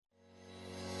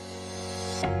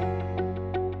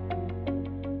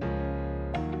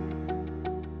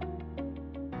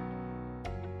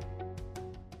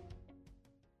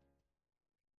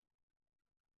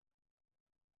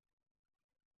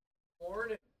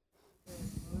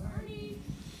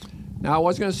Now, I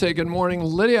was going to say good morning,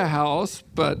 Lydia House,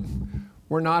 but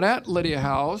we're not at Lydia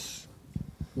House.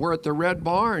 We're at the Red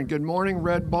Barn. Good morning,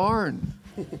 Red Barn.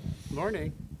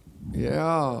 Morning.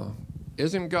 Yeah.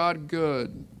 Isn't God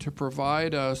good to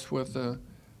provide us with a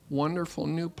wonderful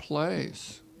new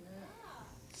place?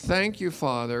 Thank you,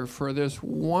 Father, for this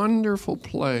wonderful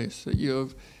place that you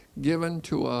have given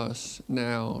to us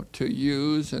now to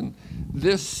use in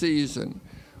this season.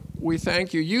 We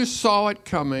thank you. You saw it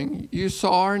coming. You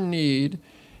saw our need,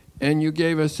 and you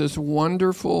gave us this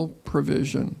wonderful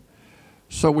provision.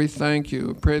 So we thank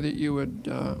you. Pray that you would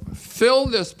fill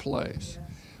this place.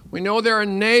 We know there are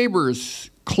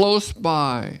neighbors close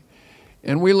by,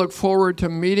 and we look forward to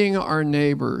meeting our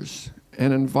neighbors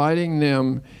and inviting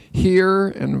them here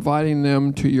and inviting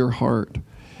them to your heart.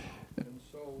 And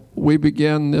so we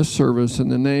begin this service in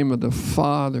the name of the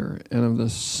Father and of the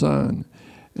Son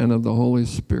and of the Holy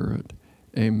Spirit.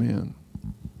 Amen.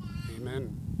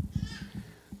 Amen.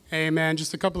 Amen.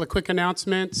 Just a couple of quick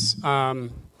announcements.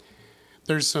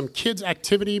 There's some kids'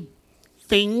 activity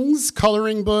things,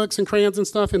 coloring books and crayons and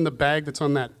stuff in the bag that's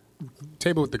on that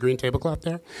table with the green tablecloth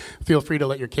there. Feel free to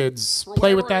let your kids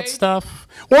play with that stuff,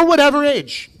 or whatever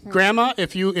age. Grandma,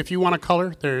 if you want to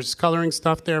color, there's coloring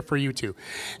stuff there for you too.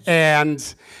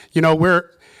 And you know,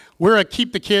 we're a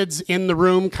keep the kids in the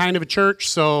room kind of a church,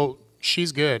 so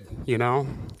she's good, you know.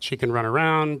 She can run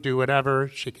around, do whatever.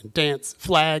 She can dance,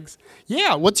 flags.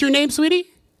 Yeah, what's your name, sweetie?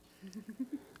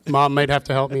 Mom might have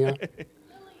to help me out.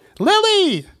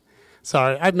 Lily!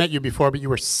 Sorry, I've met you before, but you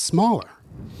were smaller.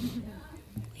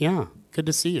 Yeah, good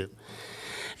to see you.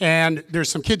 And there's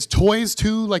some kids' toys,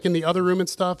 too, like in the other room and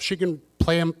stuff. She can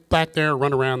play them back there,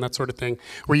 run around, that sort of thing.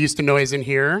 We're used to noise in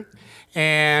here.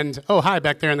 And, oh, hi,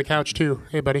 back there on the couch, too.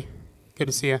 Hey, buddy. Good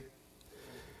to see you.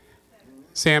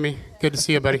 Sammy, good to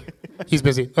see you, buddy. He's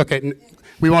busy. Okay,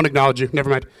 we won't acknowledge you.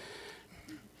 Never mind.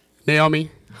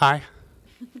 Naomi, hi.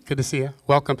 Good to see you.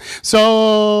 Welcome.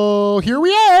 So here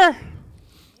we are.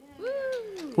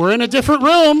 We're in a different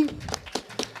room.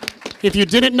 If you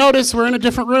didn't notice, we're in a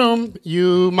different room.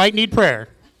 You might need prayer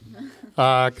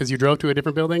because you drove to a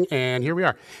different building, and here we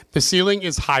are. The ceiling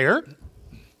is higher.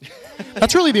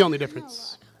 That's really the only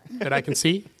difference that I can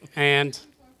see, and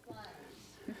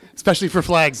especially for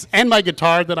flags, and my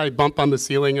guitar that I bump on the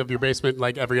ceiling of your basement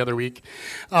like every other week.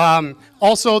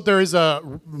 Also, there is a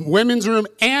women's room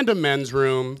and a men's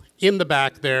room in the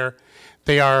back there.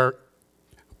 They are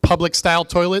public-style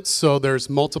toilets, so there's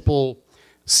multiple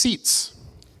seats.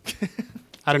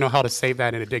 I don't know how to say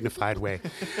that in a dignified way.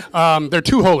 They're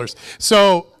two-holers.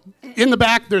 So in the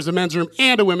back, there's a men's room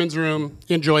and a women's room.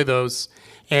 Enjoy those.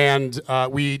 And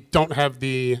we don't have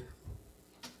the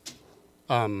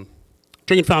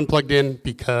drinking fountain plugged in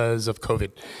because of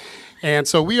COVID. And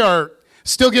so we are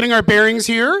still getting our bearings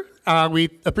here. We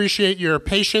appreciate your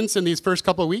patience in these first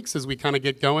couple of weeks as we kind of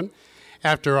get going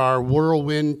after our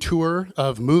whirlwind tour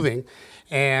of moving.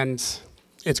 And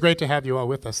it's great to have you all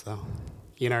with us, though,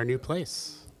 in our new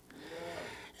place.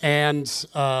 And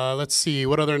let's see,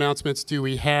 what other announcements do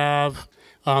we have?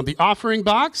 The offering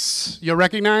box, you'll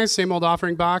recognize, same old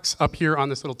offering box up here on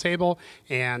this little table.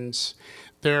 And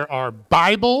there are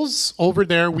Bibles over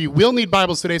there. We will need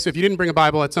Bibles today, so if you didn't bring a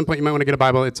Bible, at some point you might want to get a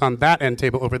Bible. It's on that end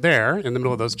table over there in the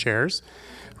middle of those chairs.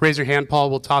 Raise your hand. Paul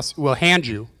will hand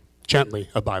you gently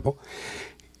a Bible.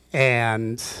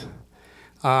 And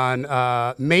on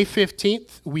May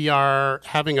 15th, we are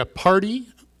having a party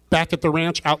back at the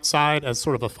ranch outside as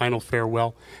sort of a final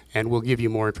farewell, and we'll give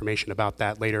you more information about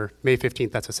that later. May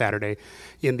 15th, that's a Saturday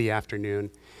in the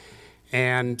afternoon.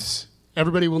 And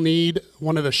everybody will need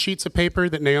one of the sheets of paper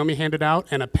that Naomi handed out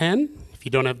and a pen. If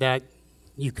you don't have that,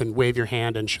 you can wave your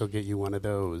hand and she'll get you one of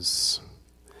those.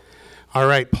 All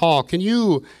right, Paul, can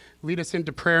you lead us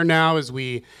into prayer now as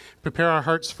we prepare our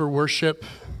hearts for worship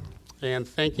and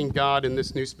thanking God in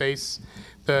this new space?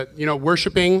 That, you know,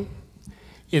 worshiping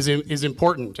is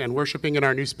important, and worshiping in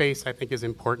our new space, I think, is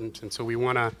important. And so we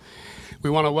want to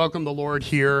welcome the Lord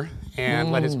here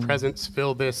and let his presence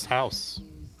fill this house.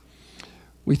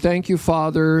 We thank you,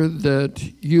 Father,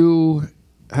 that you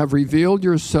have revealed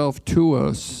yourself to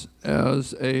us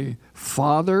as a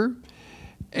Father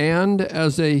and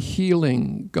as a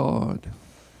healing God.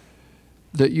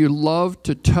 That you love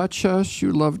to touch us,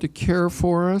 you love to care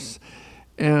for us,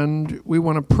 and we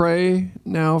want to pray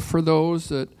now for those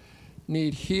that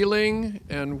need healing,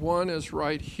 and one is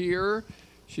right here.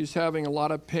 She's having a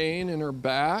lot of pain in her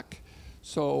back,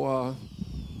 so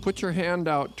put your hand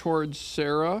out towards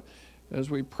Sarah as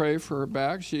we pray for her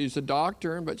back. She's a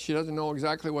doctor, but she doesn't know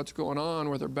exactly what's going on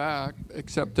with her back,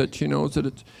 except that she knows that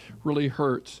it really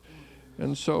hurts.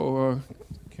 And so,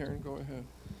 Karen, go ahead.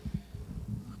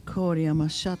 Koria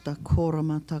mashata kora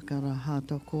matakara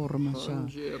hata kora masha.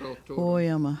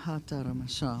 Oya mahatara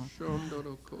masha.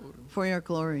 For your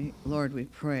glory, Lord, we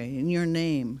pray. In your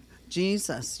name,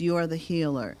 Jesus, you are the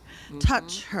healer.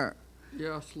 Touch her.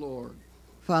 Yes, Lord.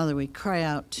 Father, we cry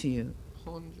out to you.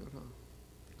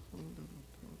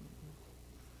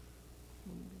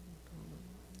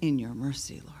 In your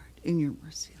mercy, Lord. In your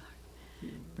mercy,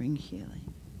 Lord. Bring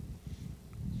healing.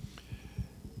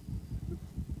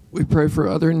 We pray for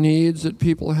other needs that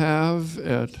people have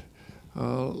at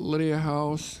Lydia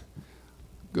House.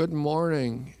 Good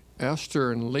morning,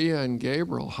 Esther and Leah and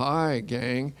Gabriel. Hi,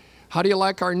 gang. How do you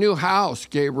like our new house,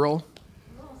 Gabriel?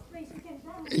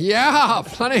 Yeah,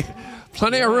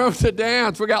 plenty of room to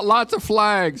dance. We got lots of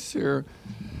flags here.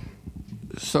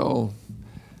 So,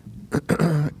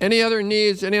 any other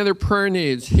needs, any other prayer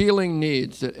needs, healing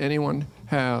needs that anyone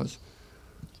has?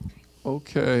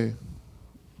 Okay.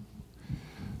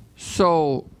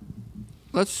 So,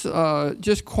 let's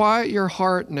just quiet your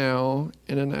heart now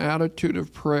in an attitude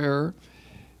of prayer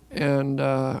and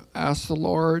ask the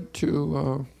Lord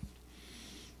to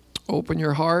open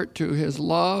your heart to his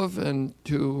love and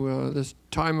to this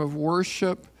time of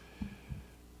worship.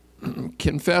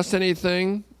 Confess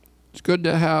anything. It's good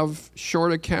to have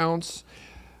short accounts.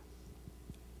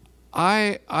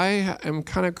 I am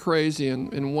kind of crazy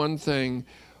in one thing.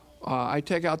 I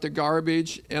take out the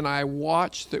garbage and I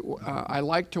watch I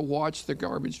like to watch the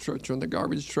garbage truck when the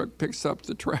garbage truck picks up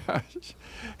the trash.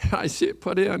 And I see it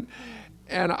put in.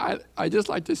 And I just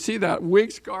like to see that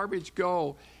week's garbage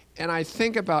go. And I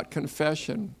think about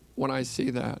confession when I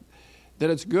see that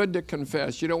it's good to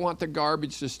confess. You don't want the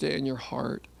garbage to stay in your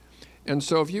heart. And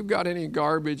so if you've got any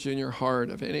garbage in your heart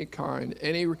of any kind,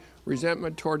 any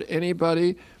resentment toward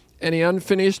anybody, any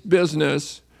unfinished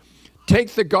business,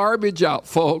 take the garbage out,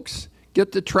 folks.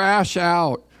 Get the trash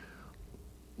out.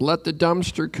 Let the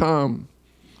dumpster come.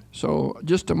 So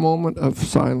just a moment of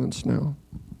silence now.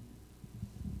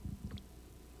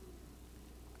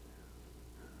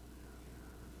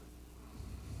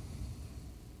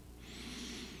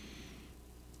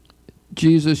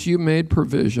 Jesus, you made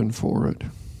provision for it.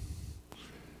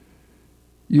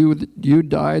 You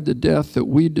died the death that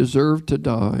we deserved to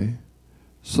die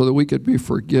so that we could be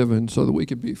forgiven, so that we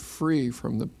could be free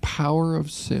from the power of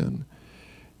sin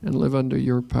and live under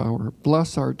your power.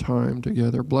 Bless our time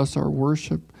together. Bless our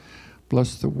worship.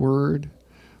 Bless the word.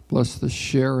 Bless the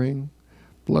sharing.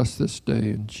 Bless this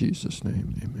day in Jesus'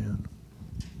 name. Amen.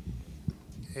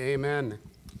 Amen.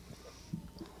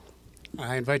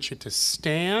 I invite you to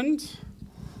stand.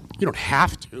 You don't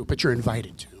have to, but you're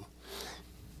invited to.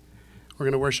 We're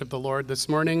going to worship the Lord this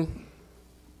morning.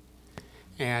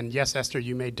 And yes, Esther,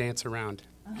 you may dance around.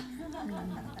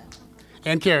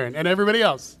 And Karen, and everybody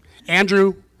else.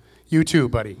 Andrew, you too,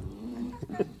 buddy.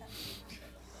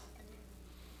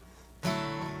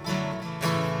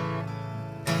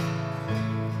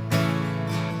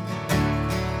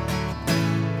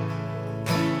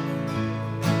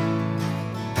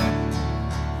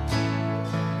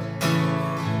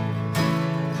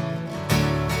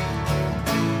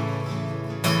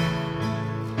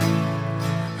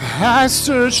 I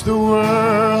searched the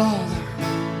world,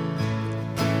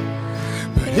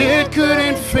 but it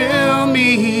couldn't fill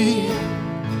me.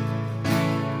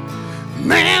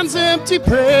 Man's empty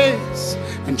praise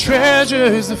and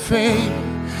treasures of fame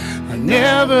are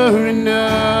never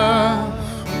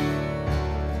enough.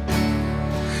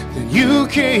 Then you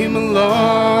came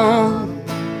along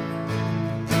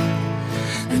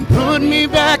and put me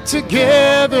back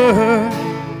together.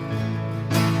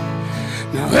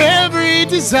 Now every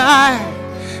desire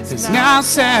is now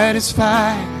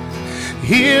satisfied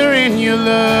here in your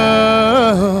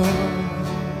love.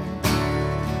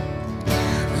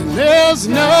 And there's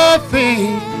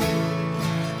nothing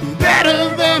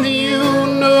better than you.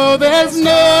 No, there's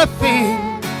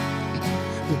nothing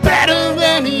better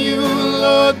than you,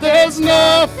 Lord. There's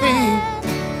nothing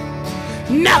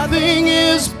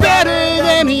is better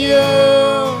than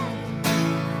you.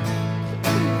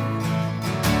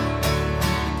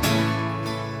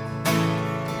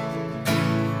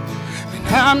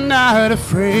 I'm not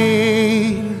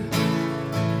afraid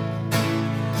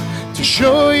to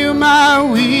show you my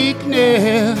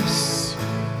weakness,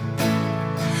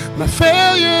 my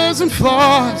failures and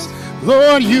flaws.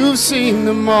 Lord, you've seen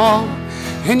them all,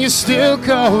 and you still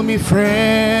call me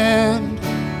friend.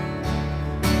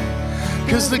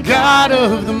 'Cause the God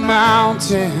of the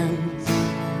mountains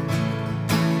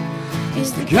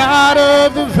is the God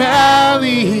of the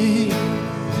valley.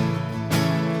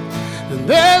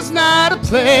 There's not a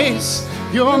place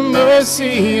your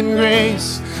mercy and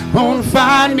grace won't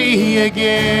find me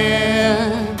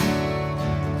again.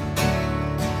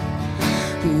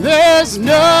 There's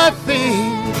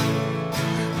nothing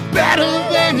better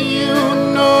than you.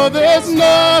 No, there's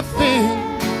nothing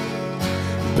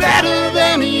better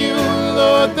than you,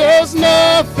 Lord. There's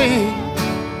nothing.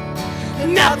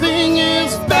 Nothing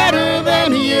is better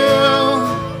than you.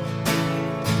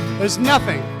 There's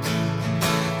nothing.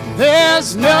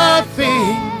 There's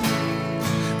nothing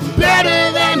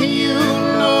better than you.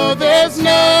 No, there's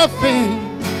nothing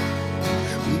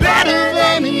better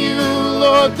than you,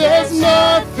 Lord. There's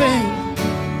nothing.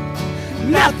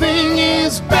 Nothing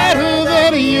is better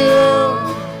than you.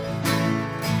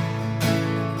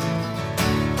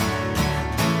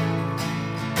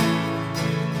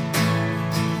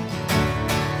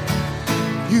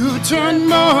 You turn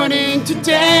mourning to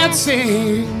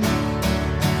dancing.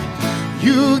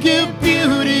 You give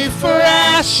beauty for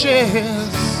ashes.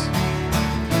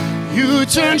 You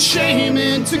turn shame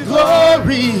into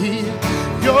glory.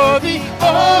 You're the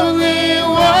only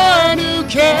one who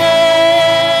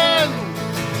can.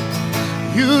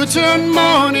 You turn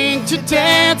mourning to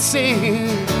dancing.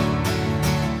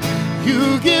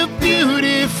 You give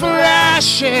beauty for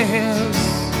ashes.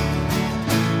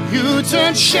 You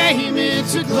turn shame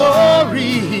into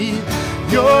glory.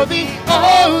 You're the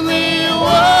only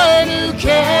one who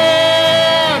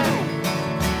can.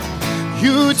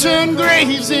 You turn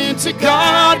graves into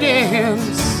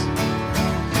gardens.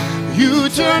 You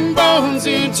turn bones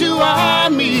into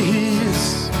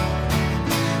armies.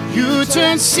 You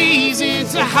turn seas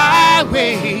into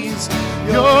highways.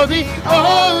 You're the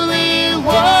only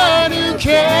one who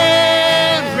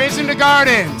can. Graves into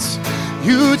gardens.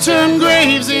 You turn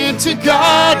graves into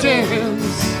gardens.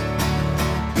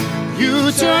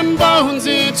 You turn bones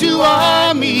into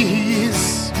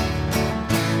armies.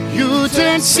 You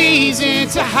turn seas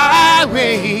into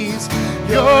highways.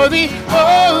 You're the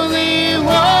only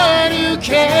one who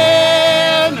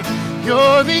can.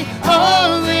 You're the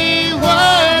only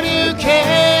one who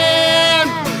can.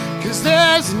 'Cause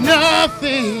there's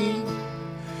nothing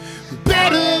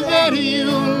better than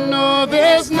you. No,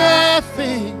 there's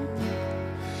nothing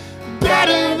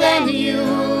better than you,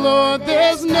 Lord.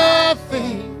 There's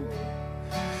nothing.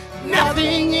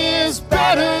 Nothing is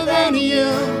better than you.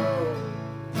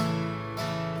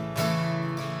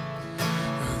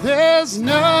 There's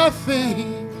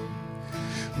nothing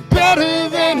better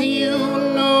than you.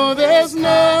 No, there's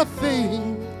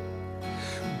nothing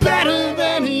better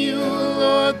than you,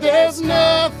 Lord. There's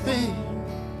nothing.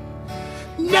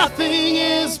 Nothing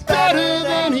is better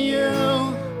than you.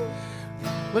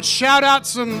 Let's shout out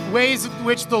some ways in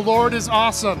which the Lord is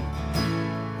awesome.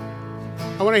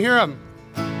 I want to hear them.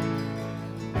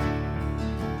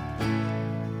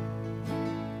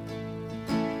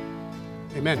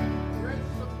 Amen. Rich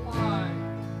supply.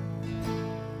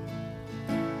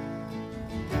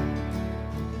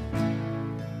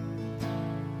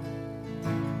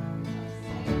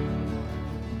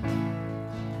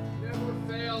 Never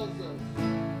fails us.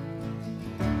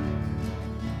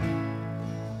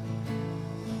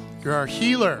 You're our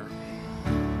healer.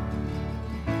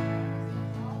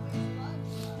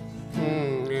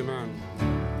 Amen.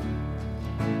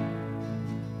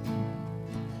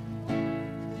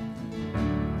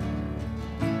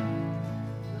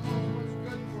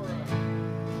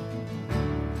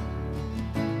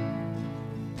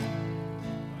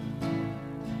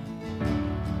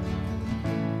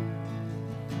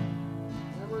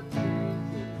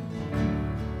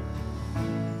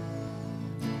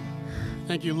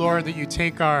 Thank you, Lord, that you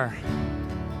take our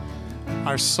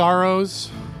sorrows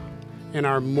and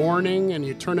our mourning and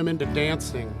you turn them into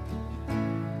dancing.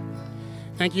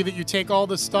 Thank you that you take all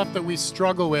the stuff that we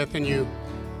struggle with and you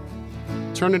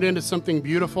turn it into something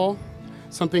beautiful,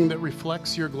 something that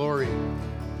reflects your glory.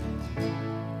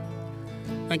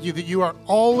 Thank you that you are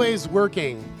always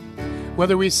working.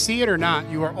 Whether we see it or not,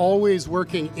 you are always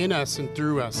working in us and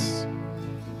through us.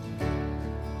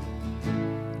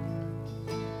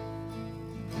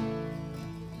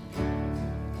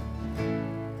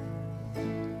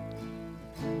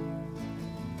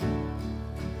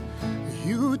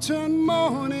 You turn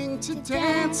mourning to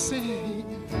dancing.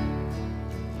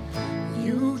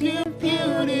 You give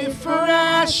beauty for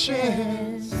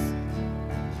ashes.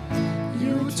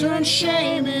 You turn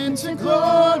shame into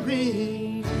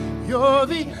glory. You're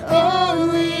the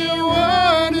only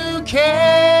one who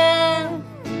can.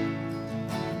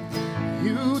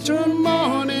 You turn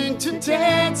mourning to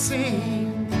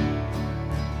dancing.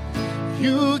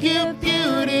 You give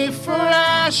beauty for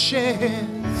ashes.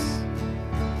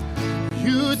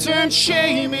 You turn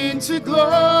shame into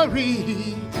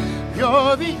glory.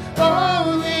 You're the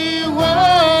only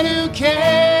one who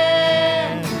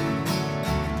can.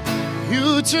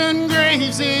 You You turn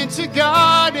graves into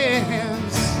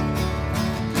gardens.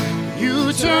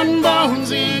 You turn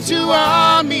bones into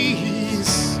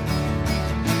armies.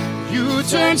 You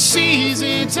turn seas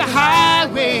into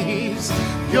highways.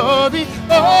 You're the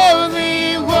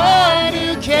only one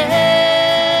who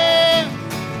can.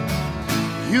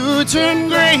 You turn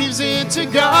graves into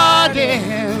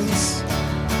gardens.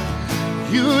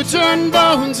 You turn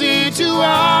bones into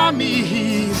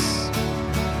armies.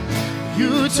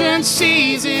 You turn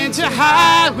seas into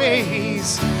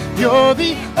highways. You're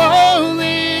the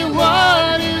only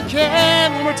one who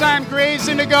can. One more time, graves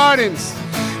into gardens.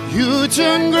 You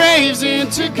turn graves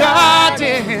into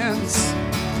gardens.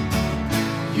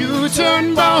 You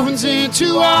turn bones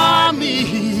into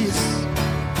armies.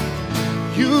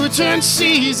 You turn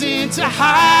seas into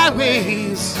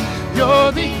highways.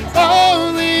 You're the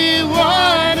only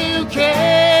one who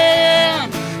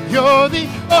can. You're the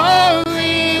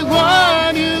only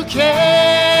one who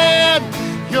can.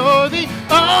 You're the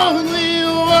only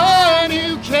one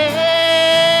who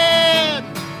can.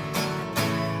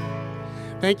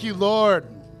 Thank you, Lord.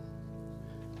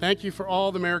 Thank you for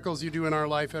all the miracles you do in our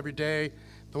life every day.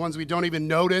 The ones we don't even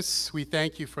notice, we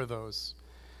thank you for those.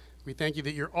 We thank you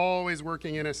that you're always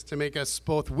working in us to make us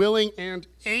both willing and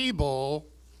able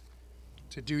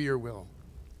to do your will.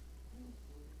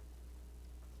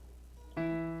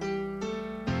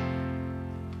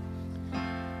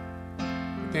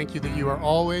 We thank you that you are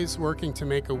always working to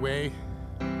make a way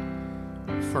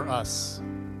for us.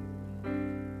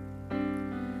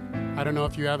 I don't know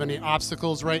if you have any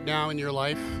obstacles right now in your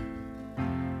life.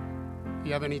 If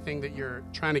you have anything that you're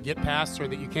trying to get past or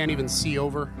that you can't even see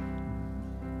over,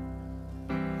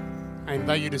 I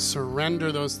invite you to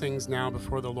surrender those things now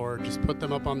before the Lord. Just put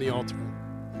them up on the altar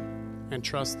and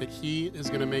trust that He is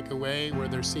going to make a way where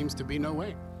there seems to be no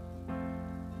way.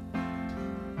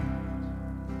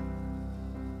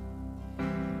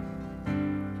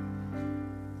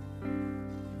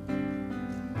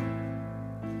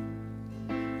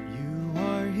 You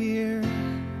are here,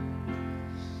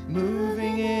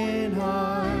 moving in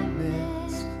our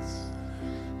midst.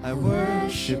 I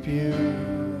worship you.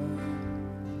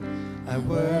 I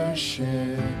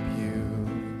worship you.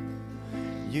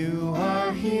 You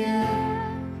are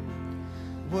here,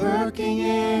 working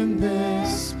in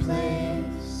this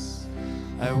place.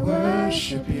 I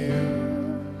worship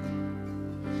you.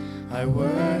 I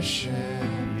worship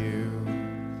you.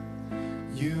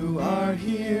 You are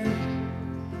here,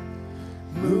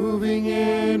 moving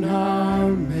in our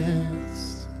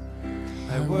midst.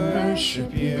 I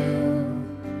worship you.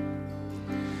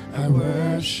 I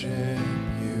worship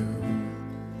you.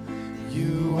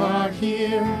 You are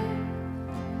here,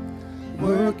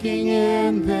 working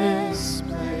in this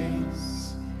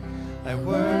place. I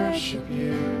worship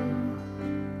you.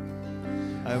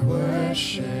 I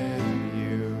worship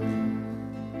you.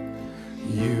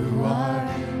 You are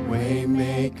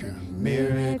waymaker,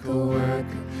 miracle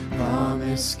worker,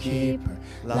 promise keeper,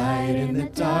 light in the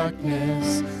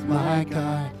darkness. My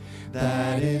God,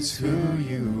 that is who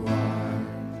you are.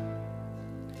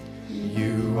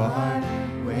 You are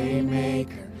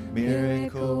waymaker,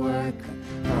 miracle worker,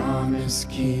 promise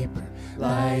keeper,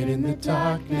 light in the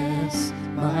darkness.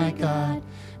 My God,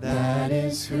 that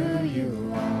is who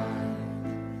you are.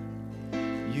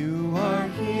 You are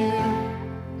here,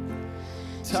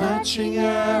 touching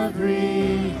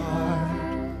every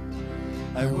heart.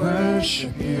 I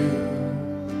worship you.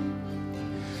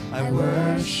 I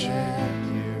worship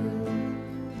you.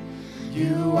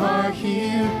 You are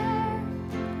here,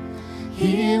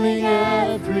 healing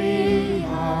every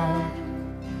heart.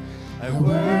 I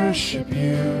worship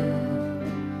you.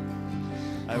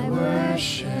 I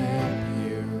worship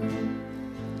you.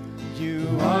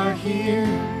 You are here,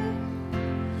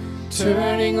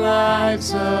 turning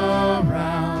lives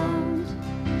around.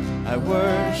 I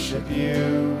worship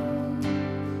you.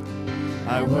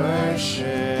 I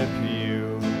worship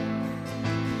you.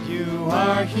 You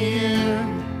are here,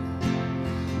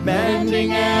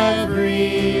 mending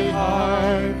every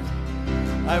heart.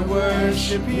 I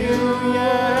worship you,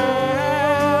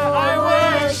 yeah, I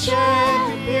worship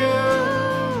you.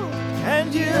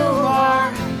 And you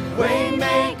are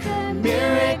waymaker,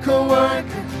 miracle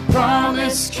worker,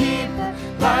 promise keeper,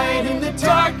 light in the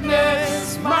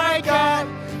darkness. My God,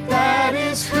 that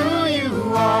is who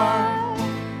you are.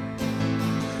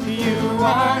 You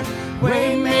are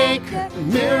waymaker,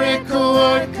 miracle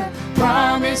worker,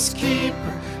 promise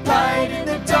keeper, light in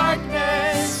the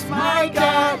darkness. My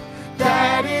God,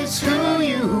 that is who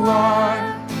you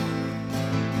are.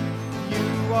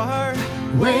 You are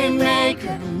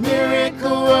waymaker,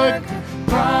 miracle worker,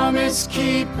 promise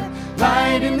keeper,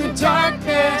 light in the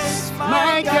darkness.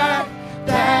 My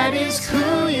is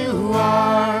who you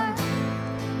are.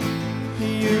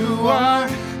 You are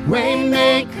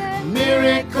waymaker,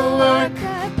 miracle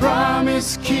worker,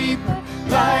 promise keeper,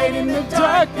 light in the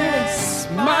darkness.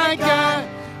 My God,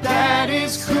 that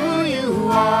is who you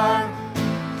are.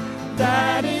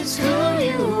 That is who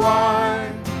you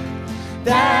are.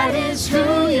 That is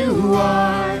who you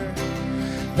are.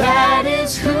 That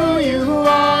is who you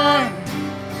are.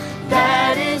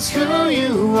 That is who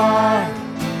you are.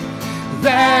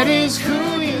 That is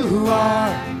who you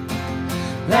are.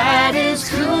 That is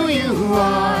who you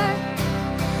are.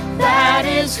 That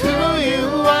is who you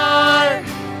are.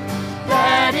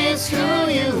 That is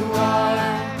who you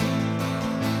are.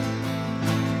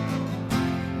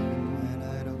 When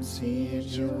I don't see it,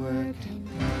 you're working.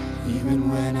 Even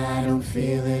when I don't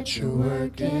feel it, you're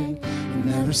working. You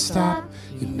never stop.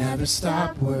 You never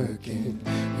stop working.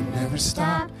 You never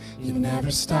stop. You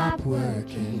never stop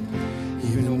working.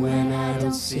 Even when I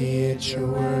don't see it, you're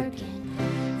working.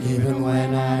 Even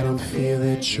when I don't feel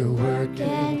it, you're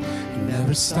working. You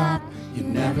never stop. You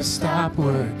never stop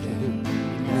working.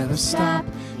 You never stop.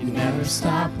 You never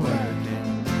stop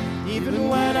working. Even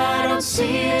when I don't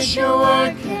see it, you're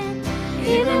working.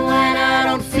 Even when I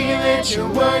don't feel it, you're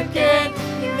working.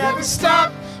 You never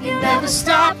stop. You never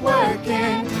stop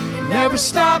working. You never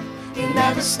stop. You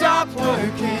never stop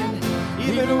working.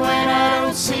 Even when I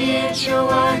don't see it, you're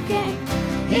working.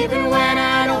 Even when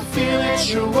I don't feel it,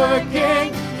 you're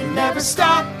working. You never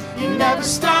stop. You never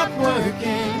stop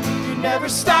working. You never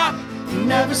stop. You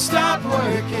never stop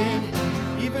working.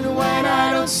 Even when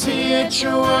I don't see it,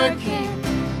 you're working.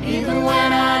 Even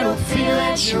when I don't feel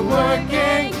it, you're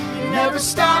working. You never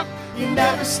stop. You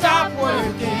never stop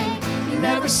working. You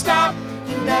never stop.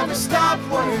 You never stop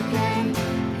working.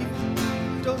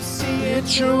 Don't see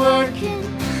it, you're working.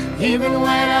 Even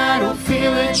when I don't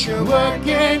feel it, you're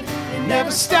working. You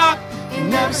never stop. You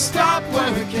never stop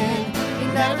working. You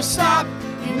never stop.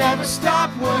 You never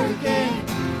stop working.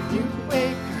 You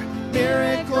waker,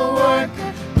 miracle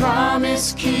worker,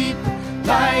 promise keeper,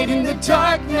 light in the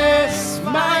darkness.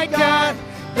 My God,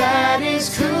 that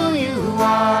is who you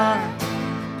are.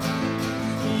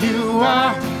 You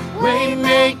are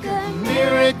waymaker,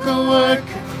 miracle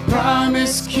worker,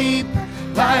 promise keeper,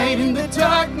 light in the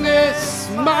darkness.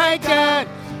 My God,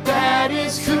 that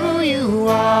is who you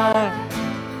are.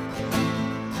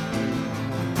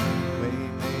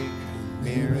 Waymaker,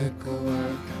 miracle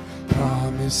worker,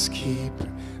 promise keeper,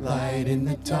 light in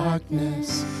the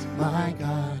darkness. My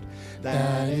God,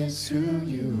 that is who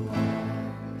you are.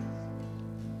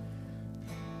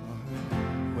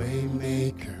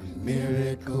 Waymaker,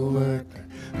 miracle worker,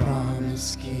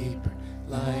 promise keeper,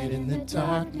 light in the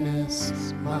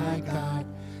darkness. My God,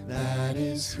 that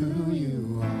is who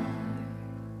you are.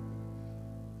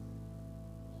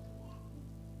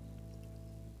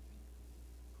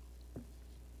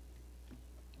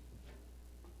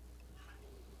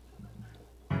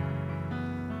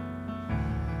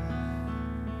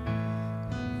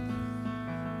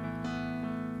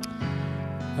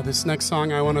 This next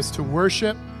song, I want us to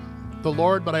worship the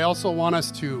Lord, but I also want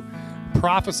us to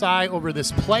prophesy over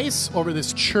this place, over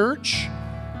this church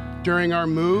during our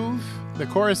move. The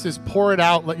chorus is, pour it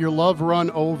out, let your love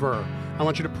run over. I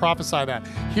want you to prophesy that.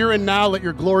 Here and now, let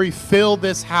your glory fill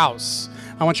this house.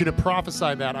 I want you to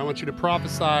prophesy that. I want you to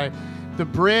prophesy the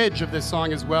bridge of this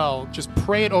song as well. Just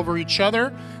pray it over each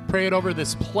other. Pray it over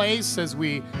this place as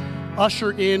we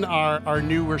usher in our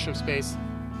new worship space.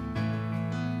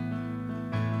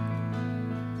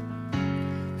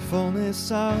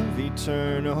 Fullness of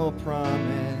eternal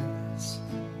promise,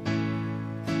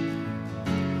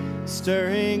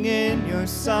 stirring in your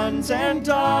sons and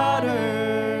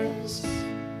daughters,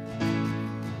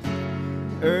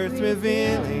 earth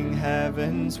revealing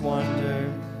heaven's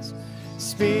wonders.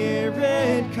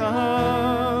 Spirit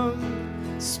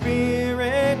come,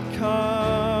 Spirit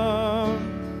come.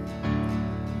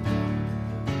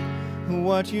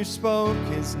 What you spoke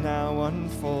is now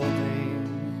unfolding.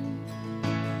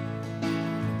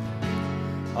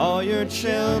 All your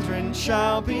children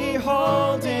shall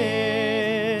behold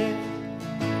it.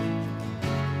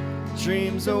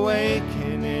 Dreams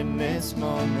awaken in this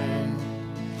moment.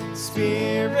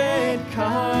 Spirit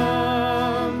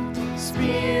come,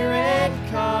 Spirit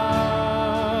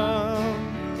come.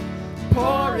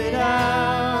 Pour it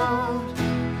out,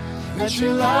 let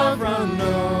your love run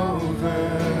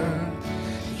over.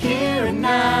 Here and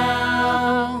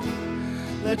now,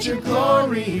 let your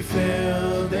glory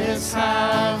fill this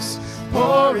house.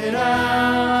 Pour it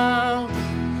out.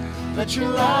 Let your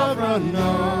love run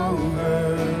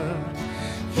over.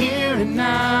 Here and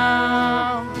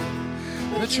now.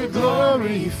 Let Let your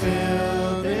glory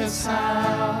fill this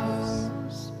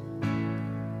house.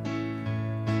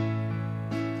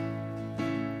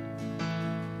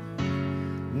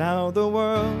 Now the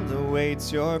world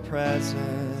awaits your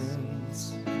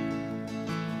presence,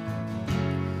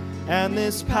 and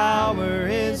this power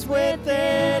is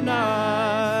within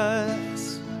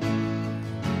us.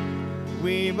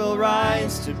 We will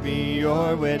rise to be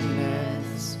your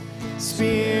witness.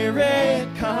 Spirit,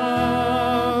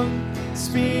 come.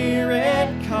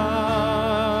 Spirit,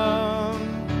 come.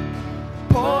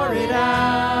 Pour it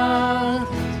out.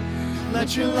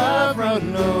 Let your love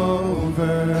run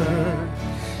over.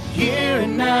 Here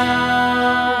and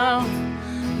now,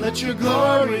 let your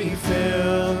glory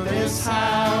fill this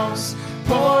house.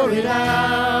 Pour it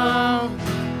out.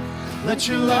 Let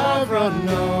your love run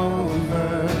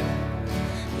over.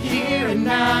 Here and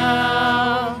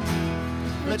now,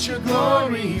 let your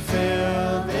glory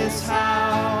fill this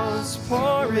house.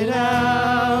 Pour it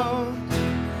out.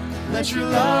 Let your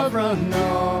love run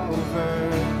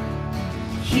over.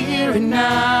 Here and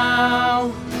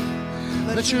now,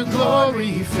 let your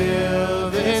glory fill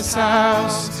this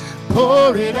house.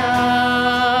 Pour it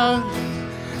out.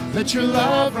 Let your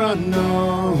love run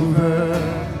over.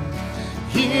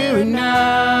 Here and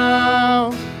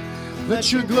now,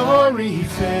 let your glory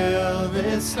fill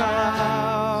this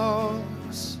house.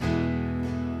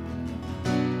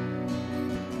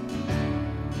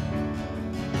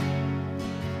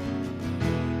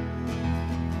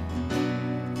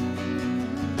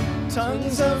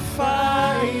 Tongues of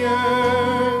fire,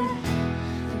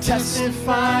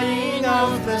 testifying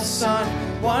of the Son,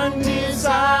 one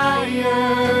desire.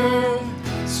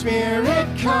 Spirit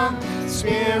come,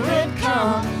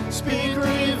 speak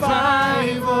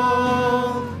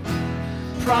revival.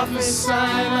 Prophesy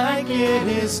like it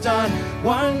is done,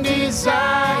 one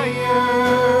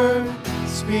desire.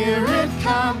 Spirit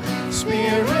come,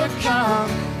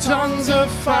 tongues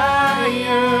of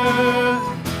fire,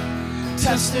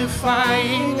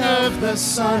 testifying of the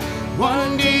Son,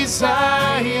 one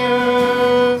desire.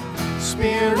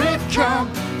 Spirit come,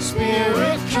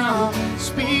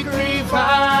 speak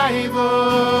revival.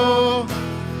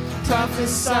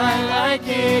 Prophesy like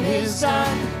it is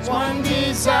done, one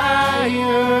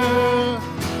desire.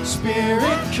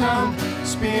 Spirit come,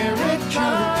 Spirit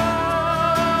come.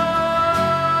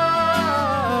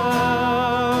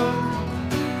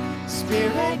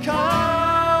 Spirit come.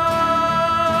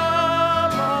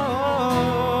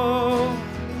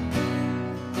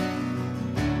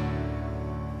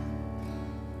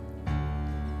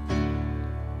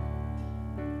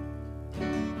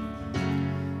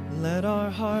 Let our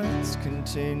hearts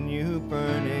continue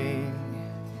burning,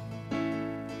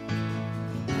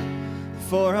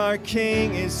 for our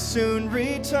King is soon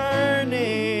returning.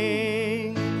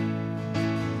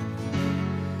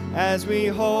 As we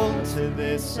hold to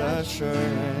this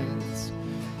assurance,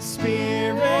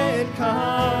 Spirit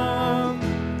come,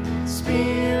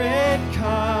 Spirit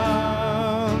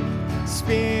come,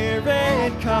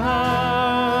 Spirit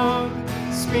come,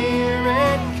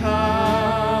 Spirit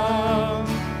come.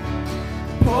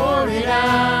 Pour it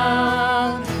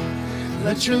out,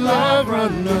 let your love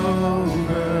run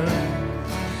over.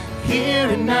 Here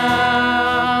and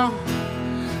now,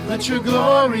 let your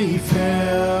glory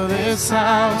fill this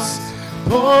house.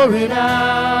 Pour it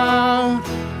out,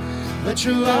 let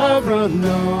your love run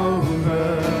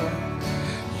over.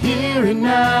 Here and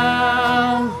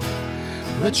now,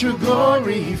 let your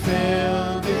glory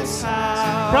fill this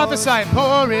house. Prophesy,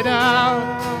 pour it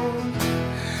out.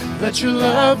 Let your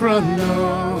love run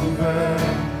over.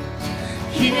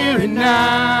 Here and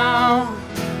now,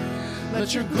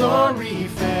 let your glory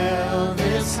fill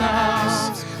this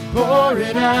house. Pour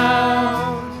it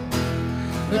out.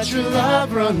 Let your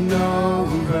love run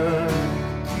over.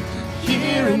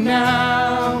 Here and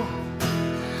now,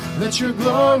 let your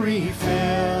glory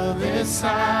fill this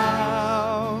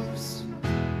house.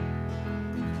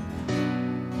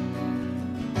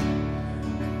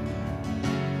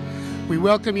 We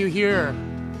welcome you here.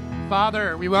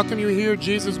 Father, we welcome you here.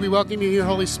 Jesus, we welcome you here.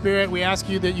 Holy Spirit, we ask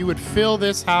you that you would fill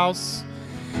this house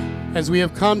as we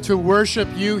have come to worship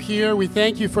you here. We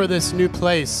thank you for this new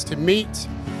place to meet.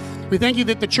 We thank you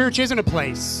that the church isn't a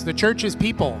place. The church is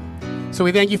people. So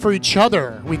we thank you for each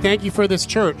other. We thank you for this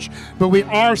church. But we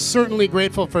are certainly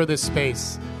grateful for this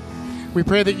space. We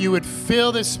pray that you would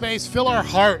fill this space, fill our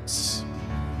hearts,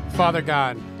 Father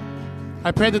God.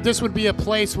 I pray that this would be a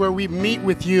place where we meet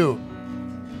with you.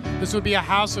 This would be a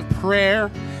house of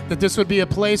prayer, that this would be a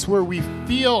place where we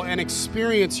feel and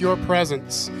experience your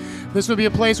presence. This would be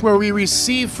a place where we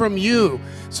receive from you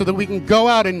so that we can go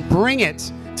out and bring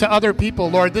it to other people,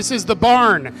 Lord. This is the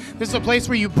barn. This is a place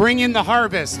where you bring in the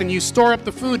harvest and you store up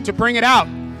the food to bring it out,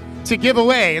 to give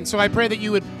away. And so I pray that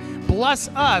you would bless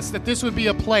us, that this would be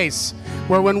a place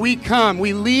where when we come,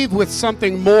 we leave with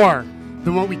something more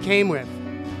than what we came with.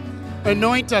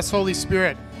 Anoint us, Holy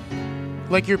Spirit,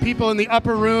 like your people in the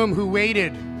upper room who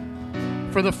waited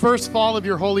for the first fall of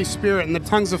your Holy Spirit and the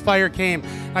tongues of fire came.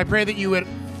 I pray that you would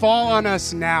fall on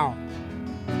us now.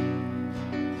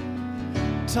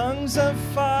 Tongues of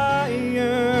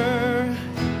fire,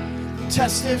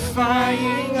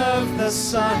 testifying of the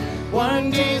Son,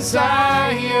 one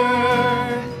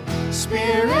desire.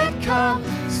 Spirit come,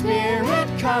 speak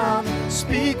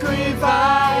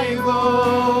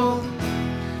revival.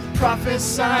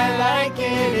 Prophesy like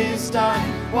it is done,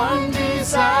 one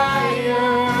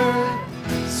desire.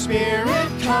 Spirit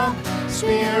come,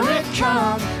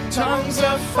 tongues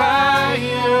of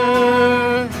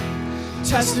fire.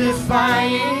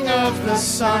 Testifying of the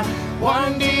Son,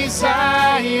 one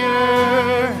desire.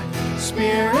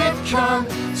 Spirit come,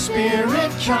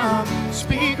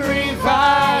 speak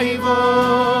revival.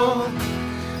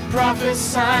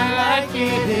 Prophesy like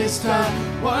it is done,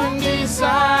 one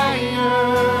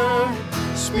desire.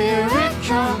 Spirit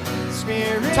come,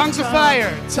 Tongues of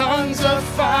fire. Tongues of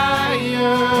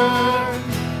fire.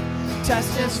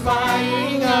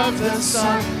 Testifying of the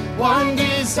Son, one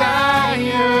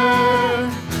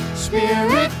desire.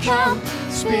 Spirit come,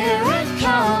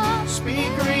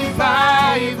 speak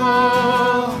revival.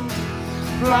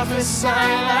 Prophesy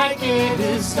like it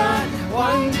is done,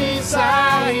 one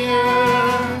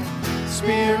desire.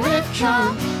 Spirit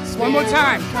come, one more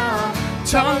time. Come.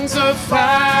 Tongues of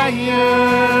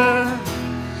fire.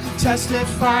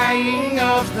 Testifying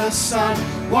of the Son,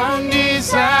 one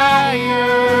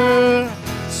desire.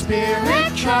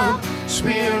 Spirit come,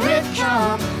 speak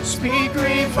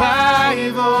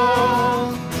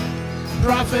revival.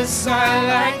 Prophesy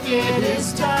like it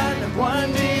is done,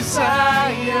 one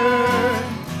desire.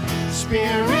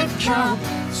 Spirit come,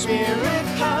 Spirit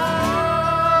come.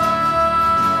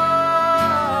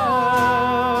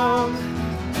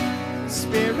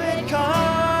 Spirit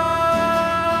come.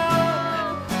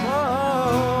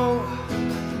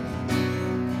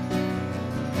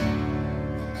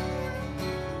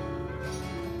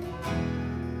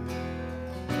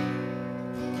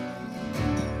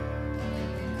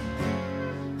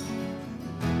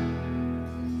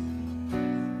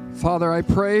 Father, I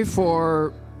pray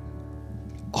for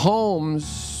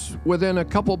homes within a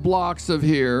couple blocks of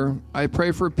here. I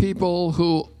pray for people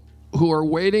who are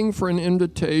waiting for an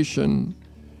invitation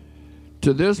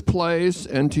to this place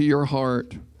and to your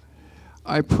heart.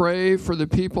 I pray for the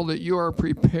people that you are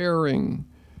preparing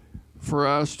for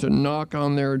us to knock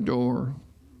on their door.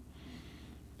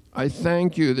 I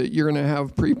thank you that you're going to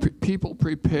have people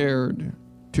prepared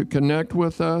to connect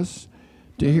with us,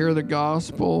 to hear the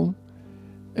gospel,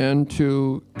 and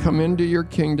to come into your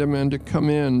kingdom and to come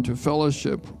in to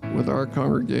fellowship with our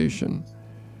congregation.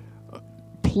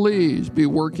 Please be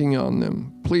working on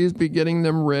them. Please be getting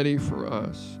them ready for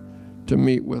us to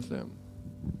meet with them.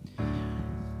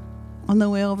 On the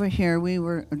way over here, we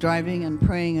were driving and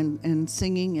praying and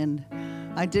singing, and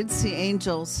I did see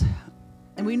angels.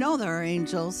 And we know there are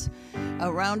angels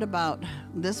around about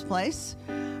this place,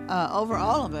 over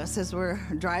all of us as we're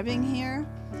driving here,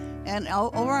 and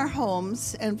over our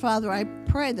homes. And Father, I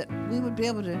pray that we would be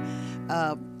able to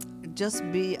just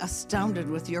be astounded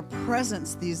with your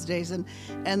presence these days. And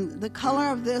the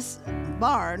color of this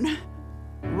barn,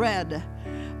 red,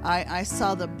 I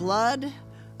saw the blood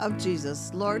of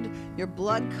Jesus. Lord, your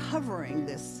blood covering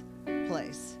this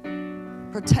place,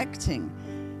 protecting,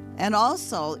 and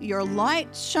also your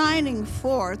light shining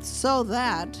forth so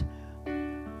that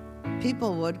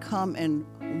people would come and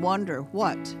wonder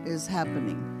what is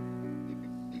happening.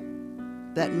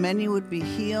 That many would be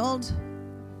healed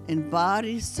in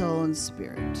body, soul, and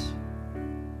spirit.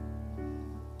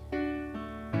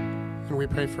 And we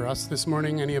pray for us this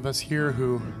morning, any of us here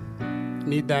who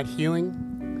need that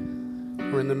healing.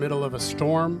 We're in the middle of a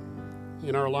storm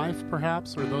in our life,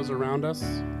 perhaps, or those around us.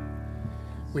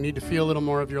 We need to feel a little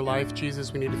more of your life,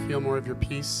 Jesus. We need to feel more of your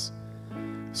peace.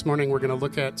 This morning we're going to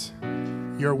look at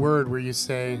your word where you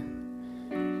say,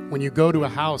 when you go to a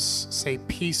house, say,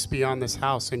 peace be on this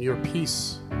house, and your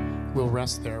peace will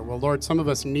rest there. Well, Lord, some of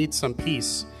us need some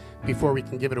peace before we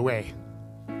can give it away.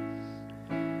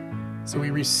 So we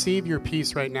receive your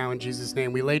peace right now in Jesus'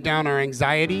 name. We lay down our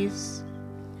anxieties.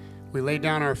 We lay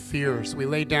down our fears. We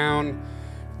lay down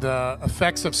the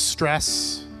effects of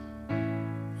stress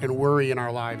and worry in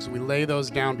our lives. We lay those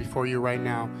down before you right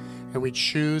now, and we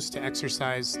choose to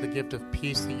exercise the gift of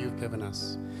peace that you've given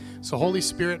us. So Holy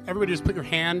Spirit, everybody just put your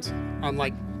hand on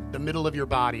like the middle of your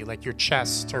body, like your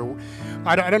chest, or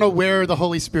I don't know where the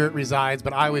Holy Spirit resides,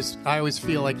 but I always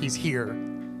feel like he's here.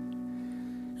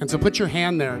 And so put your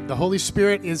hand there. The Holy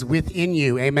Spirit is within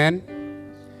you. Amen.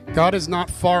 God is not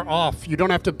far off. You don't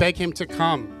have to beg him to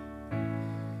come.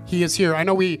 He is here. I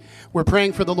know we're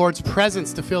praying for the Lord's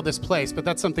presence to fill this place, but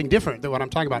that's something different than what I'm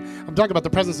talking about. I'm talking about the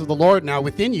presence of the Lord now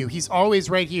within you. He's always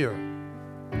right here.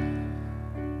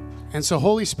 And so,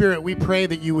 Holy Spirit, we pray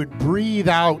that you would breathe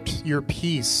out your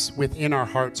peace within our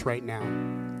hearts right now,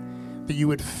 that you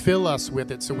would fill us with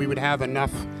it so we would have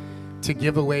enough to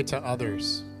give away to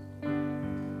others.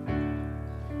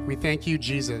 We thank you,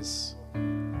 Jesus.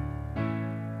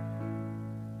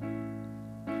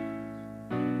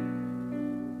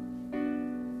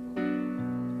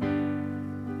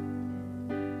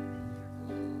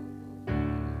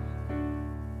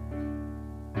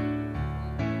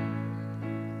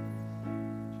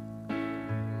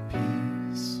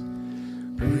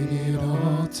 Bring it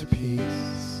all to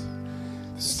peace.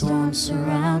 The storm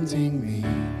surrounding me,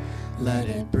 let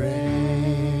it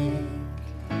break.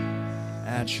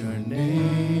 At your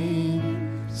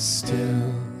name,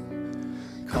 still.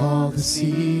 Call the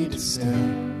sea to still.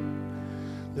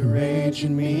 The rage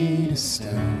in me to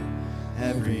still.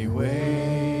 Every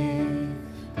wave.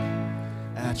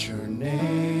 At your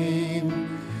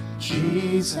name,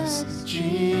 Jesus,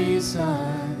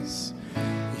 Jesus.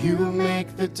 You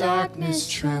make the darkness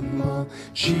tremble,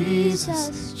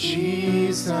 Jesus,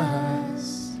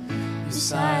 Jesus. You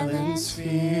silence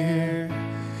fear,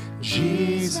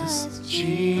 Jesus,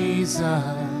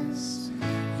 Jesus.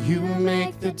 You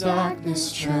make the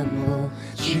darkness tremble,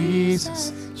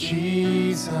 Jesus,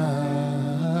 Jesus.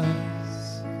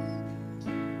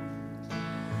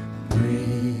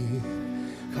 Breathe,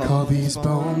 call these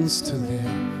bones to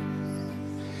live,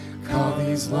 call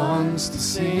these lungs to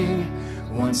sing.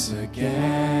 Once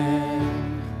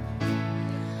again,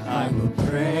 I will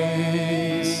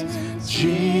praise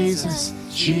Jesus,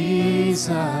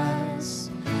 Jesus.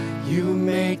 You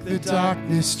make the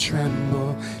darkness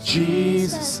tremble,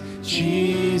 Jesus,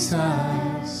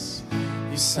 Jesus.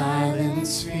 You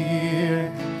silence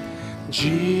fear,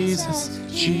 Jesus,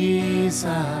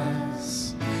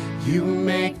 Jesus. You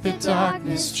make the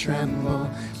darkness tremble,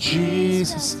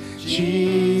 Jesus,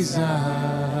 Jesus.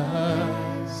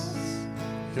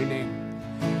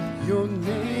 Your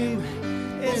name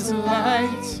is a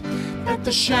light that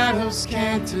the shadows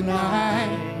can't deny.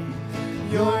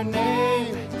 Your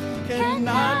name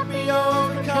cannot be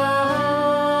overcome.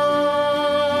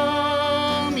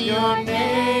 Your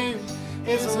name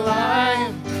is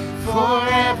alive,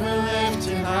 forever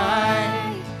lifted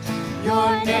high.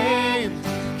 Your name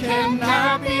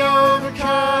cannot be overcome.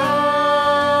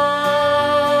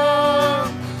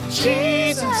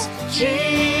 Jesus,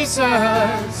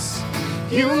 Jesus.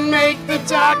 You make the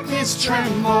darkness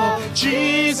tremble,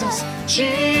 Jesus,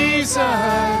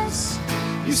 Jesus.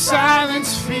 You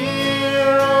silence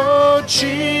fear, oh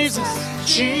Jesus,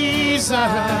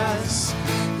 Jesus.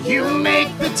 You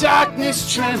make the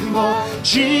darkness tremble,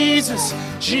 Jesus,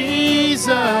 Jesus.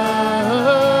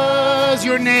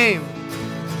 Your name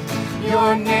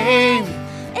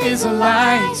is a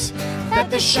light that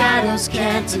the shadows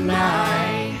can't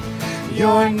deny.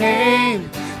 Your name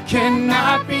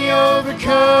cannot be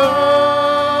overcome.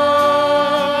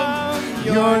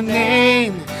 Your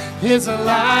name is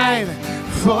alive,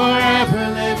 forever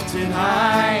lifted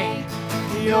high.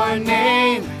 Your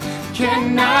name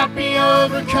cannot be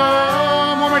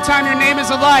overcome. One more time, your name is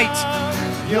a light.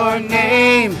 Your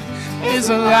name is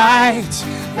a light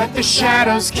that the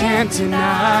shadows can't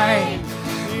deny.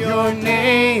 Your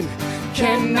name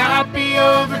cannot be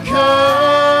overcome.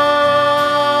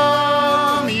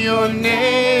 Your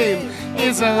name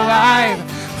is alive,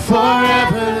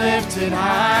 forever lifted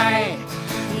high.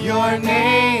 Your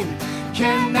name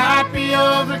cannot be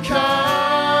overcome.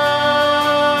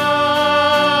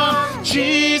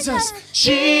 Jesus,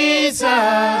 Jesus.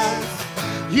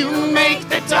 You make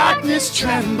the darkness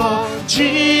tremble,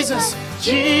 Jesus,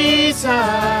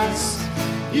 Jesus.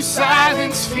 You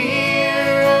silence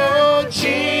fear, oh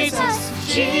Jesus,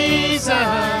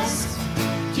 Jesus.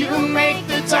 You make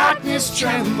the darkness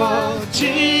tremble,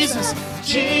 Jesus,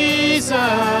 Jesus.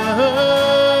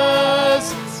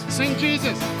 Sing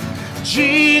Jesus.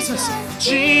 Jesus,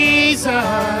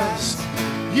 Jesus.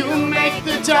 You make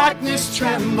the darkness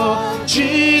tremble,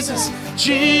 Jesus,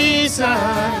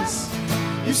 Jesus.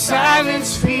 You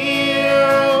silence fear,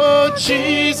 oh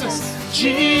Jesus,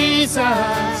 Jesus.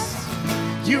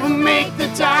 You make the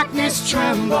darkness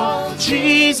tremble,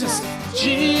 Jesus,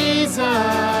 Jesus.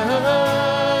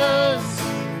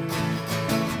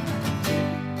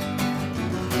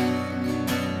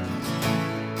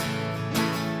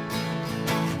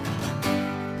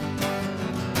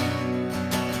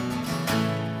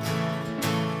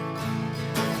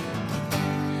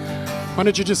 Why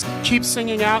don't you just keep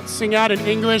singing out, sing out in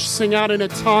English, sing out in a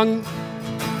tongue.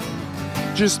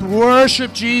 Just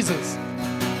worship Jesus.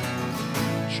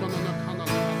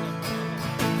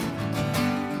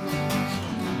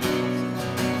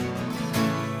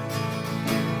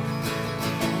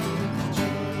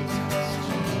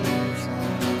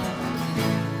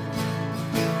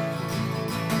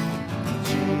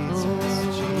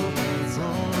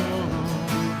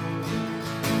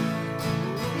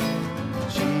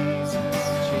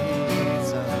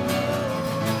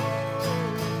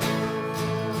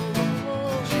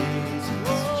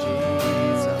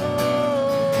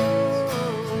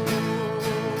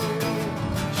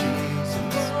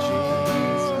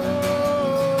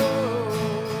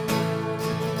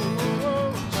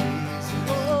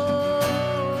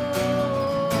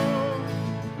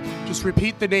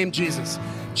 Repeat the name Jesus.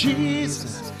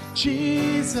 Jesus,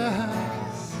 Jesus.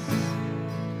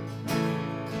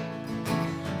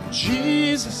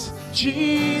 Jesus,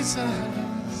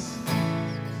 Jesus.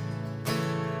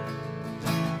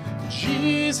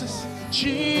 Jesus,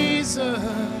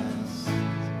 Jesus.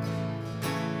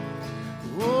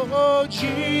 Oh,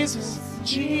 Jesus,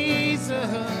 Jesus.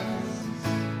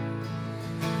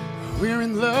 We're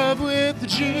in love with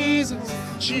Jesus,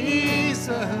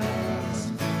 Jesus.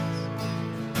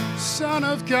 Son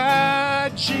of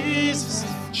God, Jesus,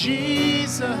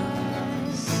 Jesus,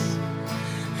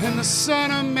 and the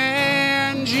Son of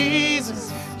Man,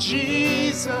 Jesus,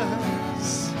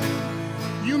 Jesus.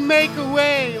 You make a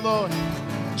way, Lord,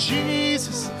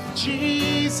 Jesus,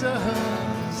 Jesus.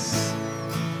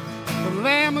 The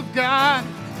Lamb of God,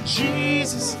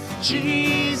 Jesus,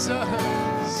 Jesus.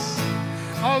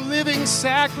 Our living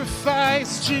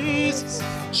sacrifice, Jesus,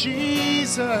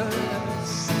 Jesus.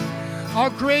 Our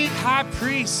great high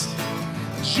priest,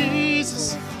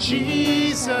 Jesus,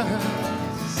 Jesus.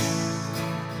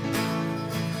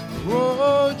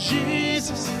 Oh,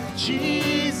 Jesus,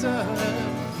 Jesus.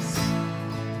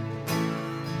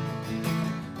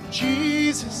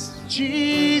 Jesus,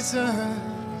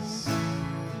 Jesus.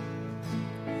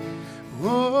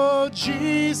 Oh,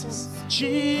 Jesus,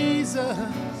 Jesus.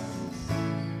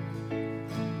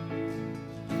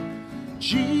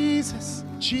 Jesus,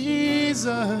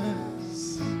 Jesus.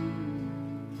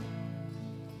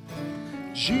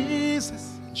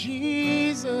 Jesus,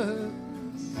 Jesus,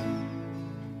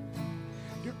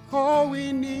 you're all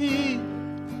we need.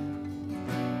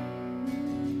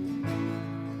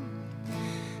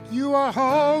 You are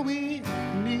all we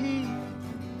need.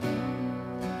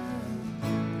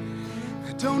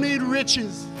 I don't need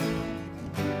riches.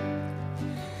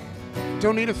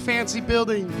 Don't need a fancy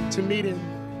building to meet in.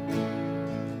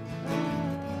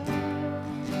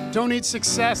 Don't need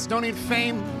success. Don't need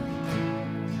fame.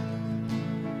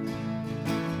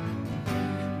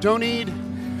 Don't need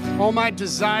all my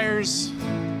desires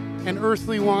and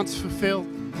earthly wants fulfilled.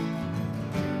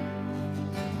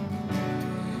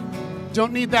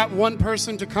 Don't need that one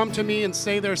person to come to me and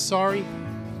say they're sorry.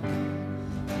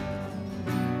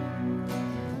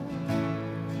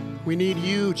 We need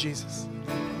you, Jesus.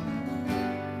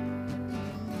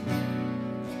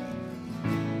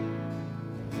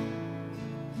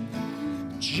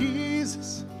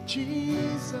 Jesus,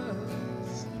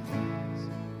 Jesus.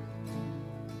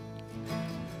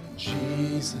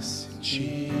 Jesus,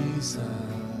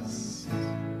 Jesus.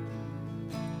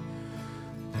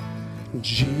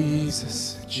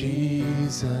 Jesus,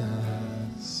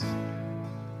 Jesus.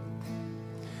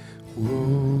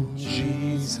 Oh,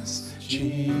 Jesus,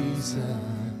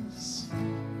 Jesus.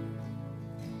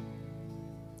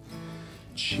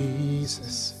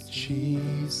 Jesus,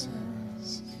 Jesus.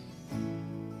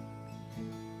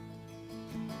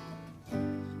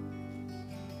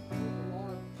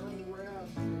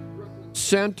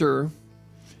 Center,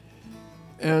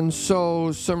 and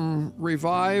so some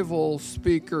revival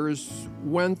speakers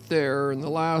went there in the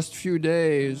last few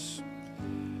days.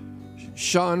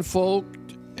 Sean Folk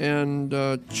and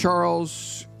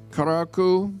Charles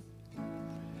Karaku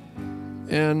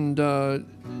and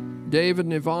David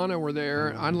and Ivana were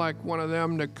there. I'd like one of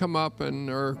them to come up and,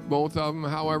 or both of them,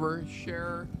 however,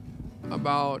 share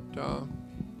about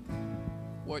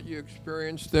what you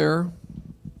experienced there.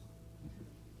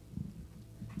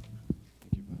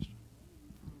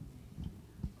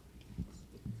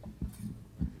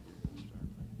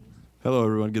 Hello,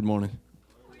 everyone. Good morning.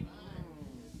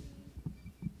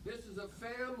 This is a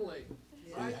family.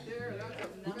 Right there.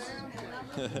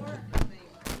 That's a family.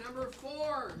 Number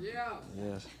 4. Yeah.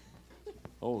 Yes.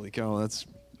 Holy cow.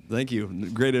 Thank you.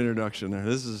 Great introduction there.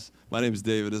 My name is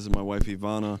David. This is my wife,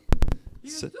 Ivana. He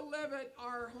used to live at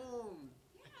our home.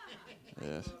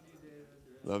 Yes.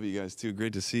 Love you guys too.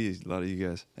 Great to see a lot of you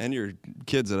guys and your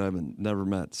kids that I haven't never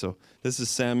met. So this is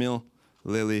Samuel,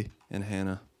 Lily, and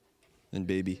Hannah, and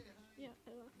baby.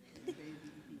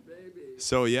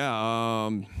 So yeah,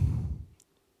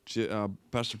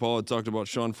 Pastor Paul had talked about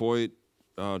Sean Foyt,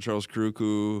 Charles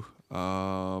Kruku.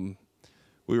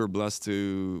 We were blessed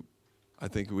to, I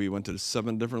think we went to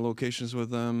 7 different locations with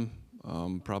them,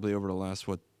 probably over the last,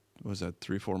 what was that,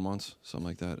 3-4 months, something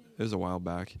like that. It was a while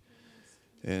back.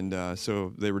 And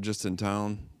so they were just in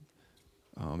town.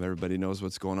 Everybody knows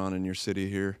what's going on in your city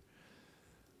here.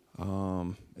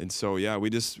 And so, yeah, we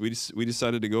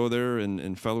decided to go there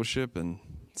and fellowship and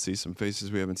see some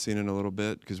faces we haven't seen in a little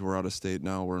bit because we're out of state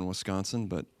now. We're in Wisconsin,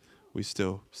 but we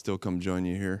still come join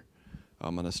you here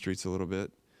on the streets a little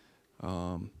bit.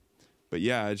 But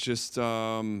yeah, it's just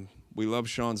we love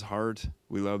Sean's heart.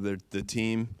 We love the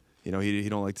team. You know, he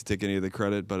don't like to take any of the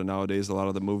credit, but nowadays a lot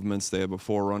of the movements they have a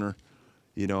forerunner,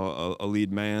 you know, a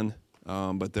lead man,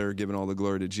 but they're giving all the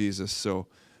glory to Jesus. So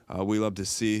we love to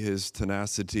see his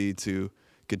tenacity to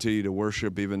continue to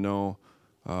worship, even though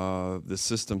the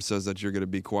system says that you're going to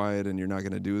be quiet and you're not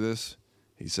going to do this.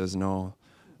 He says, no,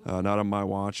 not on my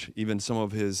watch. Even some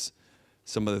of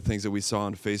the things that we saw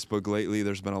on Facebook lately,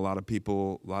 there's been a lot of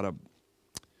people, a lot of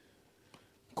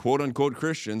quote-unquote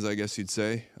Christians, I guess you'd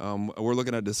say. We're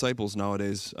looking at disciples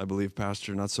nowadays, I believe,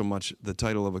 Pastor, not so much the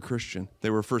title of a Christian. They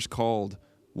were first called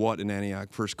what in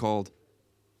Antioch? First called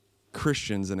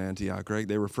Christians in Antioch, right?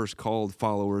 They were first called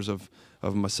followers of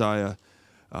Messiah.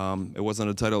 It wasn't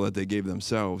a title that they gave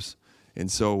themselves. And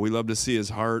so we love to see his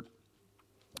heart.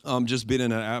 Just being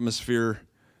in an atmosphere.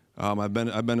 I've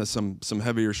been to some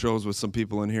heavier shows with some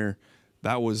people in here.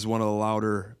 That was one of the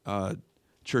louder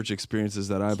church experiences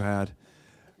that I've had.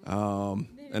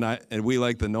 And we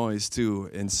like the noise too.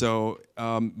 And so,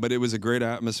 but it was a great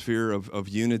atmosphere of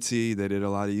unity. They did a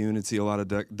lot of unity, a lot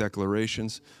of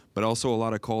declarations, but also a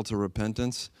lot of call to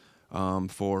repentance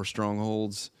for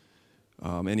strongholds,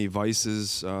 any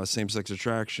vices, same-sex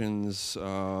attractions.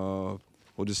 We'll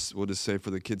just say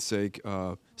for the kids' sake,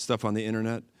 stuff on the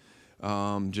internet.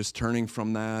 Just turning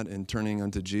from that and turning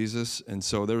unto Jesus. And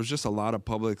so there was just a lot of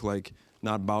public, like,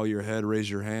 not bow your head, raise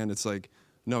your hand. It's like,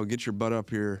 no, get your butt up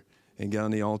here and get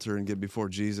on the altar and get before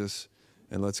Jesus,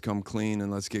 and let's come clean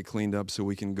and let's get cleaned up so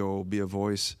we can go be a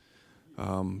voice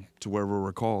to wherever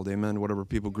we're called. Amen. Whatever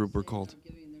people group we're called.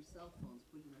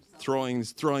 Throwing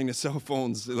the cell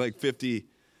phones, like 50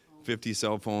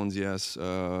 cell phones. Yes.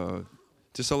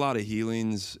 Just a lot of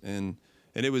healings, and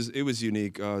it was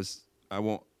unique.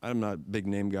 I'm not a big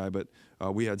name guy, but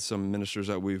we had some ministers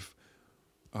that we've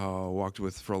walked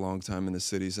with for a long time in the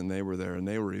cities, and they were there, and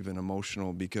they were even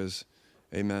emotional because,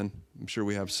 amen, I'm sure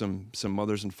we have some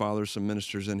mothers and fathers, some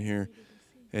ministers in here,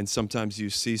 and sometimes you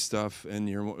see stuff, and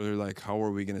you're like, how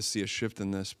are we going to see a shift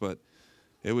in this? But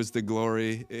it was the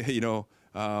glory, you know,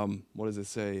 what does it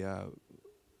say?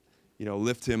 You know,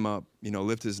 lift him up, you know,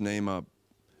 lift his name up.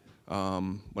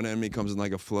 When an enemy comes in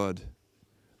like a flood,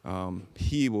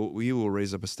 he will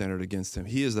raise up a standard against him.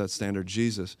 He is that standard,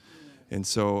 Jesus. And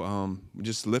so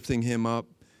just lifting him up,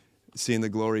 seeing the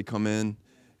glory come in,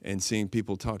 and seeing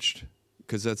people touched.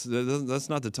 Because that's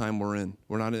not the time we're in.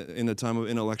 We're not in a time of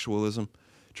intellectualism,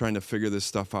 trying to figure this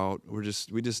stuff out.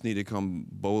 We just need to come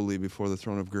boldly before the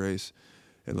throne of grace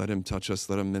and let him touch us,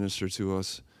 let him minister to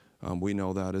us. We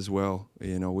know that as well.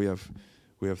 You know, we have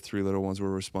 3 little ones we're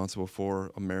responsible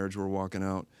for, a marriage we're walking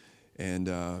out. And,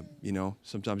 you know,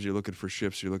 sometimes you're looking for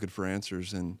shifts, you're looking for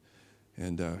answers, and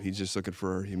he's just looking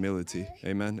for our humility.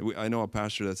 Amen. I know a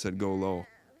pastor that said, go low,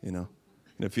 you know.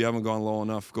 And if you haven't gone low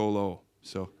enough, go low.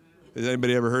 So has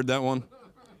anybody ever heard that one?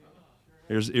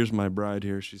 Here's my bride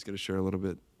here. She's going to share a little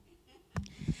bit.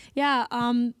 Yeah,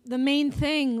 the main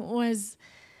thing was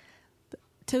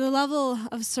to the level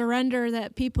of surrender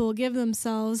that people give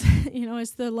themselves. You know,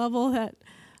 it's the level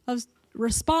of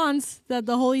response that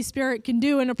the Holy Spirit can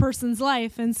do in a person's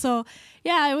life. And so,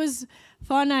 yeah, it was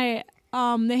fun.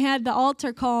 They had the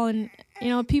altar call, and, you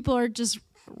know, people are just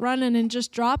running and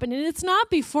just dropping. And it's not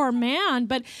before man,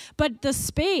 but the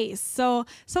space. So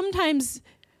sometimes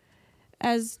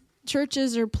as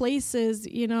churches or places,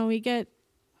 you know, we get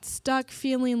stuck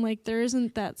feeling like there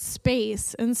isn't that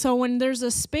space. And so when there's a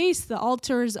space, the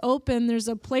altar is open, there's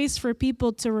a place for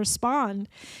people to respond.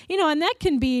 You know, and that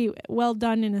can be well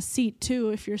done in a seat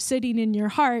too, if you're sitting in your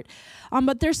heart.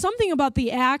 But there's something about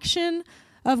the action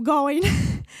of going,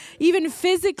 even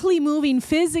physically moving,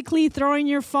 physically throwing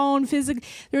your phone, physically.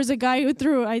 There's a guy who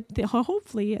threw, I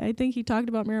think he talked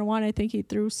about marijuana. I think he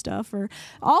threw stuff or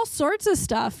all sorts of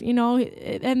stuff, you know,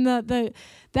 and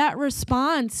that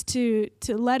response to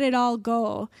let it all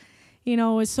go, you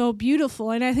know, is so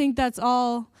beautiful. And I think that's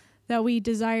all that we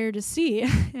desire to see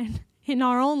in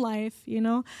our own life, you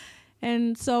know.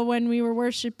 And so when we were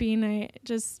worshiping,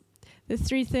 the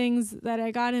three things that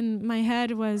I got in my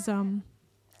head was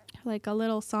like a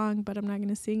little song, but I'm not going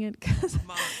to sing it because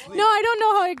no, I don't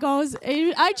know how it goes.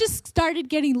 I just started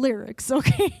getting lyrics,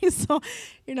 okay? So,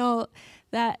 you know,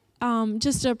 that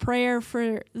just a prayer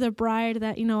for the bride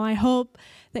that, you know, I hope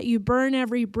that you burn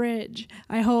every bridge.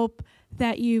 I hope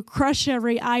that you crush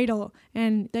every idol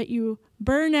and that you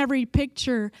burn every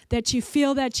picture that you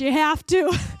feel that you have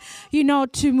to, you know,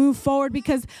 to move forward.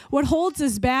 Because what holds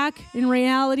us back in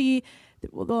reality,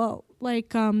 well,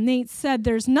 like Nate said,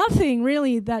 there's nothing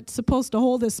really that's supposed to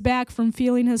hold us back from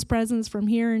feeling his presence, from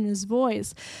hearing his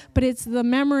voice. But it's the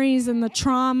memories and the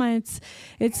trauma,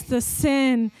 it's the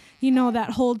sin, you know,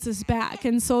 that holds us back.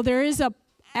 And so there is a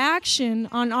action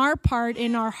on our part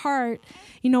in our heart,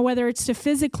 you know, whether it's to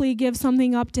physically give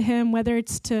something up to him, whether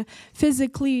it's to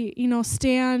physically, you know,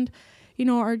 stand, you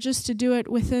know, or just to do it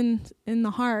in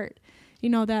the heart, you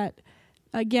know, that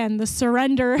again, the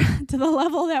surrender to the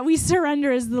level that we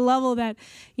surrender is the level that,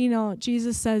 you know,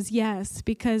 Jesus says yes,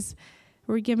 because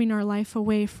we're giving our life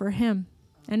away for him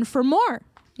and for more.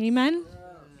 Amen.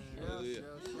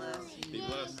 Be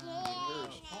blessed.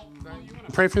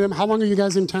 Pray for them. How long are you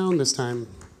guys in town this time?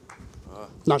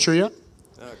 Not sure yet?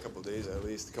 A couple days at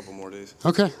least, a couple more days.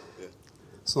 Okay. Yeah.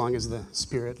 As long as the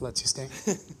Spirit lets you stay.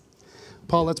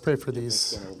 Paul, let's pray for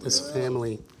this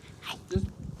family. Just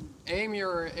aim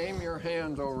your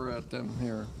hand over at them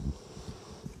here.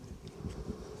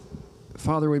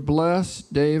 Father, we bless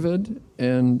David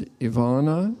and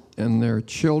Ivana and their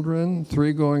children,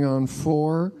 3 going on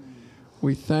 4.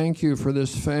 We thank you for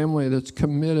this family that's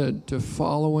committed to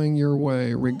following your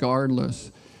way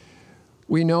regardless.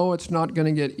 We know it's not going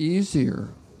to get easier.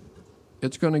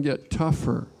 It's going to get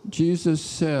tougher. Jesus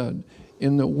said,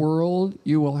 in the world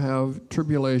you will have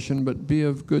tribulation, but be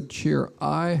of good cheer.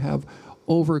 I have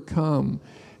overcome.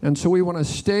 And so we want to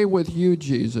stay with you,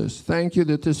 Jesus. Thank you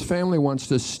that this family wants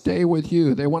to stay with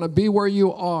you. They want to be where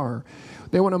you are.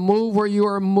 They want to move where you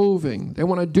are moving. They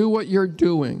want to do what you're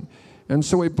doing. And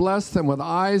so we bless them with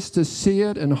eyes to see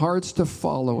it and hearts to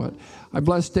follow it. I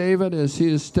bless David as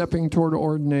he is stepping toward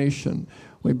ordination.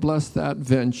 We bless that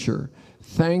venture.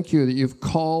 Thank you that you've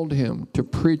called him to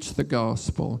preach the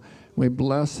gospel. We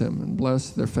bless him and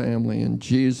bless their family in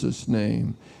Jesus'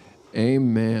 name.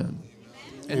 Amen.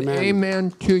 And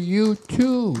amen to you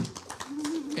too.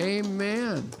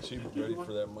 Amen. She ready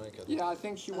for that mic? Yeah, I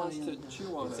think she wants to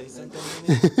chew on it.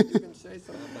 You can say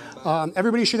something.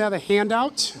 Everybody should have a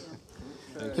handout.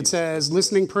 It says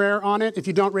listening prayer on it. If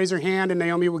you don't raise your hand, and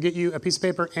Naomi will get you a piece of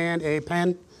paper and a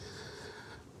pen.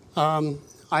 I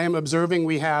am observing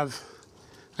we have,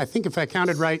 I think if I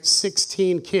counted right,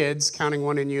 16 kids, counting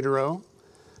one in utero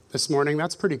this morning.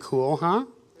 That's pretty cool, huh?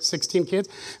 16 kids.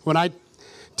 When I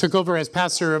took over as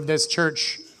pastor of this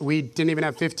church, we didn't even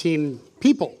have 15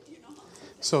 people.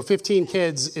 So 15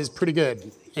 kids is pretty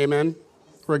good. Amen.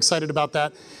 We're excited about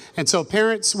that. And so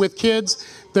parents with kids,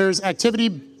 there's activity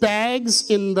bags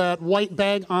in that white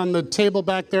bag on the table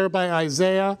back there by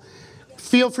Isaiah.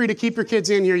 Feel free to keep your kids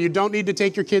in here. You don't need to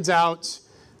take your kids out.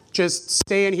 Just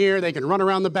stay in here. They can run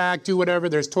around the back, do whatever.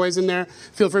 There's toys in there.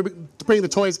 Feel free to bring the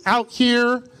toys out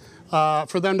here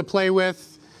for them to play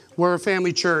with. We're a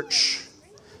family church,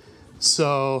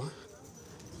 so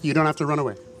you don't have to run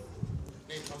away.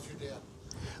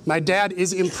 My dad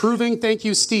is improving. Thank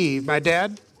you, Steve. My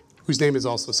dad, whose name is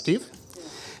also Steve,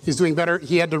 is doing better.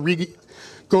 He had to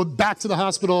go back to the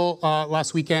hospital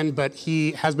last weekend, but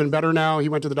he has been better now. He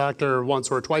went to the doctor once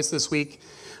or twice this week,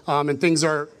 and things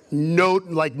are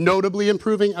notably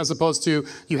improving, as opposed to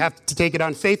you have to take it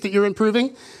on faith that you're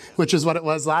improving, which is what it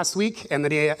was last week, and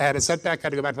then he had a setback, had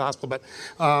to go back to the hospital. But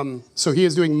so he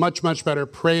is doing much, much better.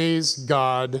 Praise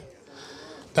God.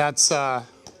 That's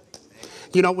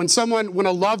when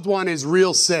a loved one is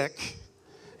real sick,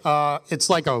 it's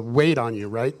like a weight on you,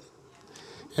 right?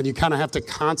 And you kind of have to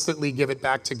constantly give it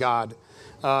back to God.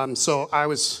 So I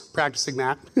was practicing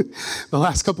that the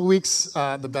last couple of weeks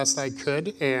the best I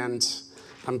could, and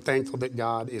I'm thankful that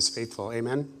God is faithful.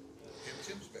 Amen.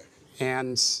 Tim's back.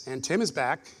 And Tim is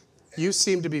back. You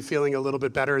seem to be feeling a little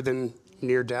bit better than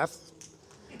near death.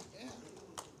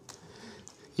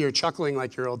 You're chuckling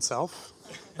like your old self.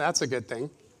 That's a good thing.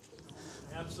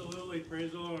 Absolutely.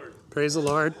 Praise the Lord. Praise the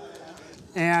Lord.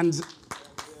 And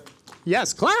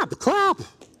yes, clap.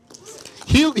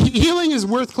 Healing is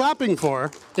worth clapping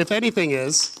for, if anything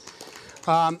is.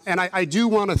 And I do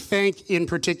want to thank, in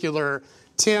particular,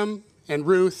 Tim and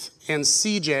Ruth and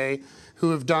CJ,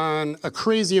 who have done a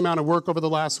crazy amount of work over the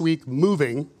last week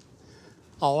moving.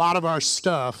 a lot of our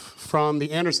stuff from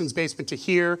the Anderson's basement to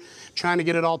here, trying to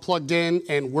get it all plugged in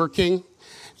and working.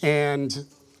 And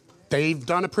they've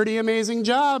done a pretty amazing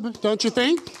job, don't you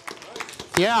think?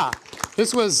 Yeah,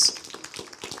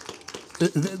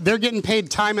 they're getting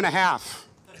paid time and a half.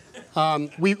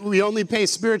 We only pay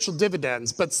spiritual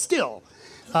dividends, but still,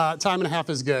 time and a half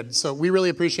is good. So we really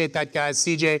appreciate that, guys.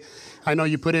 CJ, I know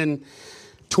you put in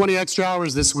 20 extra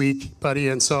hours this week, buddy,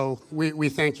 and so we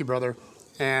thank you, brother.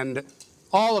 And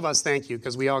all of us thank you,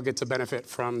 because we all get to benefit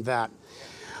from that.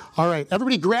 All right,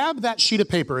 everybody grab that sheet of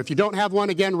paper. If you don't have one,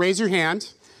 again, raise your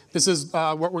hand. This is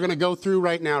what we're going to go through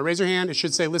right now. Raise your hand. It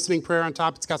should say listening prayer on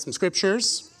top. It's got some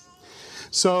scriptures.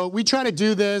 So we try to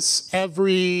do this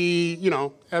every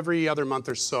other month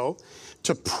or so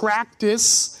to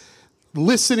practice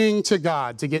listening to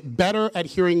God, to get better at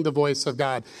hearing the voice of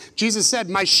God. Jesus said,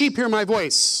 "My sheep hear my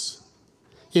voice,"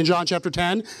 in John chapter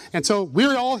 10. And so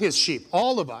we're all his sheep,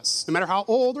 all of us. No matter how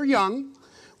old or young,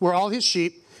 we're all his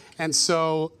sheep. And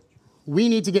so we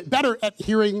need to get better at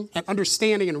hearing and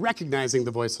understanding and recognizing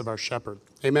the voice of our shepherd.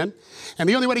 Amen? And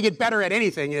the only way to get better at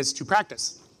anything is to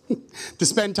practice, to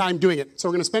spend time doing it. So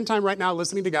we're going to spend time right now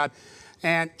listening to God.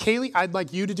 And Kaylee, I'd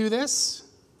like you to do this.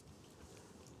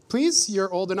 Please,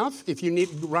 you're old enough. If you need,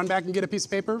 run back and get a piece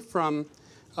of paper from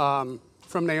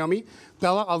Naomi.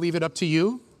 Bella, I'll leave it up to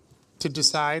you to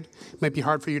decide. It might be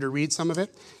hard for you to read some of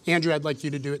it. Andrew, I'd like you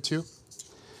to do it too.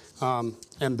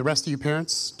 And the rest of you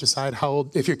parents, decide how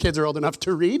old, if your kids are old enough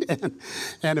to read. And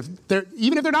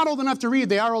even if they're not old enough to read,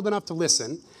 they are old enough to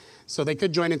listen. So they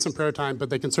could join in some prayer time, but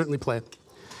they can certainly play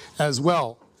as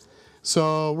well.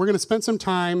 So we're going to spend some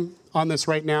time on this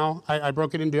right now. I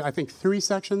broke it into, I think, 3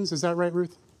 sections. Is that right,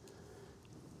 Ruth?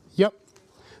 Yep,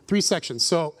 3 sections.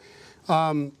 So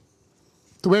the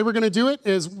way we're going to do it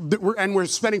is, we're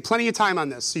spending plenty of time on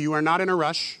this, so you are not in a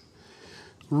rush.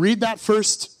 Read that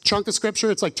first chunk of scripture.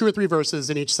 It's like 2 or 3 verses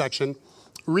in each section.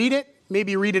 Read it,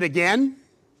 maybe read it again,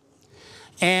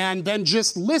 and then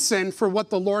just listen for what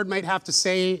the Lord might have to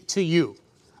say to you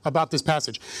about this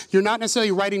passage. You're not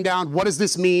necessarily writing down, what does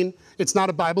this mean? It's not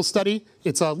a Bible study.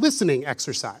 It's a listening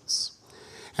exercise.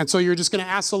 And so you're just going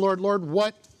to ask the Lord, Lord,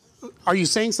 what are you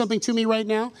saying something to me right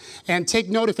now? And take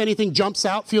note if anything jumps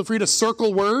out. Feel free to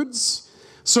circle words,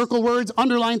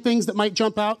 underline things that might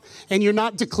jump out. And you're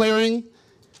not declaring,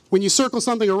 when you circle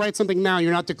something or write something now,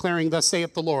 you're not declaring, thus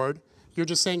saith the Lord. You're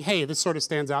just saying, hey, this sort of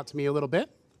stands out to me a little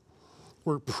bit.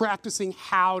 We're practicing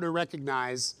how to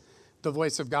recognize the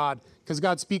voice of God, because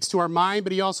God speaks to our mind,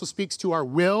 but he also speaks to our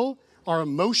will, our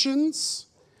emotions.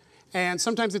 And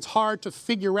sometimes it's hard to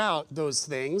figure out those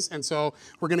things. And so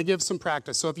we're going to give some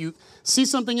practice. So if you see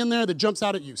something in there that jumps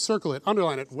out at you, circle it,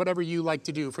 underline it, whatever you like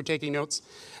to do for taking notes.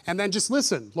 And then just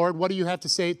listen. Lord, what do you have to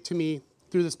say to me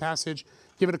through this passage?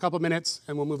 Give it a couple minutes,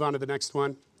 and we'll move on to the next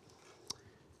one.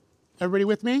 Everybody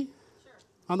with me? Sure.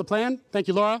 On the plan? Thank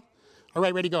you, Laura. All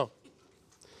right, ready, go.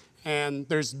 And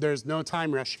there's no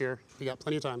time rush here. We got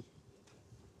plenty of time.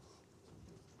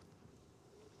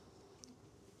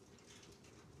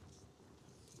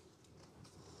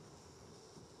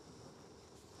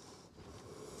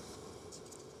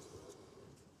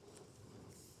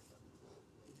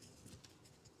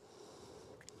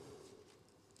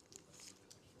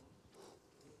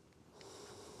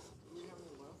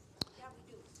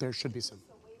 There should be some.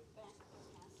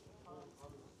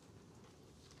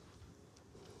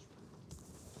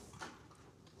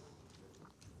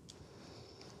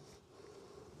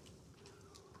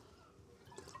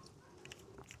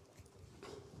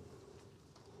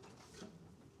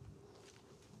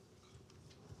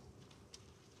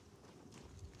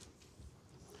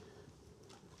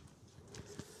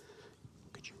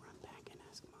 Could you run back and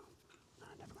ask Mom? No,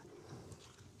 never mind.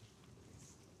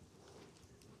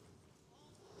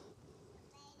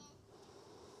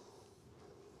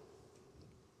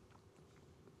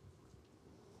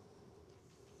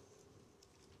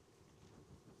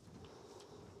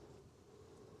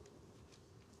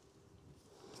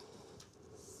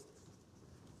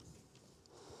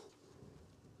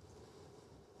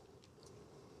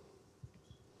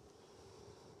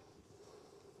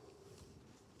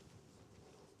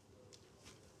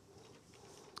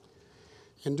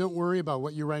 And don't worry about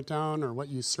what you write down or what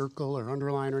you circle or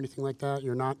underline or anything like that.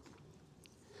 You're not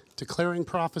declaring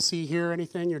prophecy here or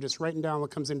anything. You're just writing down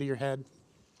what comes into your head.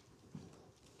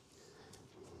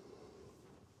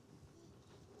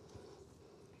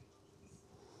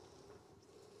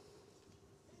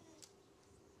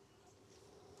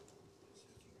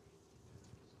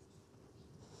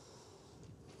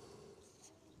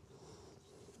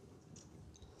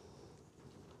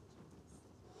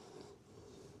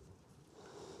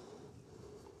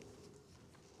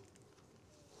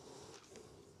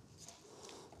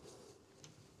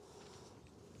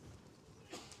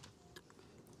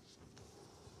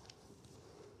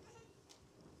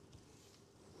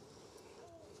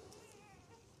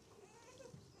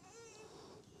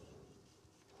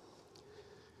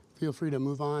 Feel free to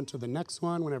move on to the next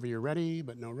one whenever you're ready,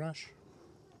 but no rush.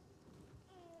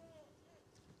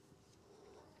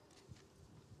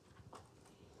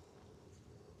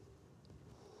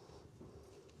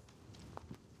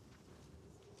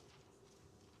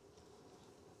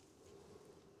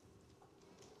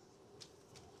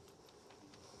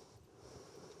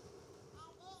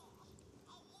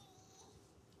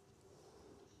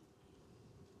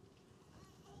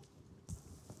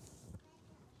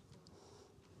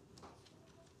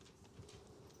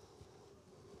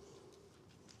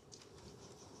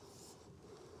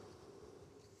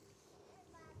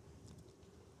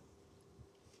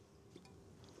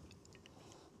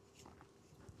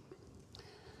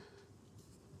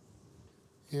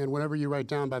 And whatever you write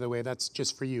down, by the way, that's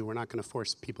just for you. We're not going to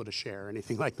force people to share or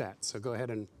anything like that. So go ahead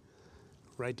and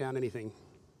write down anything.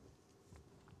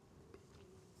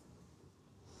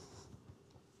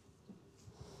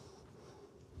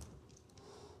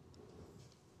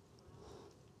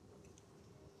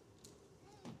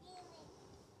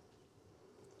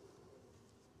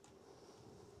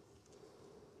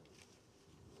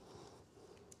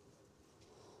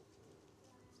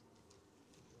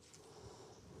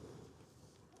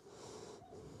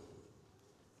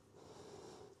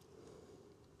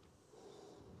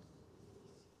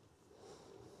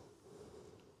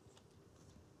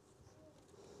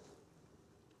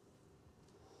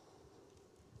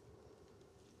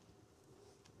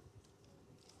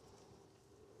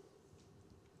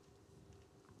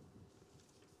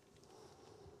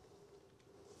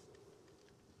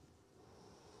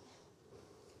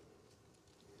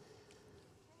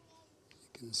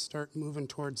 You can start moving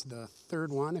towards the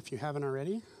third one if you haven't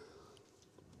already.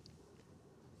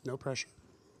 No pressure.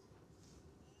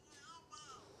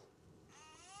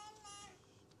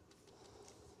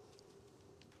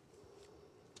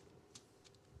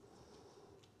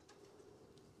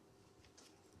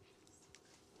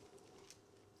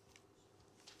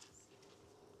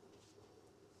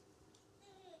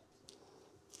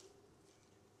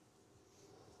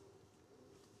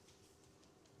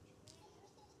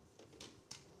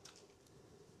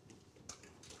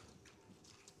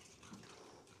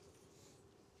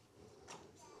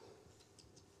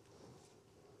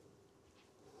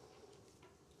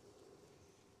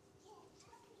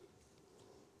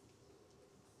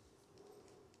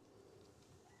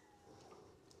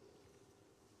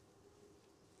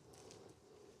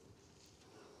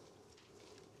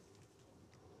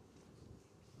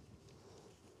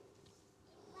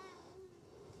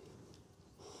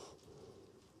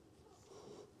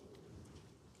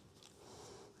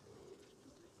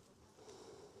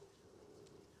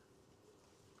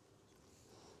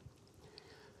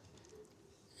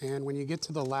 And when you get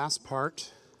to the last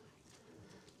part,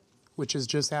 which is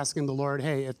just asking the Lord,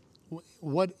 hey,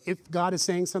 if God is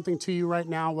saying something to you right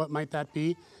now, what might that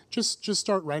be? Just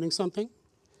start writing something.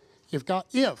 If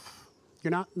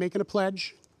you're not making a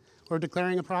pledge or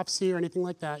declaring a prophecy or anything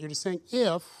like that, you're just saying,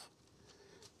 if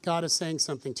God is saying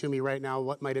something to me right now,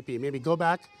 what might it be? Maybe go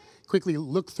back, quickly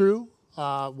look through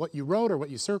what you wrote or what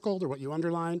you circled or what you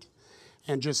underlined,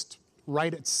 and just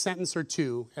write a sentence or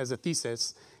two as a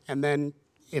thesis, and then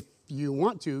if you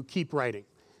want to, keep writing.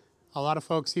 A lot of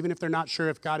folks, even if they're not sure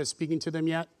if God is speaking to them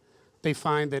yet, they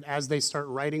find that as they start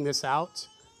writing this out,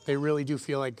 they really do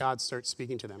feel like God starts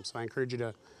speaking to them. So I encourage you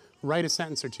to write a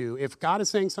sentence or two. If God is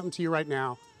saying something to you right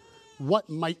now, what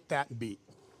might that be?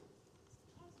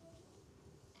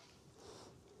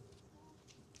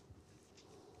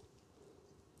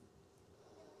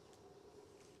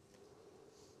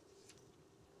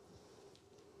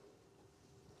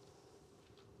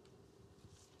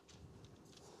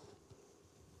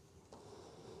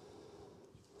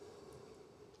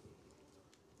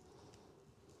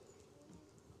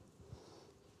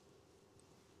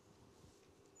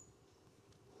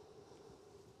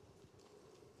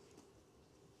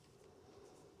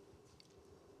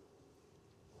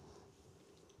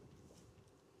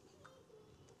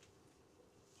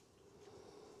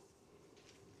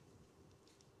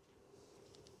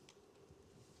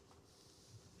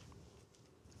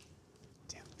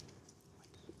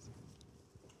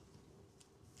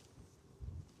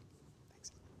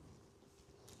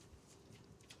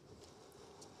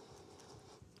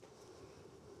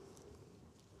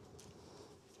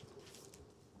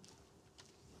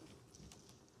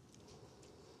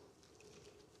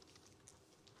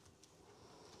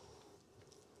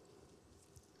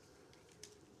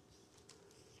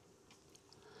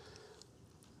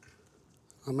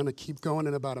 I'm going to keep going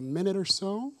in about a minute or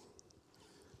so,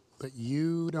 but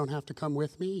you don't have to come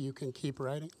with me. You can keep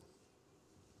writing.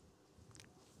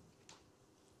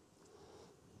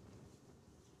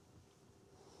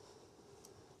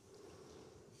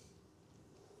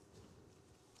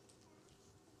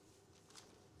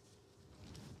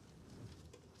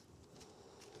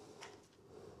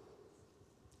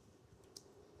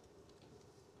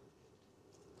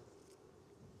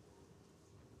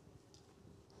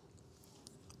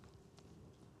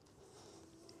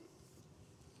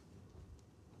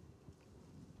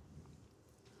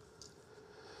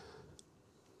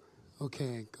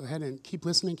 Okay, go ahead and keep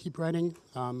listening, keep writing,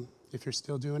 if you're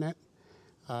still doing it.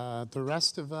 The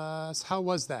rest of us, how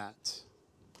was that?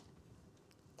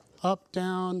 Up,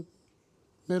 down,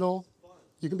 middle?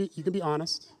 You can be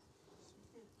honest.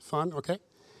 Fun, okay.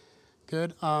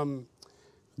 Good.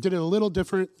 Did it a little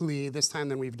differently this time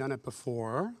than we've done it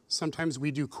before. Sometimes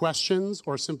we do questions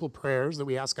or simple prayers that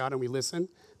we ask God and we listen,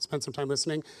 spend some time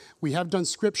listening. We have done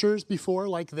scriptures before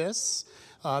like this.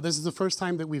 This is the first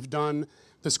time that we've done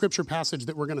the scripture passage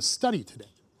that we're going to study today.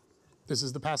 This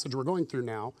is the passage we're going through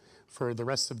now for the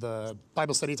rest of the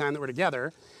Bible study time that we're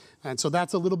together. And so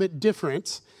that's a little bit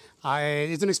different.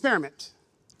 It's an experiment.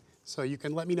 So you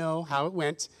can let me know how it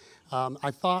went.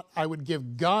 I thought I would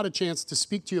give God a chance to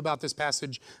speak to you about this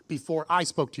passage before I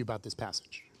spoke to you about this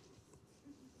passage.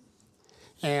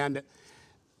 And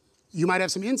you might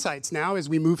have some insights now as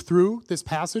we move through this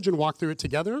passage and walk through it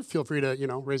together. Feel free to,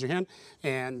 raise your hand,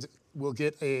 and we'll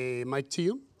get a mic to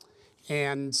you.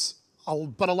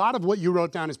 But a lot of what you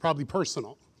wrote down is probably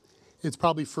personal. It's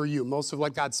probably for you. Most of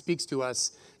what God speaks to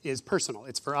us is personal.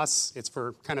 It's for us. It's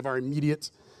for kind of our immediate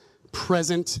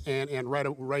present and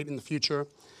right in the future.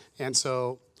 And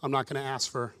so I'm not going to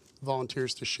ask for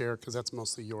volunteers to share because that's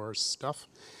mostly your stuff.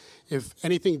 If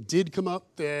anything did come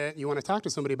up that you want to talk to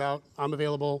somebody about, I'm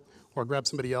available, or grab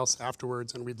somebody else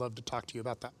afterwards, and we'd love to talk to you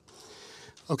about that.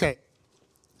 Okay.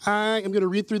 I am going to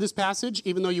read through this passage,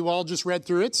 even though you all just read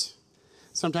through it.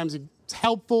 Sometimes it's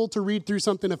helpful to read through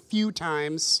something a few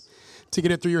times to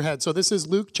get it through your head. So this is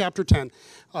Luke chapter 10.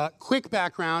 Quick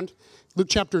background. Luke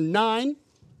chapter 9,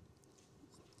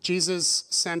 Jesus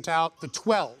sent out the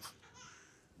 12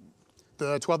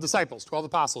 disciples, 12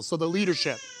 apostles, so the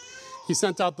leadership. He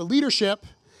sent out the leadership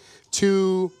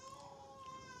to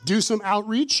do some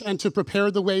outreach and to prepare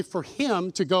the way for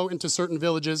him to go into certain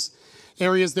villages,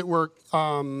 areas that were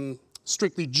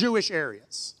strictly Jewish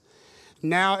areas.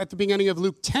 Now, at the beginning of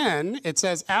Luke 10, it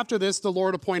says, after this, the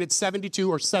Lord appointed 72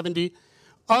 or 70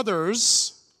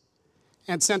 others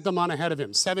and sent them on ahead of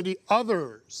him. 70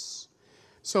 others.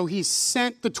 So he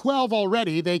sent the 12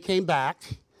 already. They came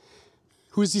back.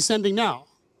 Who is he sending now?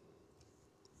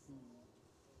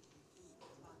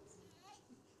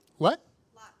 What?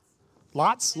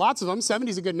 Lots of them. 70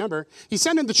 is a good number. He's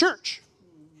sending the church.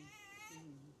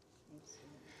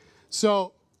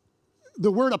 So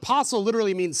the word apostle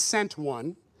literally means sent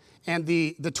one, and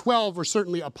the 12 were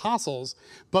certainly apostles,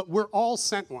 but we're all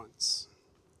sent ones.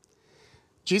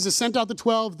 Jesus sent out the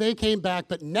 12, they came back,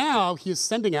 but now he is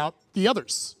sending out the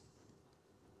others.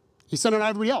 He's sending out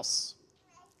everybody else.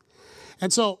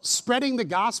 And so spreading the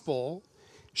gospel,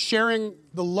 sharing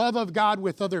the love of God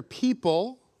with other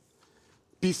people,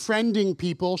 befriending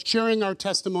people, sharing our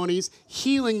testimonies,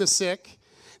 healing the sick,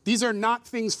 these are not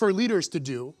things for leaders to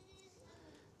do.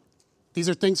 These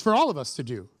are things for all of us to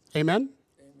do. Amen?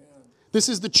 Amen. This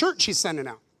is the church he's sending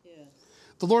out. Yes.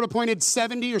 The Lord appointed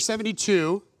 70 or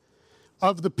 72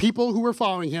 of the people who were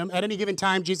following him. At any given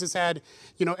time, Jesus had,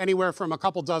 anywhere from a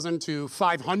couple dozen to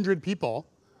 500 people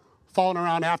following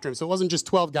around after him. So it wasn't just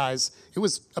 12 guys. It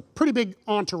was a pretty big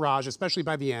entourage, especially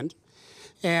by the end.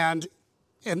 And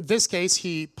in this case,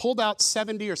 he pulled out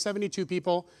 70 or 72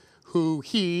 people who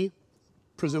he,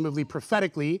 presumably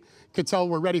prophetically, could tell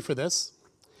were ready for this.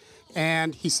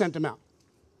 And he sent them out.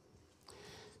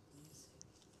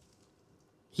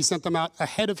 He sent them out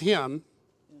ahead of him,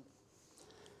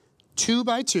 2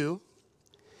 by 2,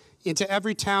 into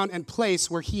every town and place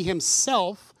where he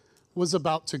himself was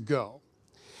about to go.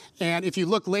 And if you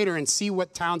look later and see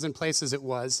what towns and places it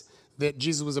was that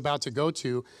Jesus was about to go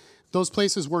to, those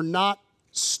places were not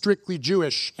strictly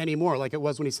Jewish anymore like it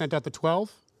was when he sent out the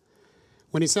 12.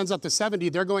 When he sends out the 70,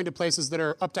 they're going to places that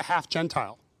are up to half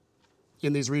Gentile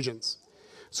in these regions.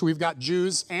 So we've got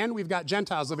Jews and we've got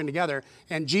Gentiles living together,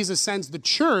 and Jesus sends the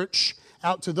church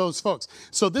out to those folks.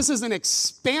 So this is an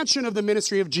expansion of the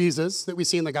ministry of Jesus that we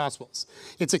see in the Gospels.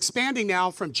 It's expanding now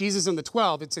from Jesus and the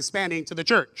 12. It's expanding to the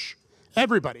church.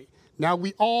 Everybody. Now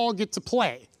we all get to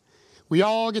play. We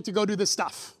all get to go do this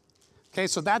stuff. Okay,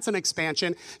 so that's an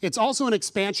expansion. It's also an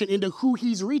expansion into who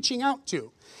he's reaching out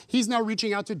to. He's now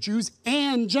reaching out to Jews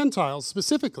and Gentiles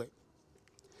specifically.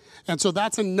 And so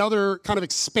that's another kind of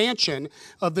expansion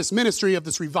of this ministry, of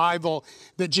this revival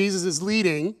that Jesus is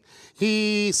leading.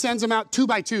 He sends them out 2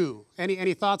 by 2.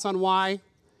 Any thoughts on why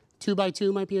 2 by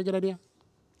 2 might be a good idea?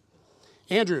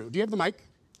 Andrew, do you have the mic?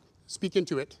 Speak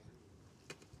into it.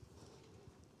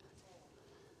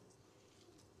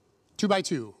 2 by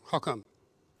 2. How come?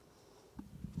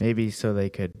 Maybe so they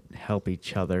could help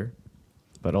each other,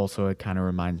 but also it kind of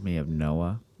reminds me of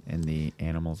Noah and the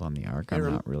animals on the ark.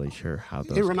 I'm not really sure how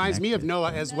those. It reminds me of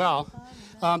Noah as well.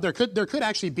 There could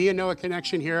actually be a Noah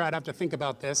connection here. I'd have to think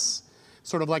about this.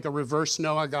 sort of like a reverse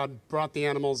Noah. God brought the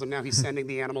animals, and now he's sending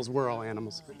the animals. We're all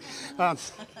animals.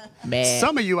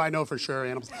 Some of you I know for sure are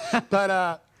animals.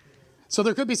 But so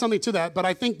there could be something to that. But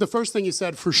I think the first thing you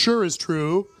said for sure is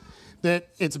true, that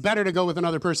it's better to go with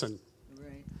another person.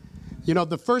 Right. You know,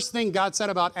 the first thing God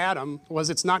said about Adam was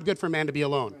it's not good for man to be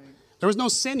alone. Right. There was no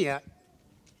sin yet,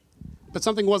 but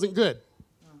something wasn't good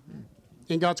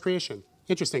in God's creation.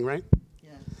 Interesting, right?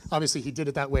 Yes. Obviously, he did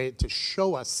it that way to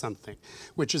show us something,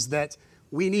 which is that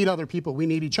we need other people. We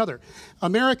need each other.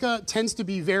 America tends to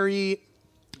be very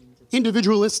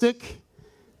individualistic.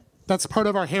 That's part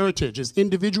of our heritage, is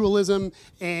individualism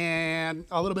and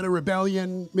a little bit of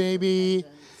rebellion, maybe.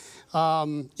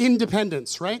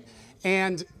 Independence, right?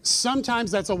 And sometimes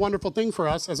that's a wonderful thing for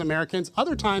us as Americans.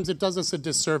 Other times it does us a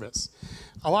disservice.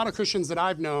 A lot of Christians that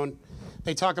I've known,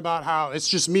 they talk about how it's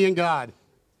just me and God.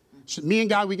 Me and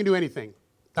God, we can do anything.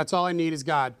 That's all I need is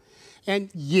God. And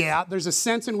yeah, there's a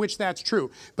sense in which that's true.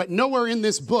 But nowhere in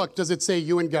this book does it say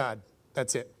you and God.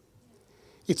 That's it.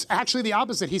 It's actually the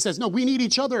opposite. He says, no, we need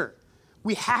each other.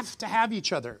 We have to have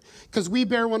each other because we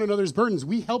bear one another's burdens.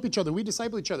 We help each other. We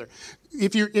disciple each other.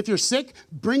 If you're sick,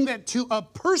 bring that to a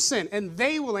person and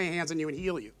they will lay hands on you and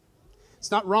heal you. It's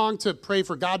not wrong to pray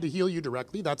for God to heal you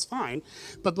directly. That's fine.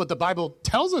 But what the Bible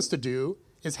tells us to do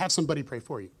is have somebody pray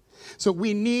for you. So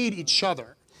we need each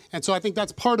other. And so I think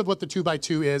that's part of what the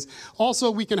 2x2 is.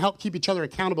 Also, we can help keep each other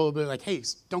accountable. But like, hey,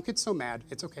 don't get so mad.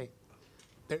 It's okay.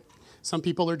 Some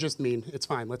people are just mean. It's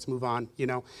fine. Let's move on. You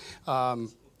know,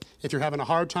 if you're having a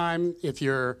hard time, if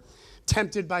you're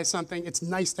tempted by something, it's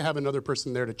nice to have another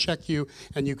person there to check you,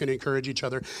 and you can encourage each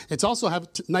other. It's also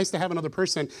nice to have another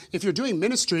person. If you're doing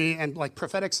ministry and like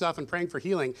prophetic stuff and praying for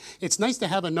healing, it's nice to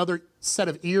have another set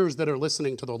of ears that are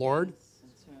listening to the Lord.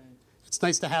 It's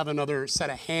nice to have another set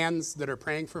of hands that are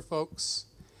praying for folks.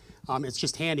 It's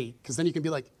just handy because then you can be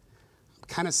like, I'm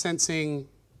kind of sensing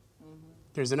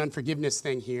there's an unforgiveness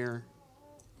thing here.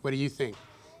 What do you think?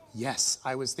 Yes,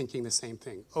 I was thinking the same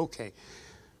thing. Okay.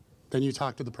 Then you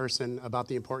talk to the person about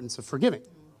the importance of forgiving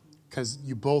because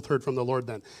you both heard from the Lord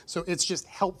then. So it's just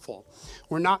helpful.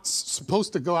 We're not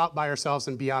supposed to go out by ourselves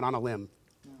and be out on a limb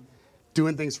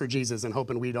doing things for Jesus and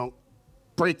hoping we don't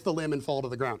break the limb and fall to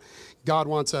the ground. God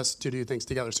wants us to do things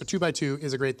together. So 2x2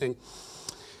 is a great thing.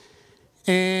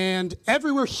 And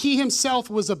everywhere he himself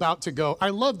was about to go, I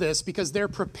love this because they're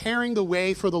preparing the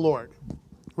way for the Lord,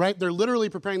 right? They're literally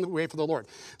preparing the way for the Lord.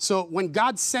 So when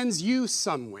God sends you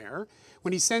somewhere,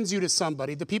 when he sends you to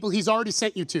somebody, the people he's already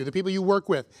sent you to, the people you work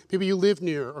with, people you live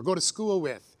near or go to school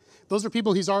with, those are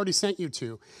people he's already sent you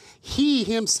to. He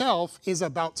himself is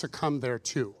about to come there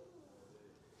too.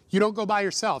 You don't go by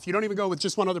yourself. You don't even go with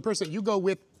just one other person. You go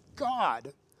with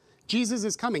God. Jesus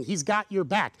is coming. He's got your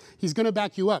back. He's going to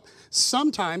back you up.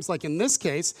 Sometimes, like in this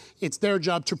case, it's their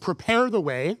job to prepare the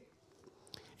way,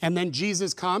 and then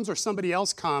Jesus comes or somebody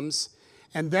else comes,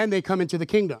 and then they come into the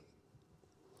kingdom.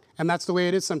 And that's the way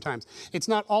it is sometimes. It's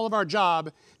not all of our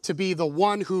job to be the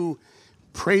one who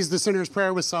prays the sinner's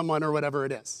prayer with someone or whatever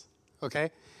it is,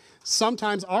 okay?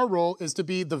 Sometimes our role is to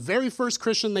be the very first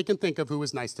Christian they can think of who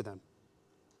was nice to them.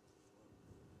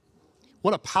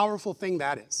 What a powerful thing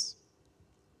that is.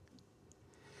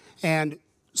 And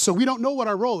so we don't know what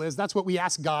our role is. That's what we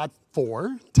ask God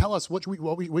for. Tell us what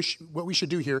we should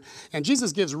do here. And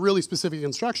Jesus gives really specific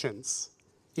instructions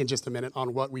in just a minute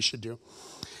on what we should do.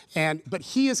 But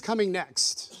he is coming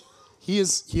next. He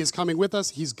is coming with us.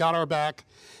 He's got our back.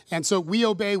 And so we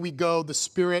obey, we go. The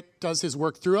Spirit does his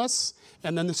work through us,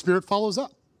 and then the Spirit follows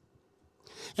up.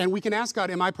 And we can ask God,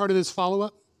 am I part of this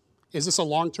follow-up? Is this a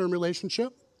long-term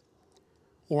relationship?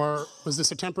 Or was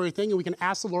this a temporary thing? And we can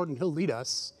ask the Lord, and he'll lead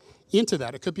us into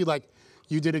that. It could be like,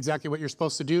 you did exactly what you're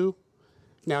supposed to do.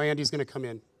 Now Andy's going to come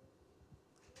in.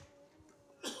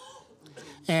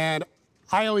 And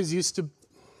I always used to,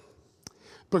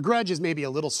 begrudge is maybe a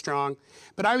little strong,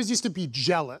 but I always used to be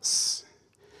jealous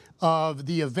of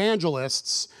the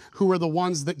evangelists who were the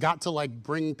ones that got to like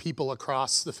bring people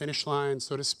across the finish line,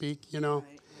 so to speak, you know?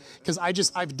 Because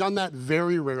I've done that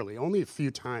very rarely, only a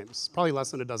few times, probably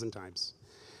less than a dozen times.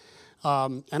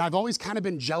 And I've always kind of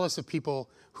been jealous of people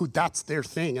who that's their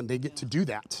thing and they get to do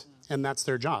that and that's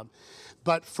their job.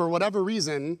 But for whatever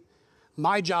reason,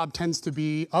 my job tends to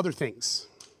be other things.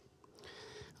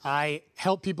 I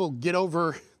help people get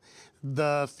over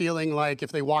the feeling like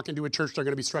if they walk into a church, they're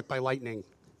going to be struck by lightning.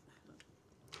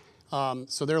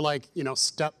 So they're like,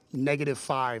 step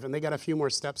 -5, and they got a few more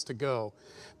steps to go.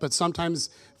 But sometimes,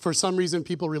 for some reason,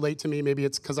 people relate to me. Maybe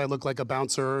it's because I look like a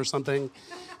bouncer or something.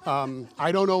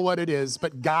 I don't know what it is,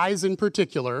 but guys in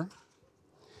particular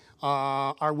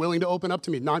are willing to open up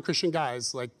to me. Non-Christian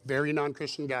guys, like very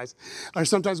non-Christian guys, are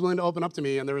sometimes willing to open up to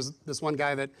me. And there was this one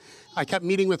guy that I kept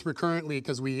meeting with recurrently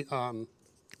because we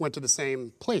went to the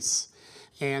same place.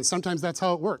 And sometimes that's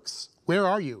how it works. Where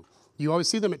are you? You always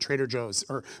see them at Trader Joe's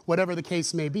or whatever the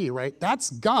case may be, right? That's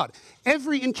God.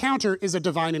 Every encounter is a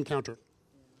divine encounter.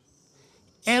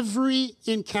 Every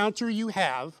encounter you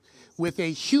have with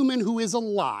a human who is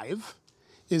alive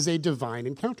is a divine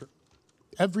encounter.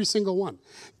 Every single one.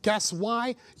 Guess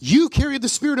why? You carry the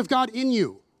Spirit of God in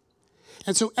you.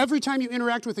 And so every time you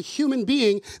interact with a human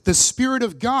being, the Spirit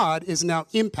of God is now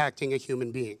impacting a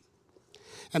human being.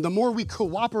 And the more we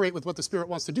cooperate with what the Spirit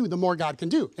wants to do, the more God can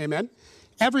do. Amen?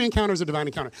 Every encounter is a divine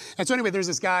encounter. And so anyway, there's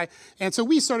this guy. And so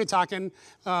we started talking,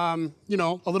 a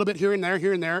little bit here and there,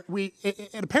 here and there.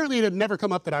 And apparently it had never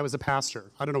come up that I was a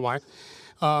pastor. I don't know why.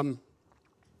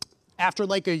 After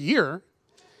like a year,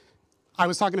 I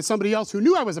was talking to somebody else who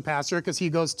knew I was a pastor because he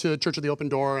goes to Church of the Open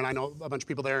Door, and I know a bunch of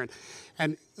people there.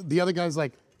 And the other guy's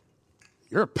like,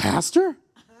 "You're a pastor?"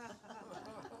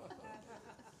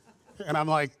 And I'm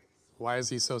like, why is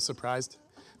he so surprised?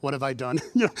 What have I done?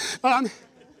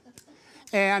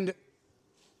 And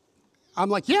I'm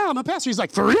like, "Yeah, I'm a pastor." He's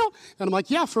like, "For real?" And I'm like,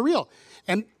 "Yeah, for real."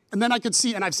 And then I could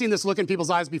see, and I've seen this look in people's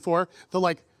eyes before. They're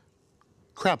like,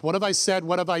 "Crap, what have I said?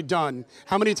 What have I done?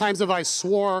 How many times have I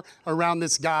swore around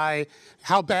this guy?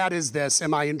 How bad is this?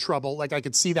 Am I in trouble?" Like I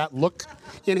could see that look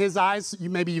in his eyes.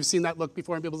 Maybe you've seen that look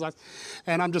before in people's eyes.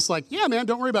 And I'm just like, "Yeah, man,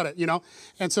 don't worry about it,"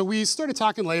 And so we started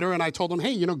talking later, and I told him,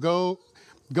 "Hey,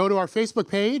 go to our Facebook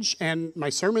page, and my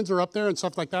sermons are up there and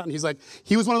stuff like that." And he's like,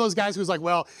 he was one of those guys who's like,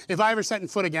 "Well, if I ever set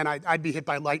foot again, I'd be hit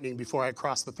by lightning before I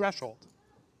crossed the threshold."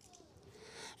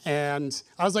 And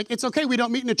I was like, "It's okay, we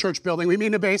don't meet in a church building, we meet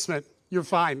in a basement. You're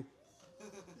fine."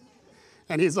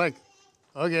 And he's like,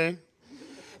 "Okay."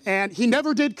 And he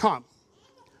never did come,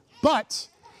 but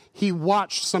he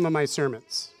watched some of my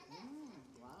sermons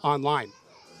online.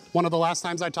 One of the last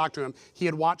times I talked to him, he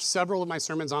had watched several of my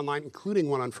sermons online, including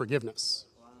one on forgiveness.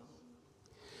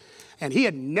 And he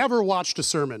had never watched a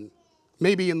sermon,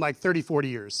 maybe in like 30, 40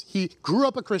 years. He grew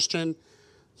up a Christian.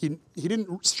 He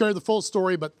didn't share the full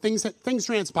story, but things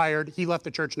transpired. He left the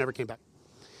church, never came back.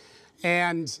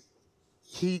 And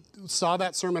he saw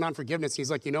that sermon on forgiveness.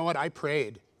 He's like, "You know what? I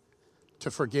prayed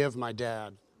to forgive my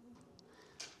dad."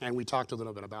 And we talked a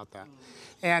little bit about that.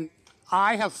 And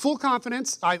I have full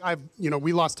confidence.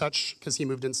 We lost touch because he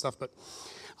moved and stuff, but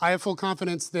I have full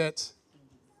confidence that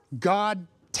God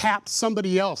tapped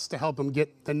somebody else to help him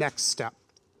get the next step,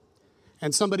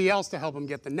 and somebody else to help him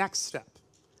get the next step.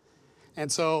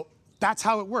 And so that's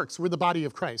how it works. We're the body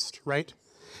of Christ, right?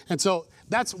 And so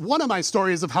that's one of my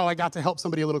stories of how I got to help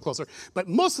somebody a little closer. But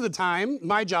most of the time,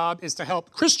 my job is to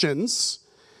help Christians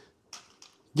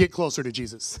get closer to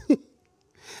Jesus.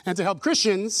 And to help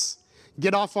Christians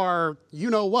get off our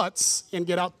you-know-whats and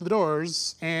get out the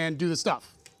doors and do the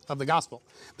stuff of the gospel.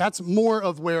 That's more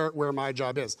of where my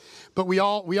job is. But we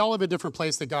all have a different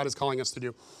place that God is calling us to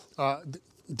do,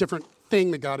 different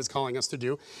thing that God is calling us to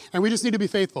do, and we just need to be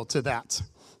faithful to that.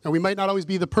 And we might not always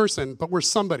be the person, but we're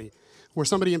somebody. We're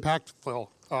somebody impactful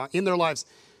in their lives.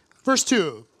 Verse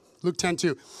 2, Luke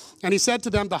 10:2. "And he said to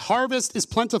them, the harvest is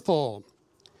plentiful,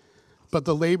 but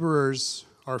the laborers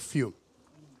are few."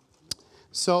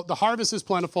 So the harvest is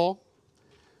plentiful.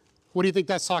 What do you think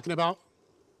that's talking about?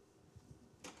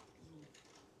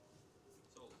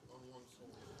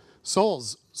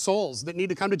 Souls that need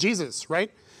to come to Jesus,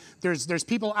 right? There's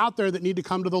people out there that need to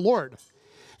come to the Lord.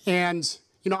 And,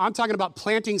 I'm talking about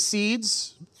planting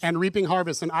seeds and reaping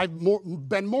harvest. And I've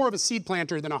been more of a seed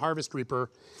planter than a harvest reaper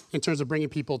in terms of bringing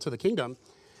people to the kingdom.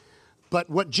 But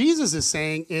what Jesus is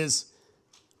saying is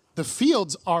the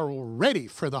fields are ready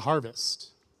for the harvest.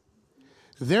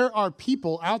 There are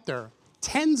people out there,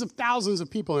 tens of thousands of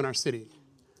people in our city,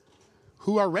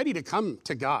 who are ready to come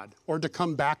to God or to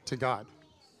come back to God.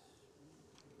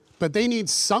 But they need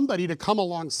somebody to come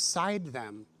alongside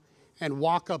them and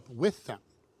walk up with them.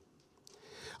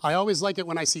 I always like it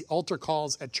when I see altar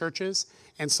calls at churches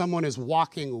and someone is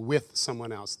walking with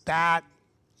someone else. That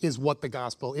is what the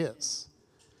gospel is.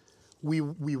 We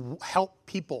help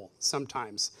people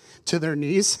sometimes to their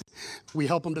knees. We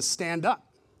help them to stand up.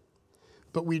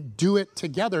 But we do it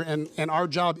together, and our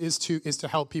job is to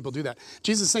help people do that.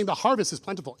 Jesus is saying the harvest is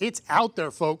plentiful. It's out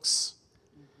there, folks.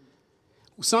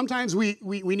 Sometimes we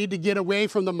need to get away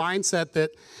from the mindset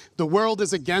that the world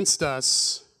is against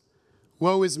us.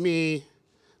 Woe is me.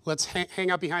 Let's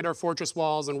hang out behind our fortress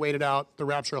walls and wait it out. The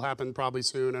rapture will happen probably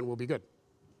soon, and we'll be good.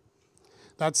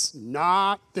 That's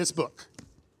not this book.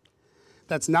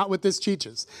 That's not what this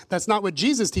teaches. That's not what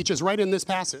Jesus teaches right in this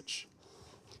passage.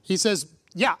 He says,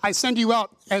 yeah, I send you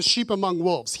out as sheep among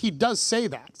wolves. He does say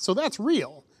that. So that's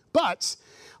real. But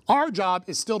our job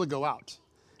is still to go out,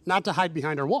 not to hide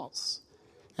behind our walls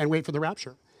and wait for the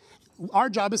rapture. Our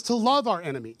job is to love our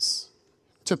enemies,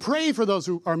 to pray for those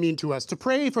who are mean to us, to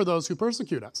pray for those who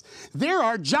persecute us. They're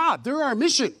our job. They're our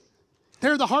mission.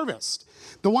 They're the harvest.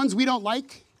 The ones we don't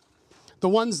like, the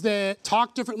ones that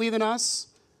talk differently than us,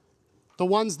 the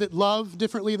ones that love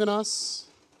differently than us,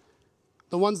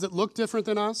 the ones that look different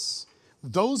than us,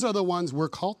 those are the ones we're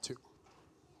called to.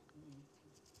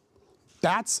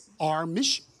 That's our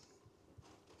mission.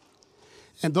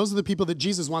 And those are the people that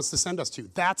Jesus wants to send us to.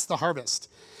 That's the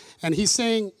harvest. And he's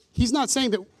not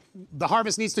saying that the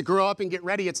harvest needs to grow up and get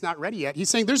ready. It's not ready yet. He's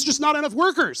saying there's just not enough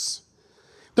workers.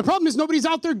 The problem is nobody's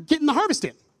out there getting the harvest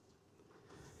in.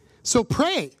 So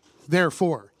pray,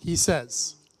 therefore, he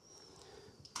says.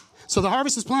 So the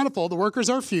harvest is plentiful, the workers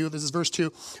are few. This is verse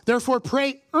 2. Therefore,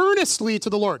 pray earnestly to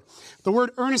the Lord. The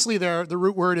word earnestly there, the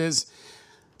root word is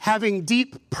having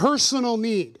deep personal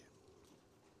need.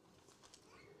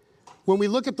 When we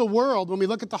look at the world, when we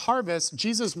look at the harvest,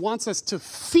 Jesus wants us to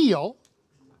feel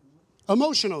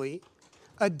emotionally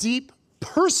a deep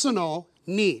personal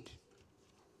need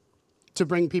to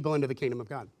bring people into the kingdom of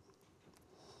God.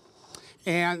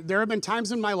 And there have been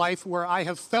times in my life where I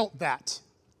have felt that.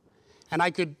 And I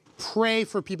could pray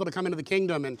for people to come into the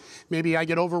kingdom, and maybe I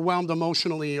get overwhelmed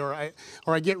emotionally, or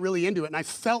I get really into it. And I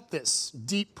felt this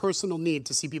deep personal need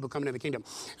to see people come into the kingdom.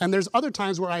 And there's other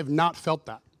times where I have not felt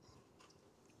that.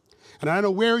 And I don't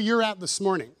know where you're at this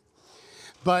morning,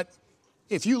 but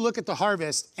if you look at the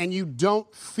harvest and you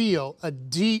don't feel a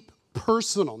deep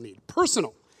personal need,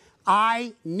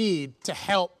 I need to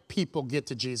help people get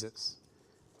to Jesus.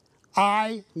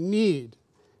 I need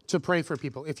to pray for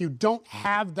people. If you don't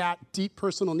have that deep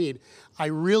personal need, I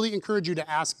really encourage you to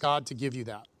ask God to give you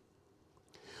that,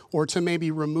 or to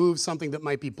maybe remove something that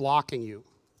might be blocking you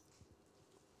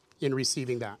in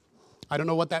receiving that. I don't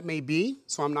know what that may be,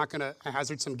 so I'm not going to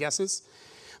hazard some guesses,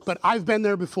 but I've been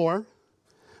there before.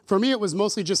 For me, it was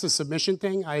mostly just a submission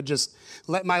thing. I had just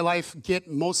let my life get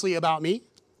mostly about me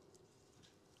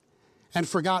and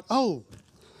forgot, oh,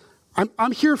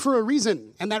 I'm here for a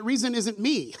reason, and that reason isn't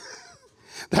me.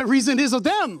 That reason is of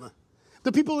them,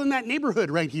 the people in that neighborhood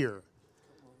right here.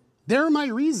 They're my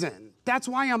reason. That's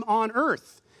why I'm on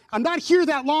earth. I'm not here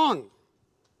that long.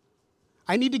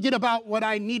 I need to get about what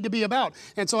I need to be about.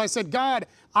 And so I said, God,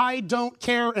 I don't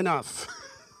care enough.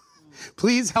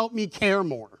 Please help me care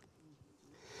more.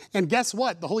 And guess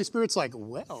what? The Holy Spirit's like,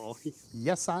 well,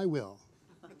 yes, I will.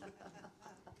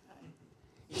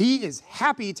 He is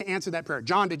happy to answer that prayer.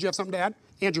 John, did you have something to add?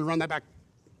 Andrew, run that back.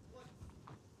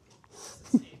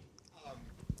 The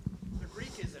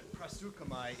Greek is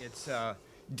proseukomai. It's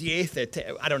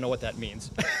diathet. I don't know what that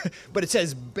means. But it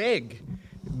says beg.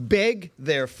 Beg,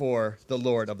 therefore, the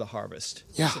Lord of the harvest.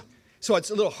 Yeah. So it's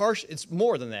a little harsh. It's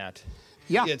more than that.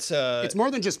 Yeah. It's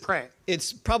more than just pray.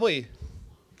 It's probably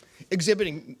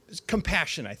exhibiting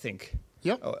compassion, I think.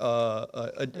 Yep.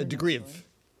 A degree of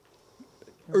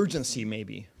urgency,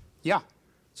 maybe. Yeah.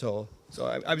 So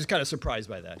I was kind of surprised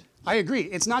by that. I agree.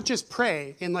 It's not just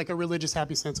pray in like a religious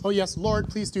happy sense. Oh, yes, Lord,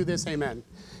 please do this. Amen.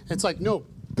 It's like, no,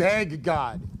 beg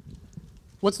God.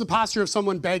 What's the posture of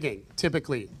someone begging,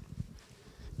 typically?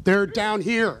 They're down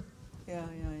here. Yeah.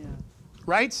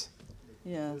 Right?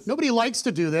 Yes. Nobody likes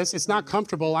to do this. It's not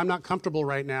comfortable. I'm not comfortable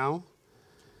right now.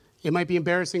 It might be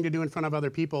embarrassing to do in front of other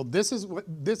people. This is what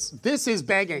this is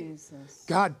begging. Jesus.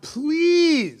 God,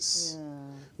 please. Yeah.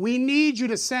 We need you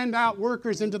to send out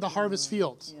workers into the harvest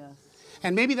field. Yeah.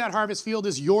 And maybe that harvest field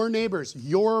is your neighbors,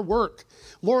 your work.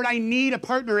 Lord, I need a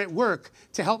partner at work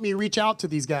to help me reach out to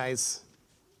these guys.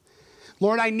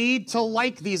 Lord, I need to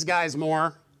like these guys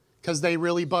more because they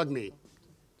really bug me.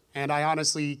 And I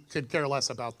honestly could care less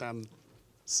about them.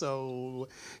 So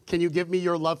can you give me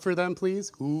your love for them,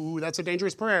 please? Ooh, that's a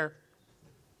dangerous prayer.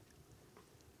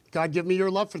 God, give me your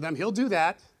love for them. He'll do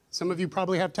that. Some of you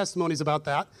probably have testimonies about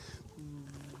that.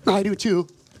 I do too.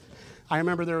 I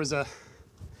remember there was a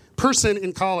person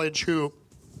in college who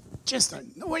just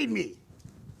annoyed me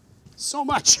so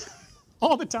much,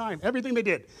 all the time, everything they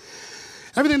did.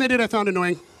 Everything they did I found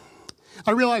annoying.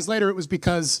 I realized later it was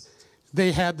because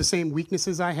they had the same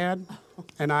weaknesses I had,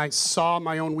 and I saw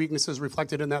my own weaknesses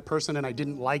reflected in that person, and I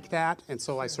didn't like that, and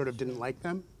so I sort of didn't like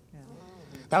them.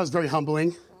 That was very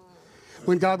humbling.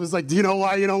 When God was like, do you know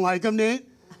why you don't like them, Nate?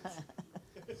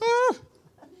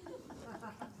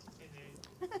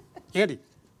 Andy.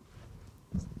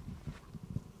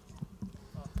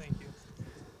 Oh, thank you.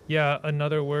 Yeah,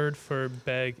 another word for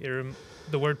beg.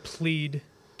 The word plead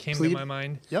came to my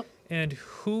mind. Yep. And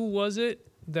who was it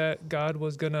that God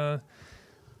was going to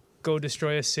go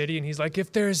destroy a city, and he's like,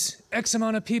 if there's X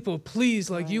amount of people, please,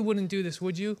 like, you wouldn't do this,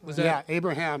 would you? Was that Yeah,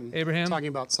 Abraham. Abraham? Talking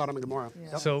about Sodom and Gomorrah.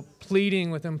 Yeah. Yep. So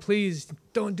pleading with him, please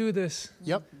don't do this.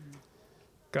 Yep.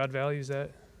 God values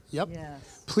that. Yep.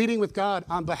 Yes. Pleading with God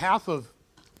on behalf of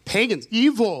pagans,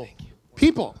 evil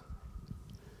people.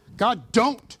 God,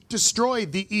 don't destroy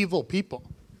the evil people.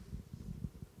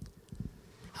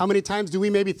 How many times do we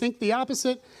maybe think the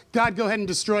opposite? God, go ahead and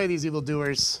destroy these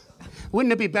evildoers.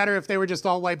 Wouldn't it be better if they were just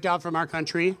all wiped out from our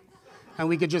country and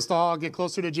we could just all get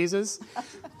closer to Jesus?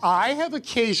 I have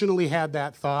occasionally had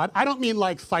that thought. I don't mean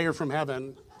like fire from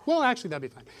heaven. Well, actually, that'd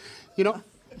be fine. You know,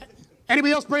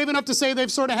 anybody else brave enough to say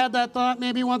they've sort of had that thought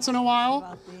maybe once in a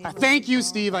while? Thank you,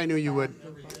 Steve. I knew you would.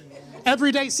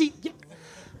 Every day. See,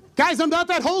 guys, I'm not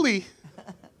that holy.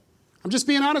 I'm just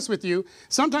being honest with you.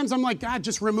 Sometimes I'm like, God,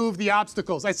 just remove the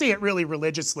obstacles. I say it really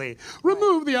religiously.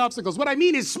 Remove the obstacles. What I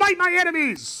mean is smite my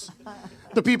enemies.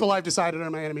 The people I've decided are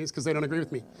my enemies because they don't agree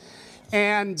with me.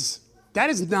 And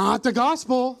that is not the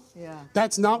gospel. Yeah.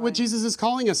 That's not what Jesus is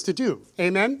calling us to do.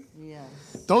 Amen? Yes.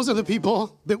 Those are the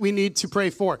people that we need to pray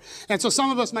for. And so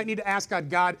some of us might need to ask God,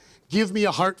 God, give me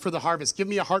a heart for the harvest. Give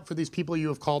me a heart for these people you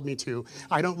have called me to.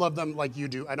 I don't love them like you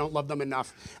do. I don't love them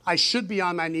enough. I should be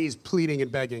on my knees pleading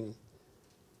and begging.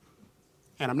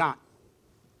 And I'm not.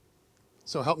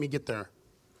 So help me get there.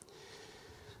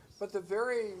 But the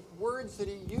very words that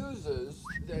he uses,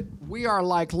 that we are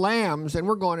like lambs and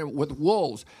we're going in with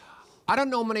wolves. I don't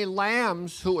know many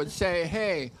lambs who would say,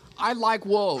 hey, I like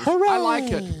wolves. Hooray! I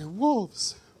like it.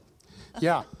 Wolves.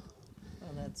 Yeah.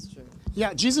 Well, that's true.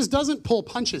 Yeah, Jesus doesn't pull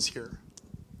punches here.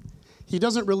 He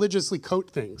doesn't religiously coat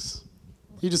things.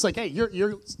 He's just like, hey,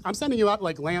 I'm sending you out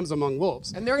like lambs among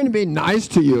wolves. And they're going to be nice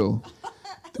to you.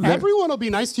 Everyone will be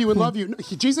nice to you and love you.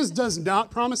 Jesus does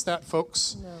not promise that,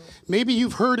 folks. No. Maybe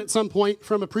you've heard at some point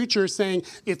from a preacher saying,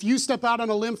 if you step out on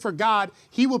a limb for God,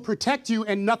 he will protect you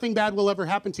and nothing bad will ever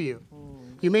happen to you.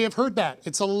 You may have heard that.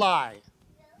 It's a lie.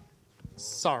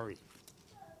 Sorry.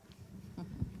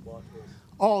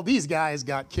 All these guys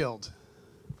got killed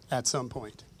at some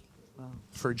point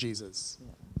for Jesus.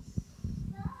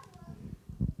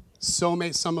 So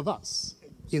may some of us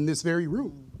in this very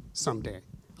room someday.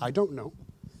 I don't know.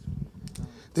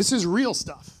 This is real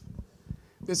stuff.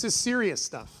 This is serious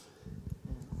stuff.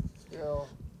 Yeah,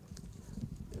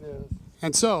 it is.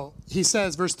 And so he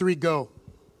says, verse 3, go.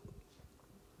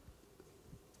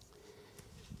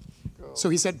 So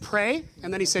he said, pray,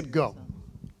 and then he said, go.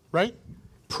 Right?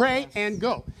 Pray and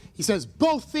go. He says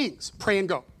both things, pray and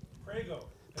go. Pray go.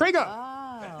 Pray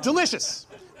go. Delicious.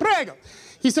 Pray go.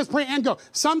 He says pray and go.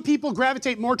 Some people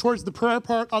gravitate more towards the prayer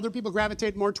part. Other people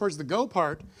gravitate more towards the go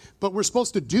part. But we're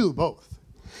supposed to do both.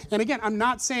 And again, I'm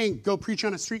not saying go preach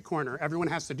on a street corner. Everyone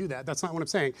has to do that. That's not what I'm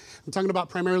saying. I'm talking about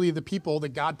primarily the people that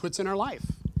God puts in our life.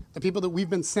 The people that we've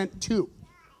been sent to.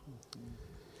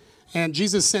 And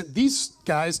Jesus sent these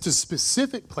guys to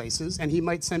specific places, and he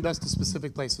might send us to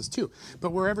specific places too.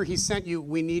 But wherever he sent you,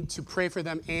 we need to pray for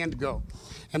them and go.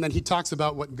 And then he talks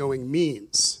about what going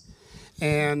means.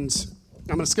 And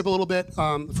I'm going to skip a little bit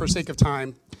for sake of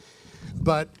time.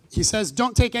 But he says,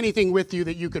 don't take anything with you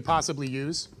that you could possibly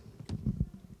use.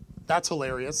 That's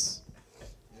hilarious.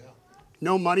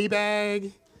 No money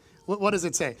bag. What does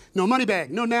it say? No money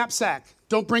bag, no knapsack.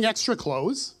 Don't bring extra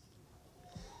clothes.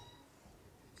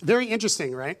 Very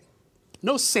interesting, right?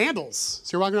 No sandals.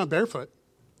 So you're walking around barefoot.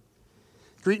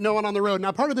 Greet no one on the road.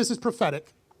 Now, part of this is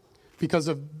prophetic because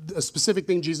of a specific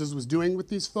thing Jesus was doing with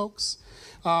these folks.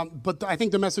 But I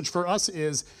think the message for us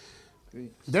is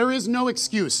there is no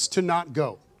excuse to not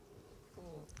go.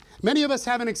 Many of us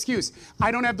have an excuse.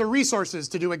 I don't have the resources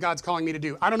to do what God's calling me to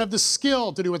do. I don't have the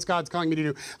skill to do what God's calling me to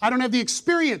do. I don't have the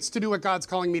experience to do what God's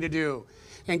calling me to do.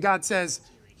 And God says,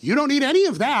 you don't need any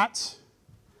of that.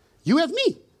 You have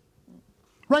me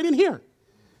right in here.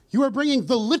 You are bringing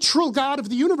the literal God of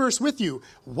the universe with you.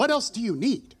 What else do you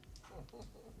need?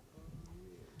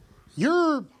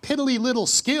 Your piddly little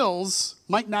skills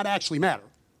might not actually matter.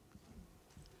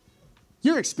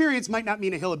 Your experience might not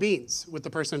mean a hill of beans with the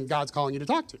person God's calling you to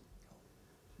talk to.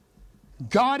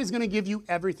 God is going to give you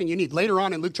everything you need. Later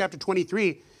on in Luke chapter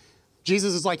 23,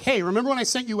 Jesus is like, hey, remember when I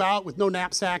sent you out with no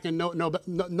knapsack and no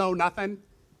nothing?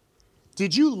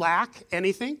 Did you lack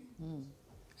anything?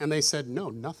 And they said, no,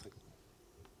 nothing.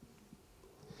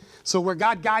 So where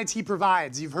God guides, he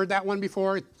provides. You've heard that one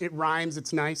before. It rhymes.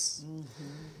 It's nice. Mm-hmm.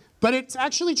 But it's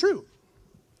actually true.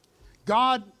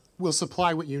 God will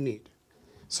supply what you need.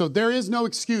 So there is no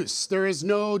excuse. There is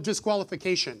no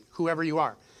disqualification, whoever you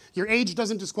are. Your age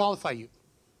doesn't disqualify you.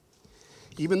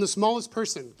 Even the smallest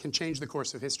person can change the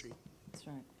course of history. That's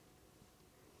right.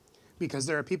 Because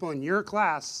there are people in your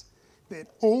class that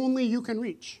only you can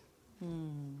reach.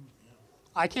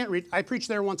 I can't reach. I preach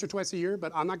there once or twice a year,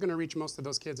 but I'm not going to reach most of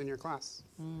those kids in your class.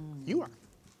 You are.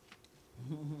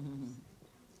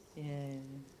 Yeah.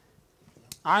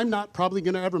 I'm not probably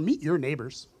going to ever meet your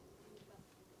neighbors.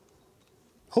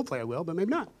 Hopefully I will, but maybe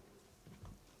not.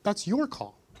 That's your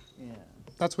call. Yeah.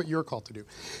 That's what you're called to do.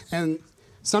 And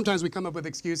sometimes we come up with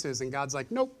excuses, and God's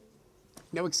like, nope,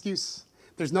 no excuse.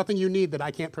 There's nothing you need that I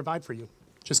can't provide for you.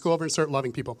 Just go over and start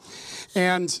loving people.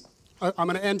 And I'm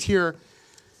going to end here.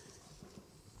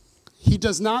 He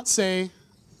does not say,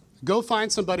 go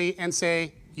find somebody and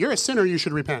say, you're a sinner, you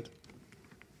should repent.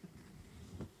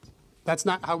 That's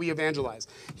not how we evangelize.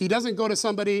 He doesn't go to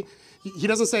somebody, he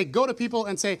doesn't say, go to people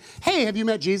and say, hey, have you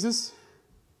met Jesus?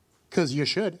 Because you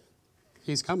should.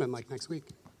 He's coming like next week.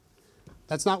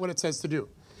 That's not what it says to do.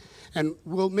 And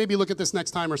we'll maybe look at this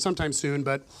next time or sometime soon,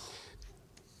 but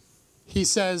he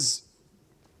says,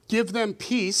 give them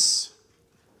peace,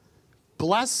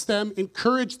 bless them,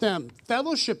 encourage them,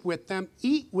 fellowship with them,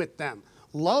 eat with them,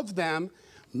 love them,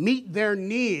 meet their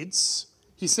needs.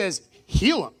 He says,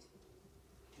 heal them.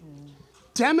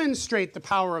 Demonstrate the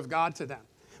power of God to them.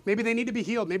 Maybe they need to be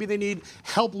healed. Maybe they need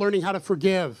help learning how to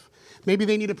forgive. Maybe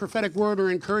they need a prophetic word or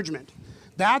encouragement.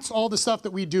 That's all the stuff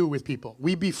that we do with people.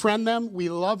 We befriend them. We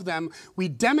love them. We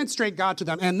demonstrate God to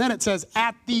them. And then it says,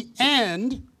 at the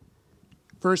end,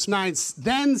 verse 9,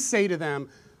 then say to them,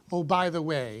 oh, by the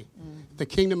way, the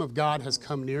kingdom of God has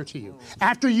come near to you.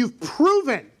 After you've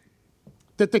proven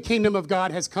that the kingdom of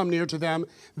God has come near to them,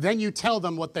 then you tell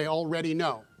them what they already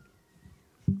know.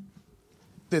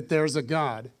 That there's a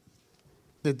God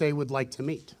that they would like to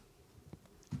meet.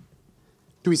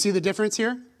 Do we see the difference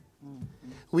here?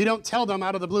 We don't tell them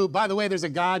out of the blue, by the way, there's a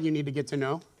God you need to get to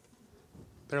know.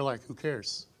 They're like, who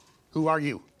cares? Who are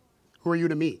you? Who are you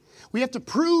to me? We have to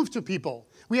prove to people.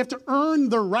 We have to earn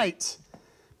the right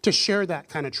to share that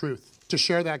kind of truth, to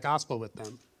share that gospel with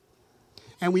them.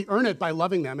 And we earn it by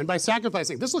loving them and by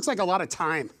sacrificing. This looks like a lot of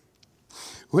time.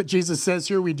 What Jesus says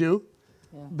here we do.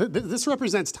 Yeah. This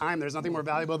represents time. There's nothing more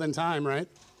valuable than time, right?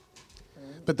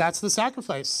 But that's the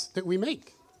sacrifice that we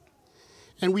make.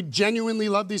 And we genuinely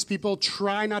love these people,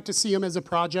 try not to see them as a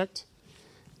project.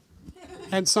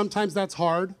 And sometimes that's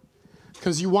hard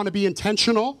because you want to be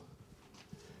intentional,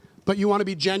 but you want to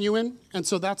be genuine. And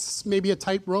so that's maybe a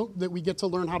tightrope that we get to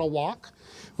learn how to walk,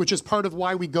 which is part of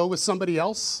why we go with somebody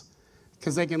else,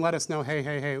 because they can let us know,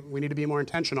 hey, we need to be more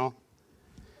intentional.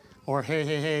 Or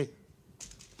hey,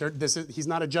 he's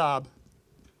not a job.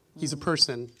 He's a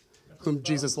person whom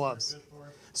Jesus loves.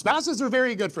 Spouses are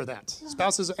very good for that.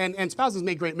 Spouses and spouses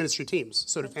make great ministry teams.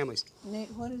 So do families.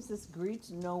 Nate, what is this greet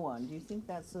no one? Do you think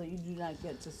that's so you do not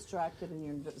get distracted and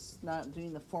you're just not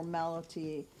doing the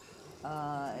formality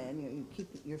and you keep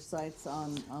your sights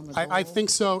on the goal? I think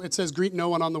so. It says greet no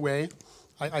one on the way.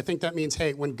 I think that means,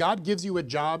 hey, when God gives you a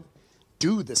job,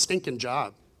 do the stinking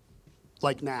job.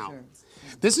 Like now. Sure.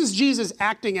 This is Jesus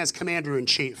acting as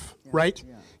commander-in-chief, right?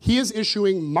 Yeah. He is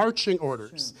issuing marching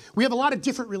orders. Sure. We have a lot of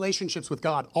different relationships with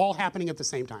God, all happening at the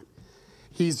same time.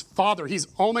 He's Father. He's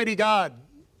Almighty God,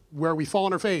 where we fall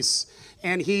on our face.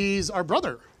 And He's our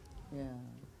brother. Yeah.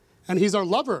 And He's our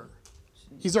lover.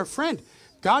 Sure. He's our friend.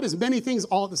 God is many things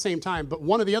all at the same time, but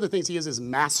one of the other things He is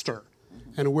master.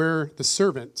 And we're the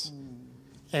servant.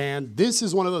 And this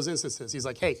is one of those instances. He's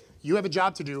like, hey, you have a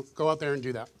job to do. Go out there and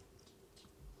do that.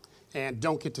 And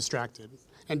don't get distracted.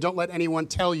 And don't let anyone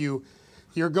tell you,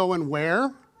 you're going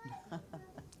where?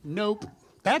 Nope.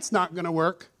 That's not going to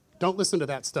work. Don't listen to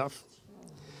that stuff.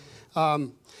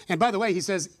 And by the way, he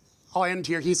says, I'll end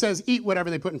here. He says, eat whatever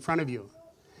they put in front of you.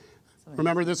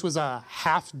 Remember, this was a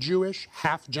half Jewish,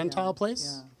 half Gentile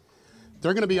place? Yeah.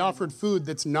 They're going to be offered food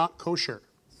that's not kosher.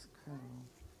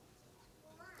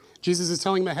 Jesus is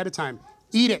telling them ahead of time,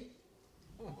 eat it.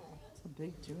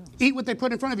 Big deal. Eat what they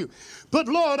put in front of you. But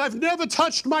Lord, I've never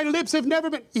touched, my lips have never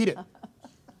been. Eat it.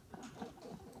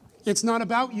 It's not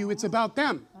about you, it's about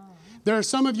them. There are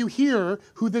some of you here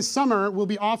who this summer will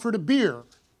be offered a beer.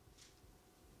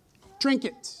 Drink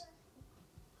it.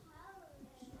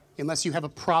 Unless you have a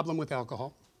problem with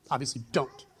alcohol. Obviously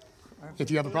don't, if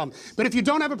you have a problem. But if you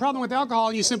don't have a problem with alcohol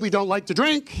and you simply don't like to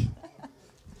drink,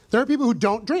 there are people who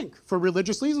don't drink for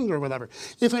religious reasons or whatever.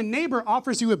 If a neighbor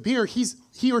offers you a beer,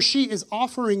 he or she is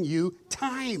offering you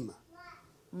time,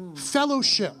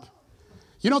 fellowship.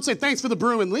 You don't say, thanks for the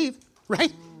brew and leave,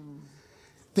 right?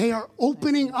 They are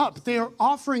opening up. They are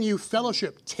offering you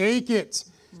fellowship. Take it.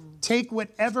 Take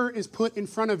whatever is put in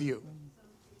front of you.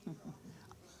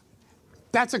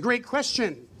 That's a great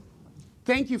question.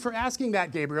 Thank you for asking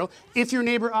that, Gabriel. If your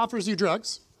neighbor offers you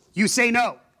drugs, you say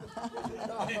no.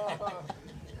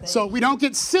 So we don't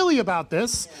get silly about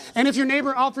this. And if your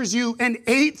neighbor offers you an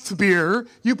 8th beer,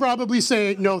 you probably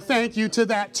say no thank you to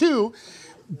that too.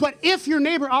 But if your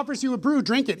neighbor offers you a brew,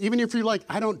 drink it. Even if you're like,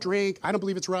 I don't drink, I don't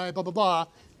believe it's right, blah, blah, blah.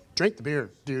 Drink the beer,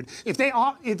 dude. If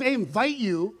they invite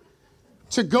you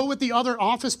to go with the other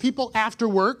office people after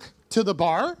work to the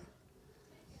bar,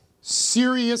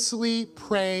 seriously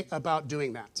pray about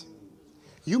doing that.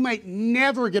 You might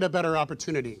never get a better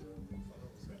opportunity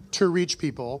to reach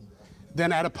people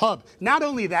than at a pub. Not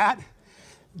only that,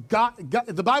 God,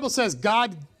 the Bible says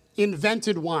God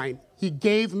invented wine. He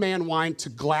gave man wine to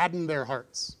gladden their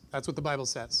hearts. That's what the Bible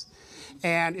says.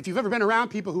 And if you've ever been around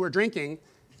people who are drinking,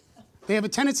 they have a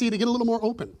tendency to get a little more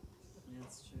open,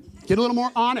 get a little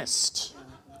more honest.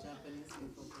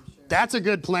 That's a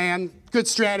good plan, good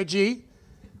strategy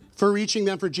for reaching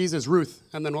them for Jesus. Ruth,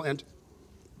 and then we'll end.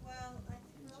 Well, I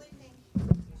really think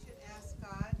you should ask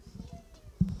God.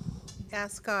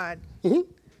 Ask God.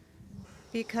 Mm-hmm.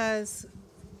 Because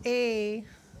a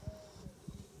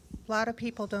lot of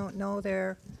people don't know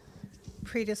they're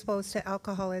predisposed to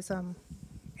alcoholism,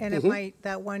 and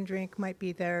that one drink might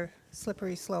be their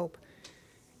slippery slope.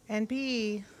 And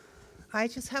B, I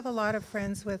just have a lot of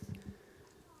friends with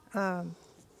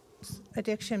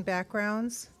addiction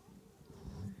backgrounds,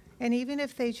 and even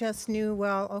if they just knew,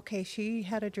 well, okay, she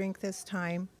had a drink this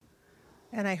time,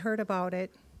 and I heard about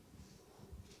it.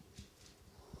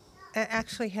 I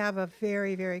actually have a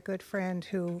very, very good friend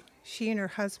who, she and her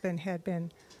husband had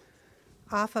been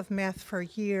off of meth for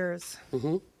years,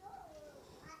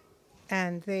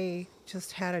 and they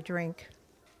just had a drink.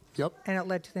 Yep. And it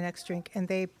led to the next drink, and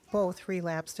they both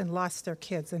relapsed and lost their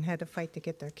kids and had to fight to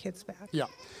get their kids back. Yeah.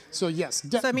 So yes,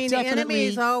 so I mean, the enemy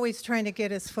is always trying to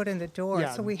get his foot in the door.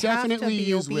 Yeah, so we have to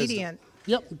be obedient. Wisdom.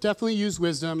 Yep. Definitely use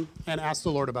wisdom and ask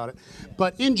the Lord about it.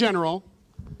 But in general,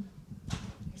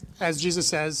 as Jesus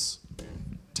says,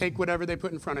 take whatever they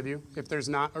put in front of you. If there's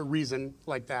not a reason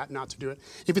like that, not to do it.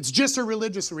 If it's just a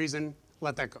religious reason,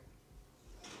 let that go.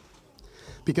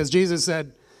 Because Jesus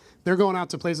said, they're going out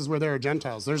to places where there are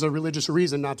Gentiles. There's a religious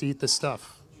reason not to eat this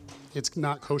stuff. It's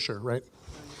not kosher, right?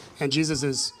 And Jesus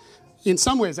is, in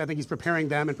some ways, I think he's preparing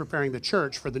them and preparing the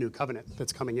church for the new covenant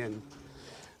that's coming in.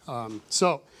 All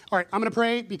right, I'm going to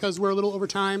pray because we're a little over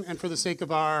time, and for the sake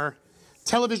of our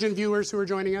television viewers who are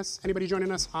joining us, anybody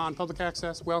joining us on public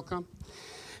access, welcome.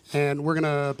 And we're going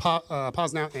to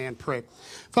pause now and pray.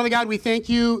 Father God, we thank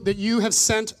you that you have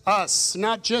sent us,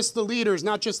 not just the leaders,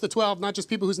 not just the 12, not just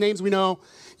people whose names we know.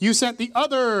 You sent the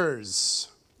others,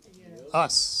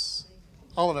 us,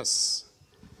 all of us.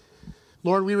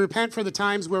 Lord, we repent for the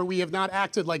times where we have not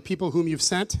acted like people whom you've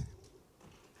sent.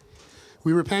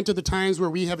 We repent of the times where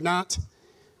we have not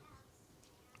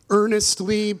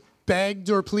earnestly begged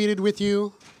or pleaded with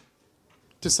you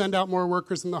to send out more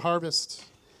workers in the harvest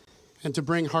and to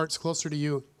bring hearts closer to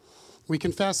you. We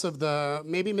confess of the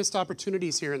maybe missed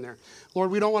opportunities here and there. Lord,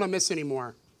 we don't want to miss any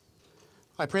more.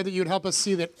 I pray that you'd help us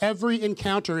see that every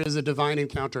encounter is a divine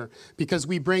encounter because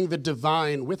we bring the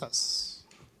divine with us.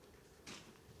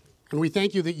 And we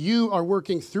thank you that you are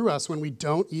working through us when we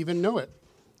don't even know it.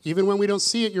 Even when we don't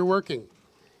see it, you're working.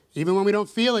 Even when we don't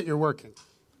feel it, you're working.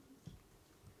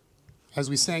 As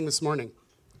we sang this morning.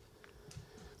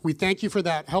 We thank you for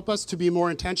that. Help us to be more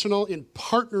intentional in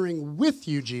partnering with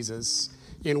you, Jesus,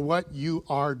 in what you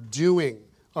are doing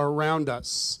around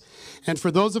us. And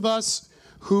for those of us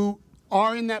who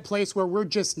are in that place where we're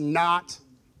just not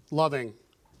loving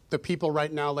the people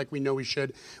right now like we know we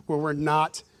should, where we're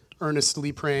not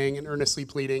earnestly praying and earnestly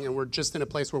pleading, and we're just in a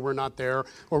place where we're not there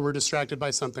or we're distracted by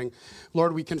something.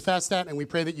 Lord, we confess that, and we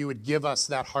pray that you would give us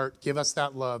that heart, give us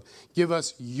that love, give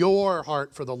us your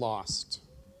heart for the lost.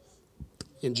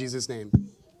 In Jesus' name,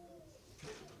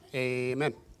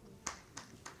 amen.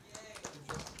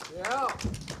 Yeah.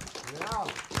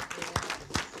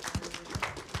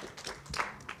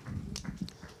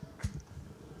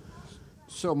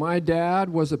 So my dad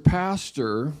was a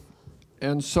pastor,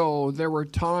 and so there were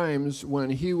times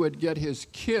when he would get his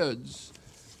kids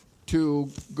to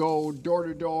go door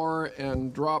to door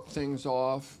and drop things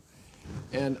off,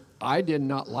 and I did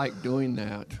not like doing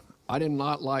that. I did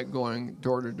not like going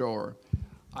door to door.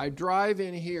 I drive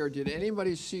in here. Did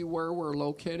anybody see where we're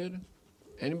located?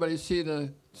 Anybody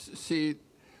see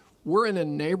we're in a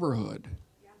neighborhood.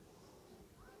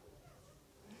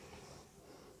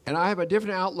 And I have a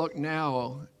different outlook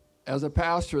now as a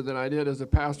pastor than I did as a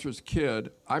pastor's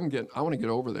kid. I want to get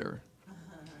over there.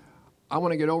 I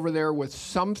want to get over there with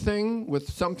something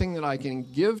that I can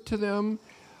give to them.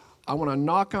 I want to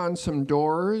knock on some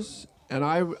doors. And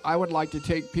I would like to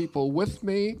take people with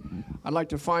me. I'd like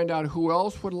to find out who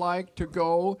else would like to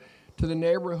go to the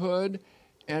neighborhood,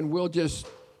 and we'll just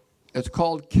It's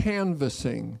called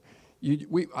canvassing.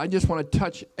 I just want to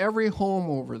touch every home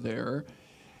over there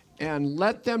and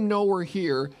let them know we're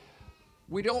here.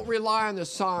 We don't rely on the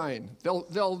sign.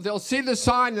 They'll see the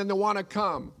sign and they'll want to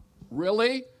come.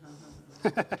 Really?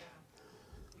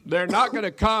 They're not going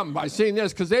to come by seeing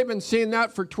this because they've been seeing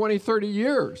that for 20, 30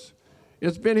 years.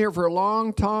 It's been here for a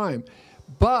long time.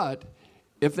 But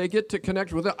if they get to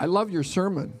connect with it, I love your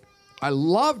sermon. I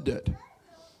loved it.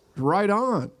 Right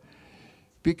on.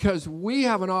 Because we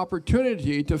have an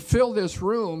opportunity to fill this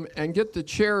room and get the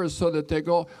chairs so that they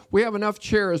go. We have enough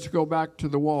chairs to go back to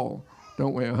the wall,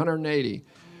 don't we? 180.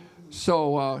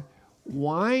 So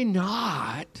why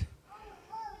not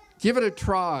give it a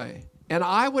try? And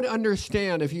I would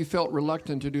understand if you felt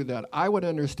reluctant to do that. I would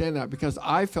understand that because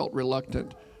I felt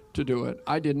reluctant to do it.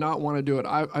 I did not want to do it.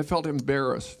 I felt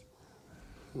embarrassed.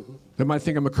 They might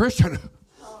think I'm a Christian.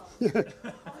 You could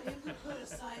put a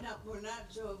sign up, we're not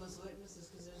Jehovah's Witnesses,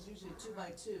 because there's usually 2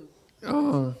 by 2.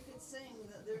 You could sing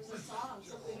that there's a song,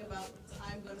 something about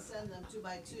I'm going to send them 2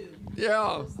 by 2.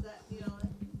 Yeah. That,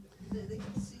 they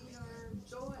can see your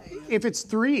joy. If it's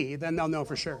 3, then they'll know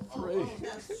for sure. Oh,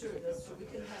 that's true. We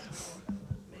can have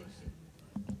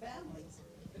families.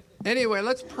 Anyway,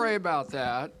 let's pray about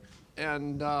that.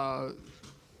 And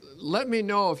let me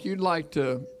know if you'd like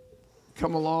to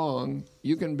come along.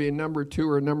 You can be number 2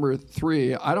 or number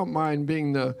 3. I don't mind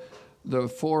being the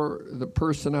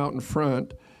person out in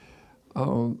front.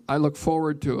 I look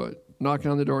forward to it.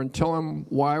 Knocking on the door and tell them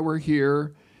why we're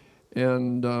here.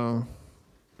 And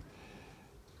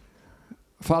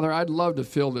Father, I'd love to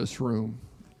fill this room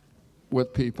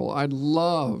with people. I'd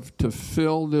love to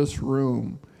fill this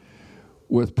room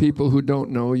with people who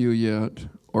don't know you yet,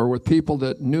 or with people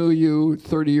that knew you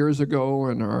 30 years ago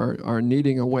and are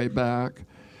needing a way back.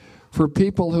 For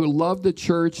people who loved the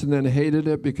church and then hated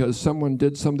it because someone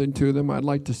did something to them, I'd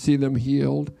like to see them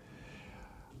healed.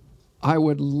 I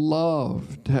would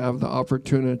love to have the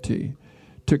opportunity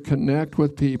to connect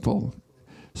with people.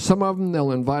 Some of them,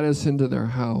 they'll invite us into their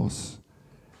house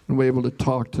and we're able to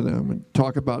talk to them and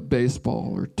talk about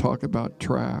baseball or talk about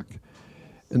track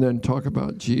and then talk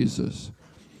about Jesus.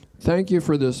 Thank you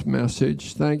for this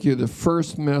message. Thank you. The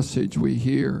first message we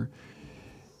hear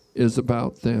is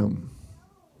about them.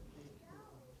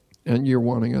 And you're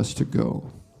wanting us to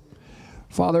go.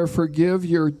 Father, forgive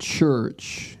your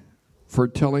church for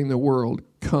telling the world,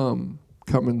 come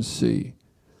and see,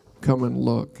 come and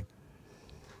look.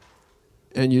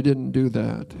 And you didn't do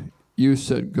that. You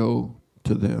said, go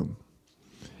to them.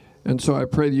 And so I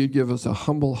pray that you'd give us a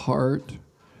humble heart,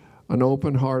 an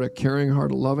open heart, a caring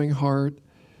heart, a loving heart,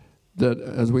 that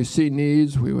as we see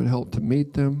needs, we would help to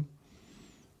meet them.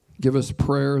 Give us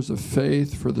prayers of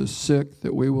faith for the sick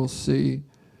that we will see,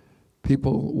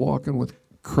 people walking with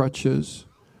crutches,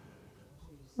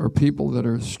 or people that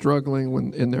are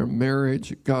struggling in their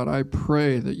marriage. God, I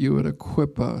pray that you would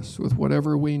equip us with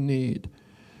whatever we need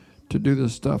to do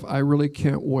this stuff. I really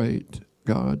can't wait,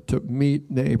 God, to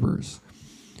meet neighbors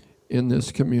in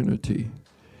this community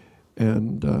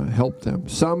and help them.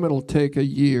 Some it'll take a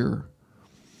year.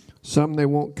 Some they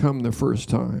won't come the first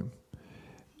time.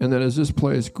 And then as this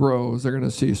place grows, they're going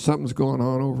to see something's going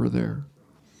on over there.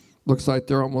 Looks like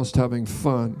they're almost having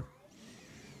fun.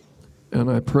 And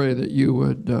I pray that you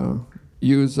would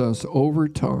use us over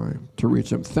time to reach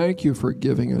them. Thank you for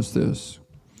giving us this.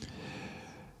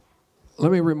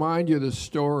 Let me remind you the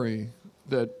story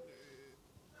that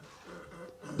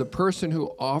the person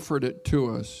who offered it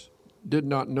to us did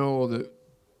not know that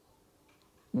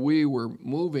we were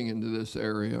moving into this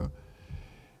area.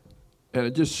 And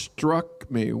it just struck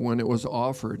me when it was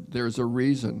offered. There's a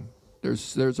reason.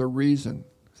 There's a reason.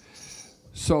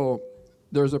 So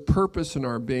there's a purpose in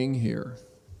our being here.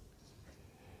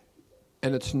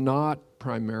 And it's not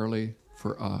primarily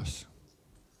for us.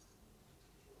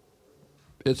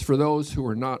 It's for those who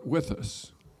are not with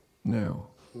us now.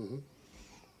 Mm-hmm.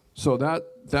 So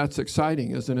that's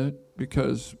exciting, isn't it?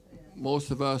 Because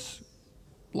most of us,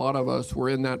 a lot of us, were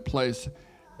in that place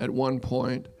at one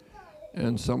point,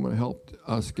 and someone helped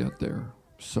us get there.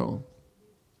 So,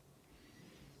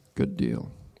 good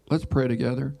deal. Let's pray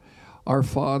together. Our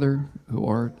Father, who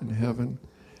art in heaven,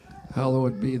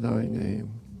 hallowed be thy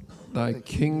name. Thy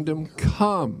kingdom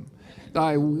come.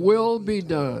 Thy will be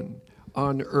done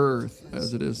on earth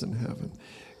as it is in heaven.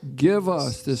 Give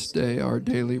us this day our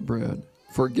daily bread.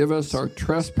 Forgive us our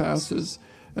trespasses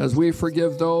as we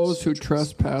forgive those who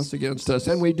trespass against us.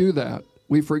 And we do that.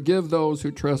 We forgive those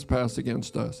who trespass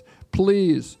against us.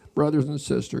 Please, brothers and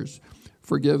sisters,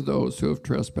 forgive those who have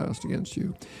trespassed against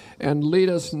you. And lead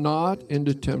us not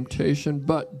into temptation,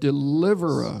 but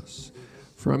deliver us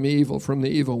from evil, from the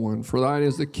evil one. For thine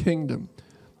is the kingdom,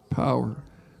 power,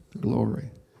 the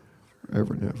glory,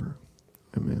 forever and ever.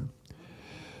 Amen.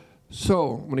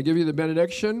 So I'm going to give you the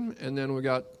benediction, and then we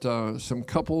got some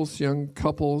couples, young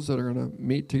couples, that are going to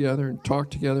meet together and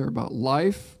talk together about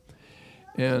life,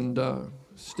 and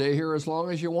stay here as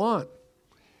long as you want.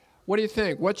 What do you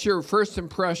think? What's your first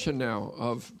impression now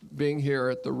of being here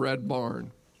at the Red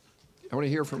Barn? I want to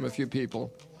hear from a few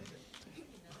people.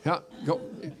 Yeah, go.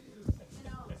 This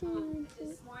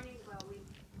morning while we've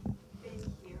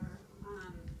been here, I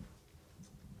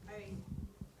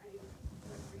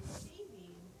was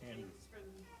receiving things from,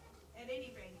 at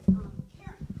any rate,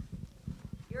 Karen,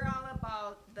 you're all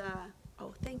about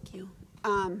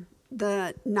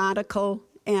the nautical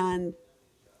and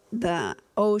the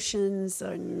oceans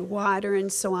and water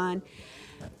and so on.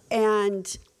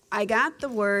 And I got the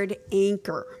word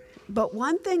anchor. But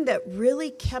one thing that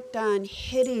really kept on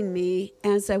hitting me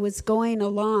as I was going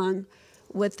along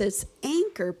with this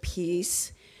anchor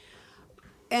piece,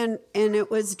 and it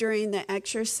was during the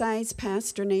exercise,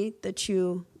 Pastor Nate, that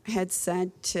you had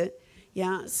said to,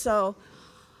 so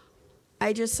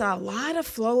I just saw a lot of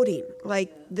floating.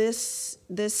 Like this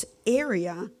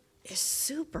area is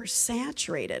super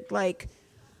saturated, like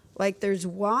there's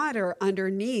water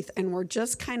underneath, and we're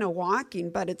just kind of walking,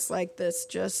 but it's like this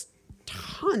just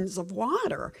tons of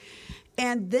water.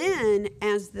 And then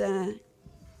as the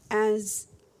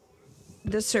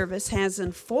service has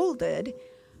unfolded,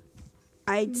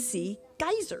 I'd see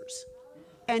geysers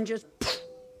and just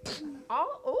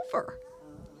all over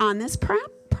on this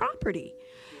property.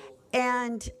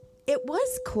 And it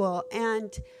was cool,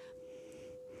 and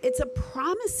it's a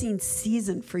promising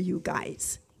season for you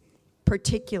guys,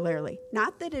 particularly.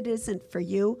 Not that it isn't for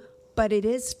you, but it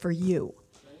is for you.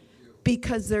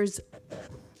 Because there's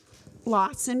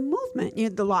loss in movement. You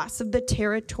have the loss of the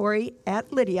territory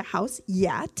at Lydia House,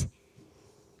 yet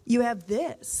you have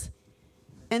this.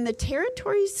 And the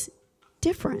territory's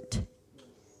different.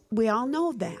 We all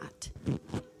know that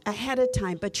ahead of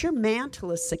time, but your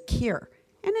mantle is secure,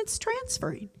 and it's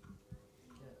transferring.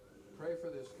 Pray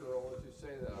for this girl as you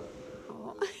say that.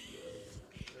 Oh.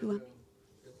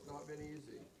 It's not been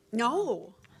easy.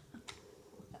 No.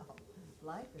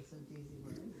 Life isn't easy for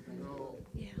anybody. No.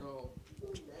 Yeah. No.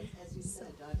 As you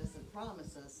said, God doesn't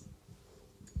promise us.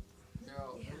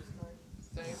 Yeah.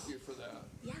 Thank you for that.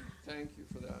 Yeah. Thank you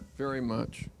for that very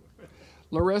much.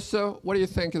 Larissa, what do you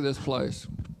think of this place?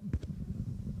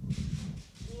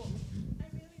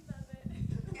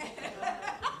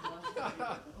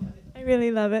 I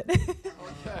really love it.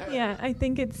 Okay. Yeah, I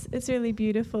think it's really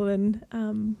beautiful, and I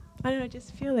don't know, I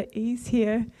just feel at ease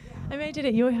here. I mean, I did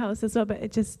at your house as well, but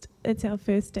it's our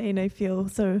first day, and I feel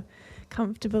so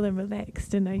comfortable and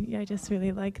relaxed, and I just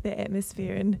really like the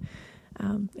atmosphere, and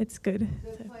it's good.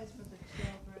 So.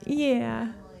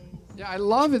 Yeah. Yeah, I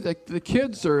love it. The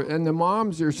kids are and the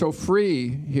moms are so free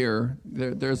here.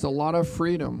 There's a lot of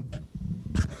freedom.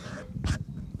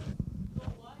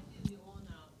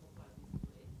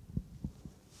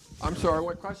 I'm sorry,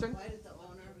 what question?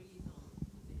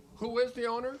 Who is the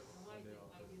owner?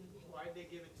 Why did they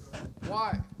give it to him?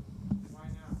 Why? Why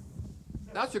now?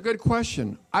 That's a good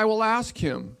question. I will ask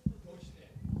him.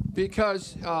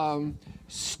 Because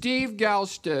Steve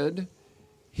Galsted,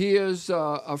 he is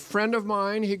a friend of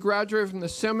mine. He graduated from the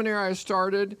seminary I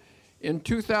started in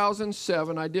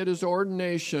 2007. I did his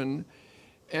ordination.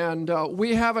 And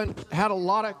we haven't had a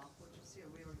lot of...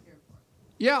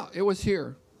 Yeah, it was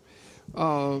here.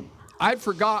 I'd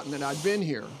forgotten that I'd been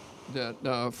here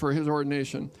for his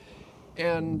ordination.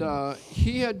 And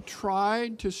he had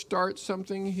tried to start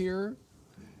something here,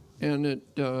 and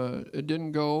it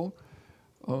didn't go.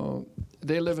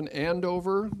 They live in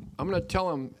Andover. I'm going to tell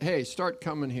them, hey, start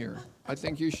coming here. I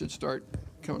think you should start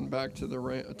coming back to the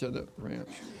ranch.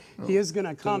 He is going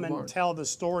to come and tell the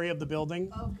story of the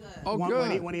building. Oh, good. Oh,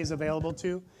 good. When he's available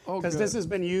to. Oh, Because good. this has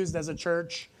been used as a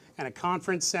church and a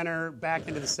conference center back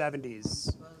into the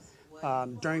 70s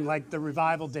during like the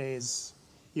revival days,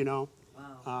 you know.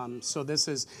 Wow. So this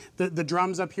is, the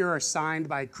drums up here are signed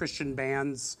by Christian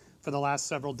bands for the last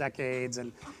several decades.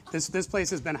 And this place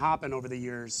has been hopping over the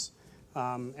years.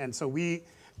 And so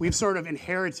we've sort of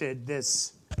inherited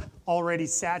this already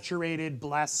saturated,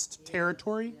 blessed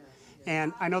territory.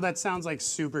 And I know that sounds like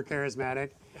super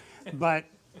charismatic, but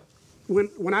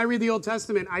when I read the Old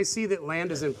Testament, I see that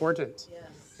land is important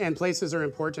and places are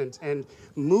important. And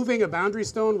moving a boundary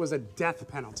stone was a death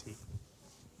penalty.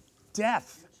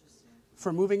 Death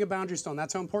for moving a boundary stone.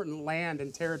 That's how important land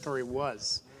and territory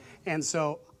was. And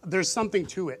so there's something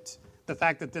to it. The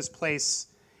fact that this place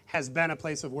has been a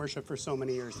place of worship for so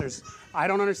many years. I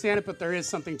don't understand it, but there is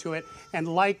something to it. And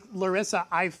like Larissa,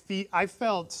 I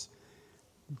felt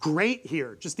great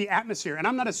here, just the atmosphere. And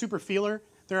I'm not a super feeler.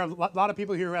 There are a lot of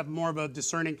people here who have more of a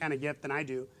discerning kind of gift than I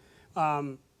do.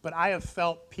 But I have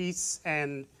felt peace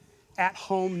and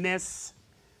at-homeness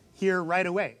here right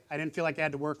away. I didn't feel like I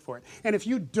had to work for it. And if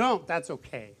you don't, that's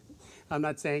okay. I'm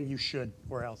not saying you should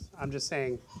or else. I'm just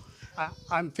saying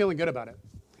I'm feeling good about it.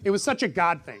 It was such a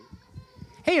God thing.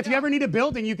 Hey, if you ever need a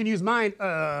building, you can use mine.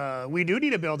 We do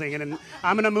need a building, and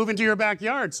I'm going to move into your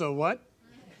backyard, so what?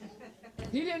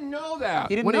 He didn't know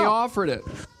that He when he offered it.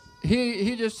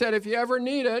 He just said, if you ever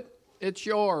need it, it's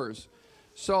yours.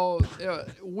 So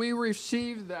we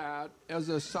received that as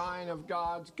a sign of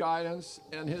God's guidance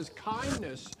and his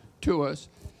kindness to us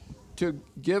to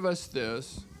give us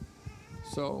this.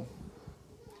 So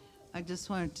I just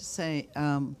wanted to say,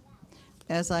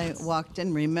 as I walked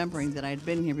in, remembering that I'd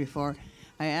been here before,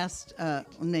 I asked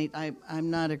Nate, I'm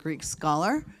not a Greek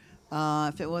scholar.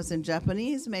 If it was in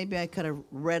Japanese, maybe I could have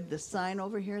read the sign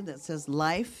over here that says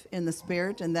life in the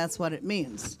spirit, and that's what it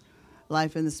means,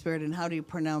 life in the spirit. And how do you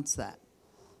pronounce that?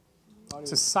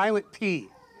 It's a silent P.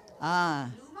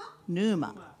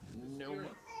 Pneuma.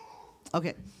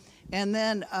 Okay. And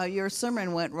then your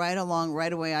sermon went right along,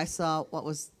 right away. I saw what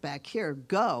was back here.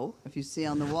 Go, if you see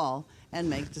on the wall, and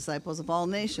make disciples of all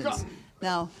nations.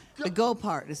 Now, the go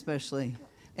part especially.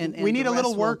 And we need the a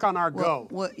little rest work on our go.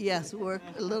 Yes, a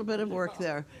little bit of work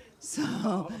there.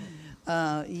 So,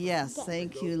 yes,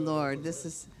 thank you, Lord. This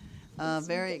is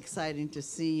very exciting to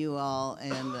see you all,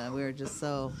 and we're just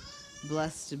so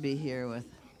blessed to be here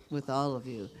with all of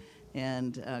you.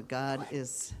 And God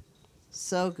is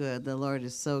so good. The Lord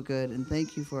is so good. And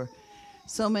thank you for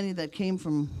so many that came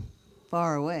from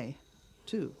far away,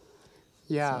 too.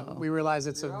 Yeah, we realize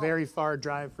it's a very far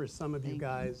drive for some of you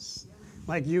guys,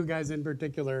 like you guys in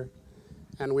particular.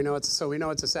 And we know it's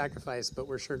a sacrifice, but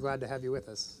we're sure glad to have you with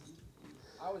us.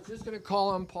 I was just going to call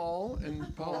on Paul,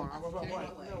 and Paul.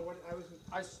 What I was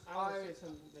say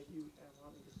something that you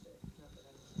want me to say. Not that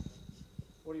I know.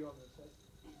 What do you want me to say?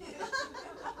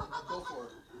 Go for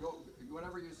it. Go,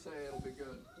 whatever you say, it'll be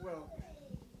good. Well,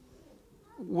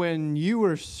 when you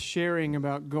were sharing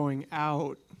about going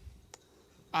out,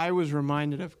 I was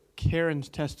reminded of Karen's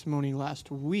testimony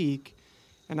last week,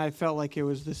 and I felt like it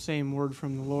was the same word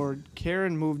from the Lord.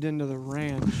 Karen moved into the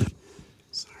ranch,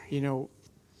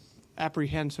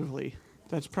 apprehensively.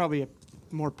 That's probably a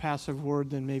more passive word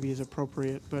than maybe is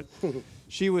appropriate, but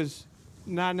she was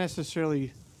not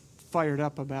necessarily fired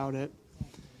up about it.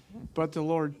 But the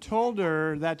Lord told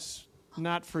her that's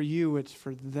not for you, it's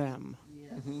for them.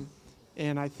 Mm-hmm.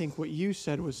 And I think what you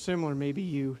said was similar. Maybe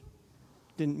you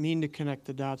didn't mean to connect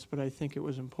the dots, but I think it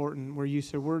was important where you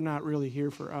said, we're not really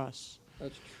here for us.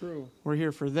 That's true. We're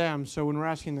here for them. So when we're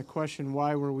asking the question,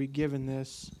 why were we given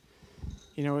this?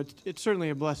 It's certainly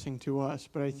a blessing to us,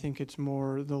 but I think it's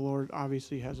more the Lord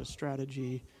obviously has a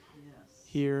strategy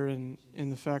here, and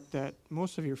the fact that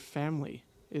most of your family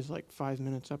is like 5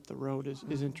 minutes up the road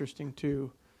is interesting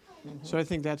too. Mm-hmm. So I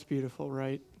think that's beautiful,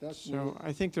 right? That's so neat.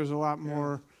 I think there's a lot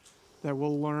more that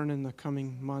we'll learn in the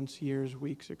coming months, years,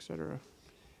 weeks, etc.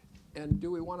 And do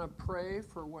we want to pray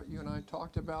for what you and I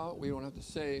talked about? We don't have to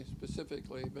say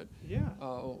specifically, but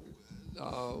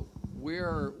we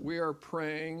are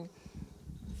praying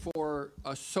for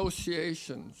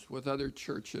associations with other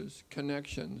churches,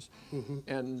 connections,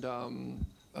 and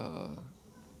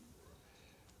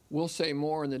we'll say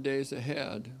more in the days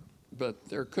ahead. But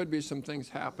there could be some things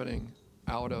happening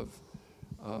out of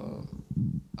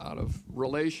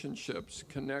relationships,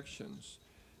 connections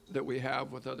that we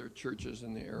have with other churches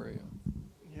in the area.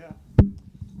 Yeah.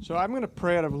 So I'm going to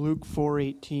pray out of Luke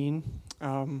 4:18.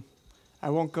 I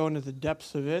won't go into the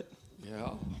depths of it.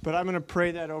 Yeah. But I'm going to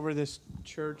pray that over this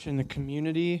church and the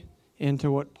community,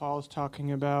 into what Paul's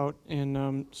talking about.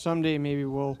 And someday maybe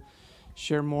we'll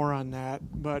share more on that.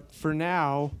 But for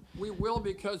now, we will,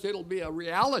 because it'll be a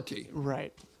reality.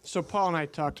 Right. So Paul and I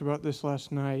talked about this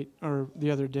last night or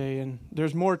the other day, and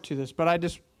there's more to this. But I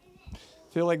just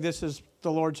feel like this is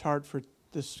the Lord's heart for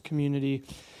this community.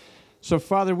 So,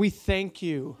 Father, we thank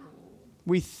you.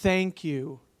 We thank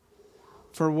you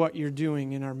for what you're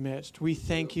doing in our midst. We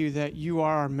thank you that you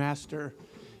are our master,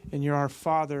 and you're our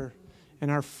Father,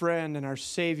 and our friend, and our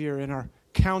Savior, and our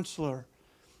counselor,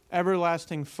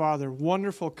 everlasting Father,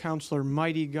 wonderful counselor,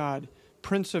 mighty God,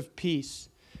 Prince of Peace.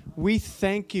 We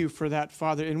thank you for that,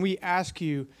 Father, and we ask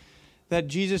you that,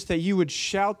 Jesus, that you would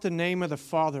shout the name of the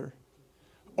Father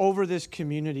over this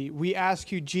community. We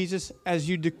ask you, Jesus, as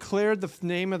you declared the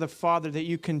name of the Father, that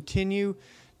you continue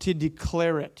to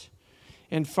declare it.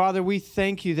 And Father, we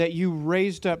thank you that you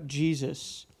raised up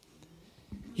Jesus.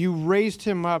 You raised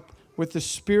him up with the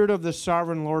Spirit of the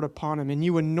sovereign Lord upon him, and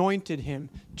you anointed him.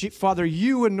 Father,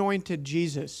 you anointed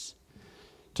Jesus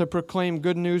to proclaim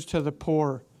good news to the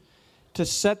poor, to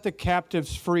set the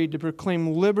captives free, to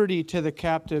proclaim liberty to the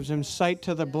captives and sight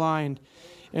to the blind,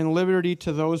 and liberty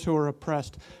to those who are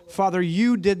oppressed. Father,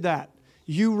 you did that.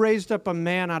 You raised up a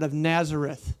man out of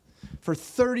Nazareth. For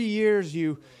 30 years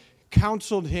you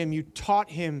counseled him, you taught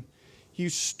him, you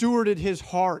stewarded his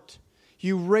heart.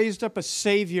 You raised up a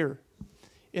Savior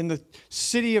in the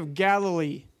city of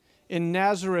Galilee, in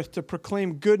Nazareth, to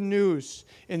proclaim good news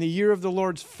in the year of the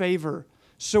Lord's favor.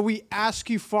 So we ask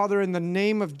you, Father, in the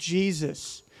name of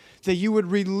Jesus, that you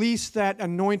would release that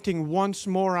anointing once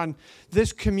more on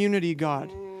this community,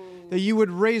 God. That you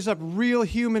would raise up real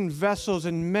human vessels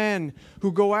and men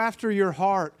who go after your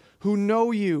heart, who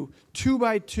know you 2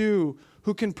 by 2,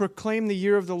 who can proclaim the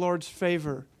year of the Lord's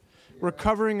favor,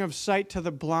 recovering of sight to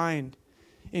the blind,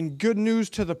 in good news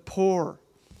to the poor.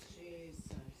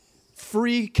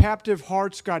 Free captive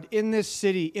hearts, God, in this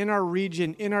city, in our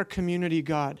region, in our community,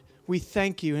 God. We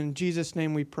thank you. In Jesus'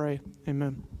 name we pray.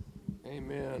 Amen.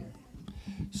 Amen.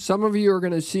 Some of you are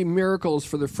going to see miracles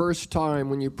for the first time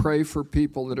when you pray for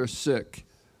people that are sick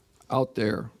out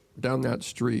there, down that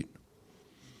street.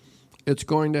 It's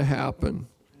going to happen.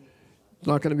 It's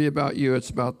not going to be about you, it's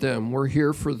about them. We're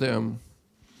here for them.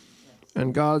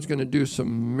 And God's going to do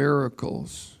some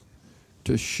miracles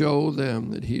to show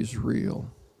them that He's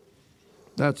real.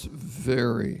 That's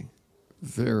very,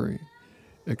 very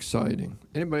exciting.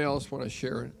 Anybody else want to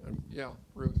share it? Yeah,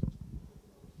 Ruth.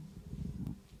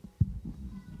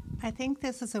 I think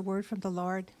this is a word from the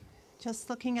Lord. Just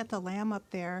looking at the lamb up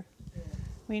there,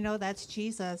 we know that's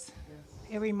Jesus.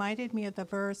 It reminded me of the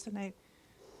verse, and I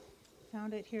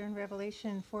found it here in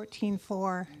Revelation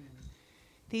 14:4.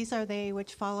 These are they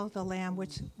which follow the Lamb,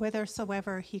 which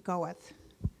whithersoever he goeth.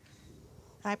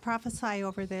 I prophesy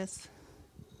over this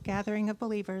gathering of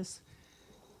believers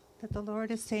that the Lord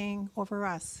is saying over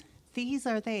us, these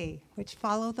are they which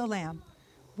follow the Lamb,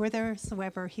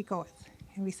 whithersoever he goeth.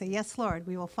 And we say, yes, Lord,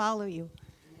 we will follow you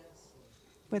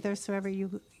whithersoever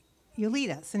you lead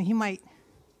us. And he might,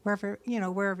 wherever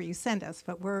you send us,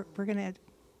 but we're going to,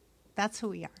 that's who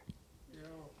we are.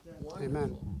 Yeah.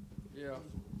 Amen. Yeah.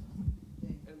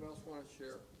 Anyone else want to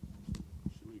share?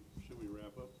 Should we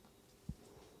wrap up?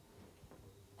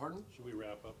 Pardon? Should we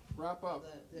wrap up? Wrap up.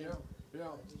 Yeah.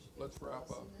 Let's wrap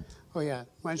up. Oh, yeah.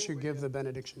 Why don't you give the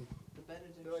benediction?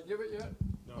 Did I give it yet?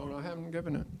 No. Oh, no, I haven't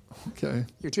given it. Okay.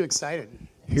 You're too excited.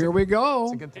 Here we go.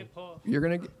 It's a good thing. Hey, Paul. You're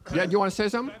going to... Yeah, do you want to say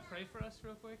something? Could I pray for us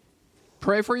real quick?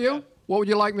 Pray for you? Yeah. What would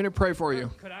you like me to pray for you?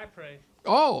 Could I pray?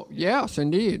 Oh, yes,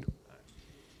 indeed.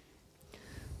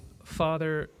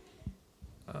 Father,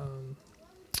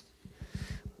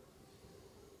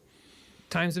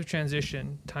 times of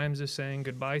transition, times of saying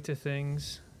goodbye to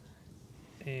things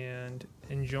and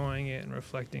enjoying it and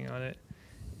reflecting on it,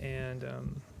 and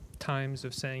times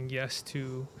of saying yes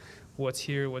to what's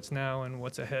here, what's now, and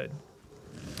what's ahead.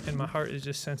 And my heart is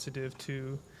just sensitive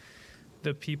to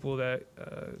the people that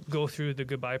go through the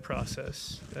goodbye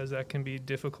process, as that can be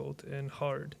difficult and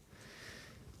hard.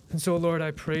 And so, Lord,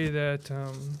 I pray that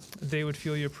they would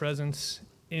feel your presence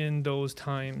in those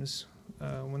times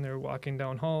when they're walking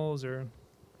down halls or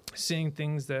seeing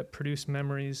things that produce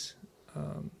memories,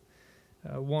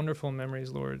 wonderful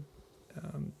memories, Lord,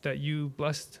 that you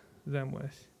blessed them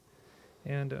with.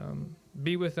 And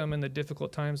be with them in the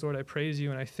difficult times, Lord. I praise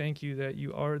you and I thank you that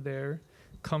you are there.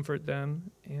 Comfort them,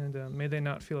 and may they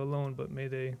not feel alone, but may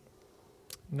they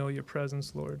know your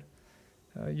presence, Lord.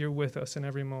 You're with us in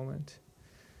every moment.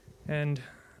 And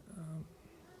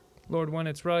Lord, when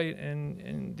it's right,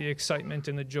 and the excitement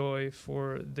and the joy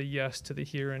for the yes to the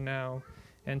here and now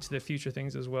and to the future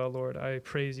things as well, Lord, I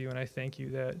praise you and I thank you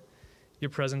that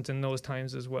you're present in those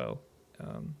times as well.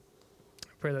 I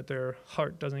pray that their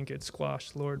heart doesn't get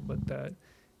squashed, Lord, but that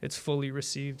it's fully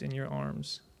received in your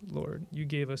arms, Lord. You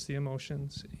gave us the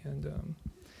emotions. And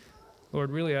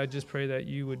Lord, really, I just pray that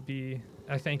you would be,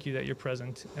 I thank you that you're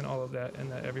present in all of that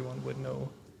and that everyone would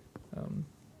know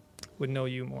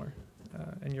you more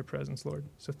in your presence, Lord.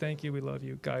 So thank you. We love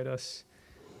you. Guide us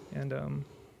and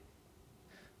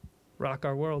rock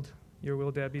our world. Your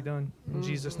will, Dad, be done. In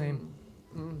Jesus' name.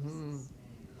 Mm-hmm.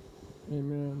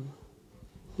 Amen.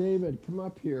 David, come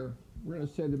up here. We're going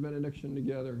to say the benediction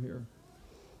together here.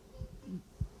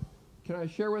 Can I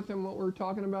share with him what we were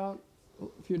talking about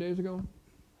a few days ago?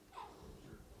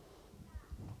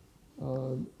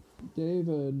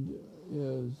 David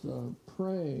is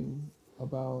praying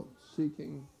about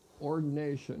seeking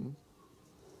ordination.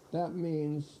 That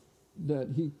means that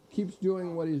he keeps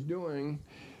doing what he's doing,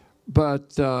 but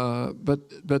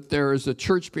there is a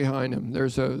church behind him.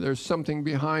 There's something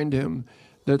behind him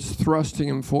that's thrusting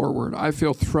him forward. I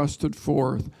feel thrusted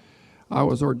forth. I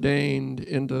was ordained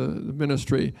into the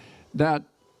ministry. That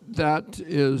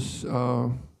is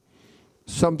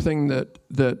something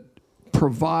that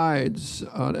provides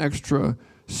an extra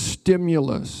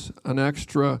stimulus, an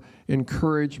extra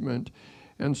encouragement.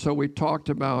 And so we talked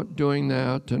about doing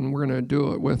that, and we're going to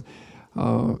do it with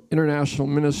International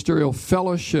Ministerial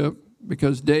Fellowship,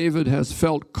 because David has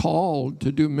felt called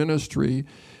to do ministry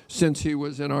since he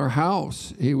was in our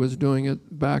house. He was doing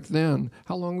it back then.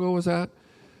 How long ago was that?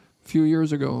 A few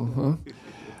years ago,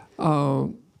 huh?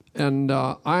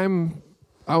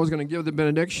 I was going to give the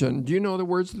benediction. Do you know the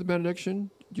words of the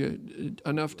benediction?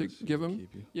 Enough to give them?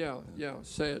 Yeah.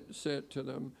 Say it to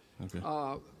them. Okay.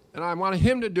 And I want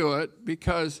him to do it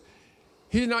because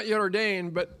he's not yet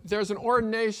ordained, but there's an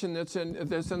ordination that's in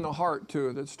the heart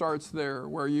too, that starts there,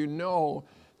 where you know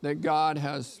that God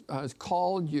has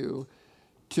called you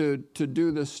to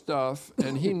do this stuff,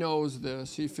 and he knows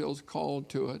this. He feels called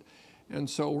to it. And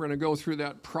so we're going to go through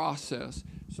that process.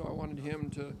 So I wanted him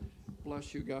to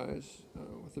bless you guys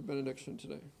with the benediction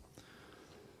today.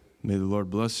 May the Lord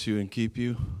bless you and keep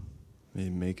you. May he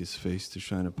make his face to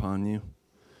shine upon you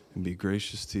and be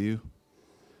gracious to you.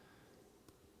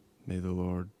 May the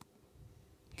Lord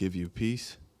give you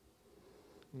peace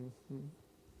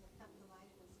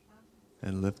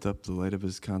and lift up the light of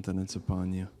his countenance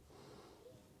upon you.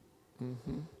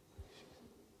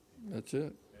 That's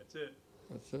it. That's it.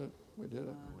 That's it. We did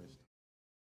it.